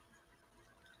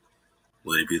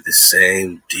 Would it be the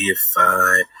same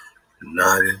deified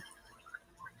Naga?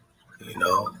 You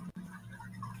know?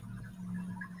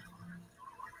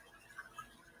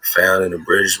 Found in the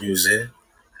British Museum?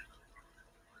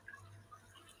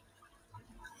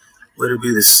 Would it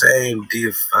be the same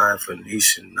deified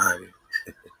Phoenician Naga?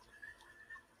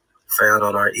 Found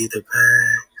on our ether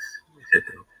packs?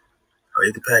 Our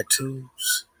ether pack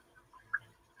tubes?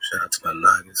 Shout out to my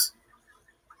Nagas.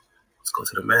 Let's go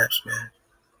to the maps, man.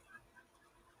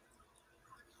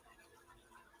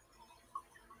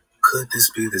 Could this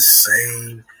be the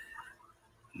same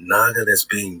Naga that's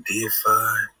being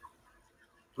deified?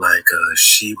 Like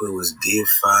Shiva was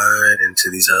deified into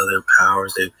these other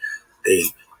powers. They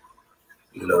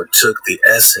took the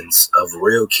essence of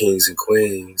real kings and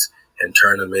queens and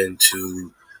turned them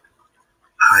into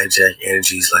hijack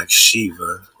energies like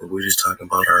Shiva. But we're just talking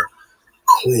about our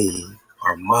queen,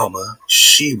 our mama,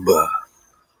 Sheba.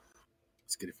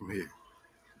 Let's get it from here.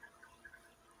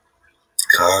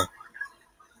 Khan.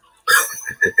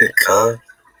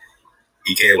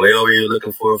 You came way over here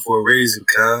looking for it for a reason,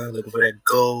 Khan. Looking for that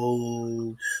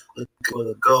gold. Looking for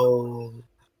the gold.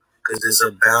 Because there's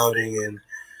abounding in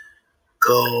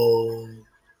gold.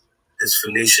 This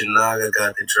Phoenician Naga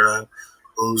got the drop.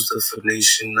 Who's the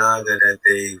Phoenician Naga that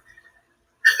they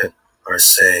are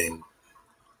saying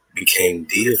became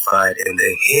deified in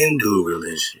the Hindu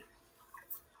religion?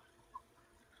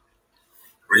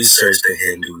 Research the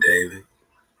Hindu, David.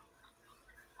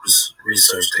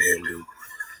 Research the Hindu,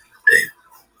 David.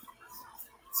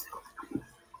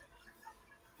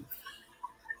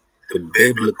 The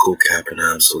biblical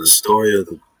Capernaum, so the story of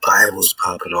the Bible's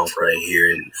popping off right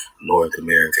here in North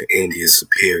America, India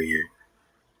Superior.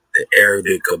 The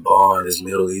Arabic Gabar, this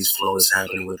Middle East flow is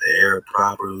happening with the Arab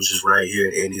proper, which is right here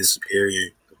in India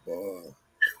Superior. Gabar.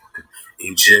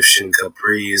 Egyptian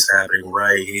Capri is happening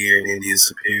right here in India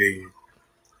Superior.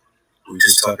 We're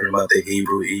just talking about the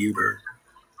Hebrew Eber,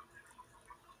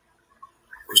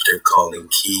 which they're calling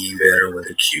Kivera with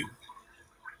a Q.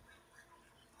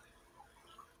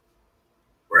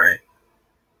 Right?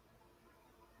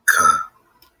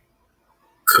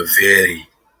 Kaveri.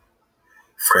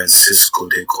 Francisco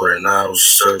de Coronado's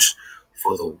search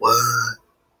for the what?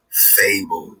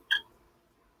 Fabled,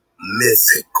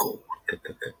 mythical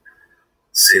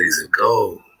cities of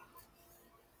gold.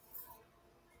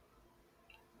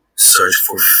 Search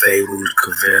for fabled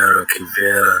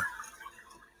Kivera.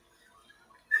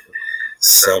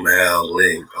 Somehow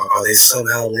linked. Are they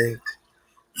somehow linked?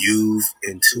 You've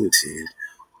intuited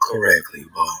correctly,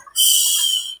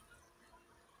 boss.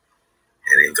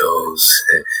 And it goes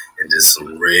into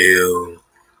some real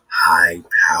high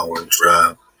power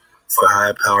drop. For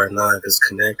high power Nagas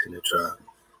connecting the drop.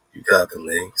 You got the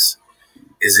links.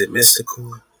 Is it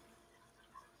mystical?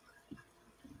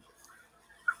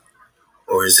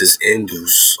 Or is this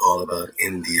Indus all about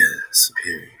India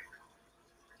Superior?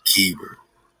 Hebrew,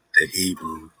 the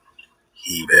Hebrew,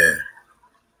 Heber.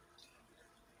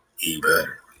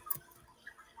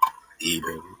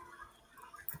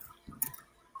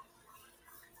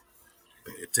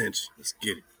 Pay attention. Let's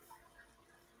get it.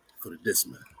 For the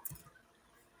dismount.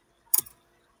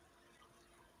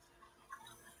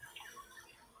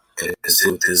 And is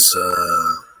it what this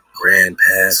Grand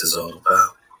Pass is all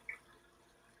about?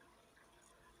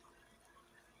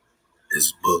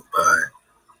 This book by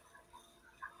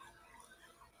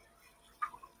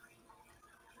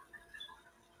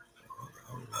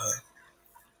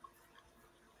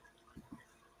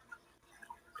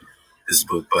this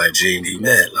book by J.D.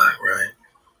 Matlock, right?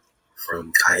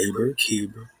 From Kyber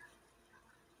to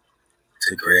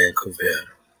Grand Cavera.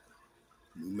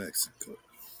 New Mexico.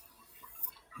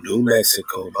 New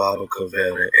Mexico, Baba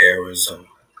Cavetta, Arizona.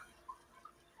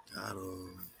 Got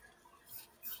 'em.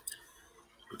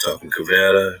 We're talking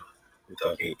Cavetta. We're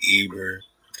talking Eber.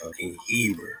 We're talking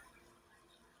Heber.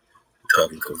 We're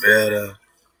talking Cavetta.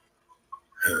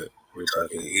 We're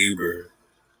talking Eber.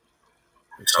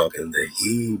 We're talking the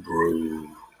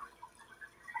Hebrew.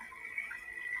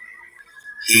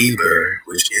 Heber,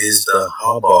 which is the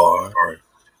Habar or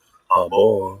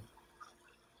Habor.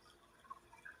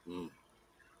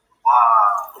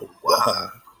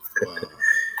 Wow.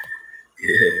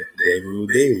 Yeah, David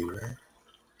Rubini, right?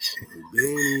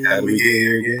 Rubini. How do we get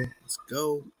here again? Let's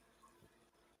go.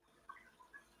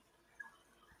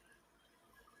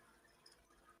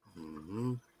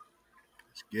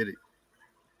 Let's get it.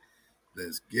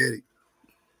 Let's get it.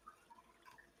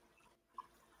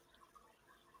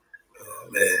 Oh,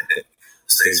 man.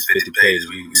 This thing's 50 pages.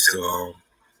 We still on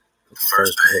the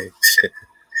first page.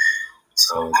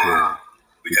 So good.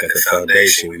 We got the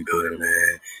foundation we building,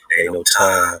 man. Ain't no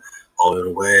time on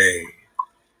the way.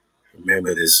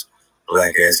 Remember, this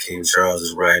black ass King Charles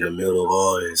is right in the middle of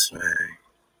all this, man.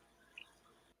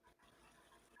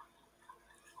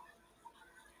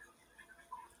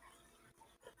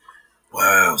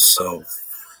 Wow. So,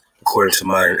 according to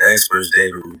modern experts,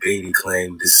 David Rubini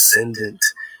claimed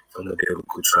descendant from the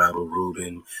biblical tribe of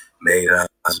Reuben, made out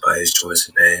by his choice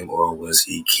of name, or was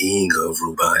he king of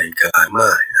Rubani God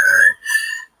mine?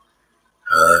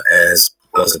 As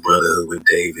was a brotherhood with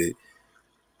David,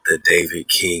 the David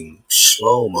King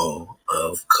Shlomo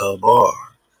of Kabar.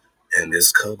 And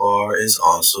this Kabar is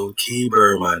also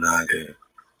Kiber, my naga,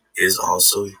 is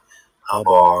also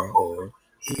Habar or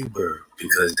Heber,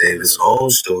 because David's own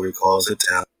story calls it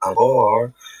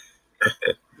Tabar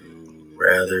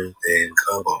rather than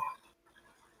Kabar.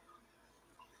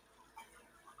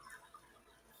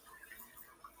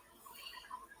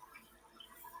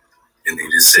 And they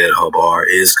just said Habar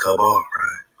is Kabar,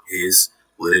 right? Is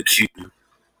with a Q,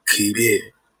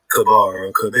 Kibir, Kabar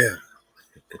or Kaber,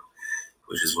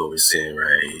 which is what we're seeing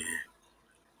right here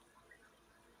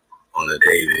on the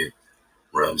David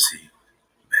Rumsey.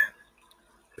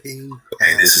 And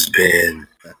this has been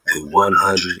the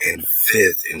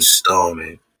 105th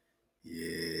installment.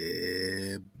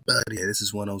 Yeah, buddy. Yeah, this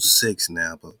is 106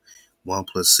 now, but 1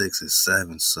 plus 6 is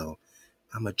 7, so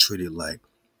I'm going to treat it like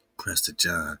Prester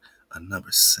John, a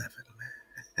number 7,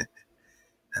 man.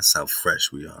 That's how fresh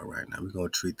we are right now. We're going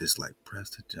to treat this like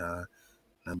Prester John,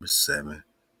 number 7.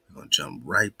 We're going to jump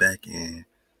right back in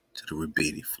to the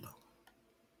Rabini flow.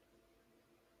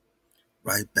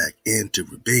 Right back into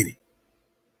Rabini.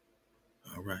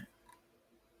 All right.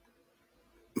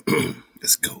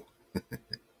 Let's go.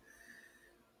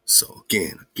 So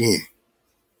again,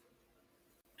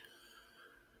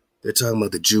 they're talking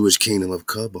about the Jewish kingdom of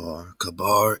Kabar.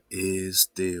 Kabar is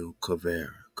still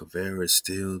Kavera. Kavera is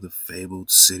still the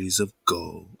fabled cities of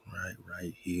gold, right?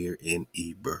 Right here in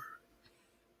Eber.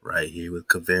 Right here with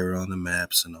Kavera on the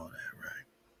maps and all that, right?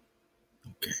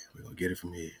 Okay, we're going to get it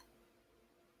from here.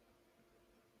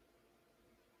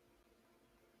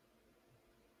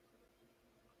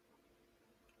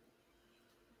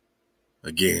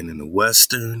 Again, in the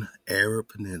Western Arab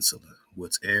Peninsula.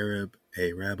 What's Arab?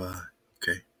 A rabbi,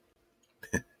 okay?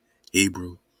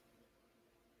 Hebrew.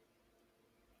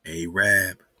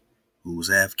 Arab,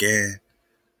 who's Afghan,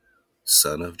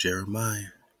 son of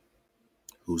Jeremiah,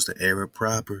 who's the Arab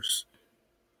propers.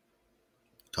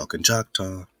 Talking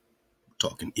Choctaw,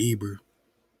 talking Eber,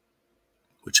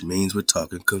 which means we're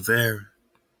talking Kavera,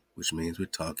 which means we're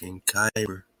talking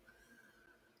Khyber,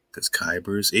 because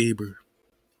Khyber is Eber,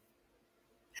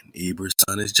 and Eber's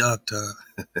son is Choctaw.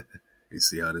 You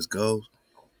see how this goes?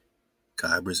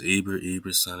 Khyber's Eber,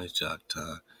 Eber's son is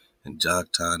Choctaw, and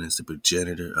Choctaw is the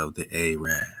progenitor of the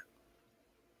Arab.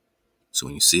 So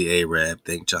when you see Arab,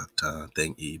 think Choctaw,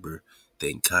 think Eber,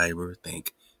 think Khyber,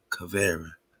 think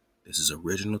Kavera. This is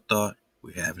original thought.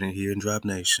 We're having it here in Drop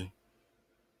Nation.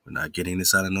 We're not getting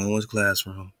this out of no one's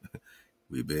classroom.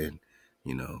 We've been,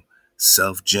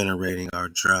 self-generating our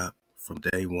drop from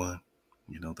day one.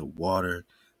 The water,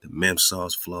 the mem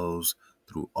sauce flows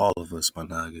through all of us,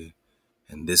 Managa.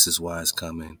 And this is why it's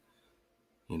coming,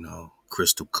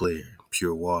 crystal clear,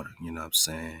 pure water. You know what I'm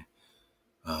saying?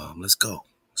 Let's go.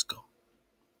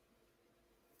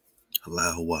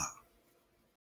 Halal HaWah.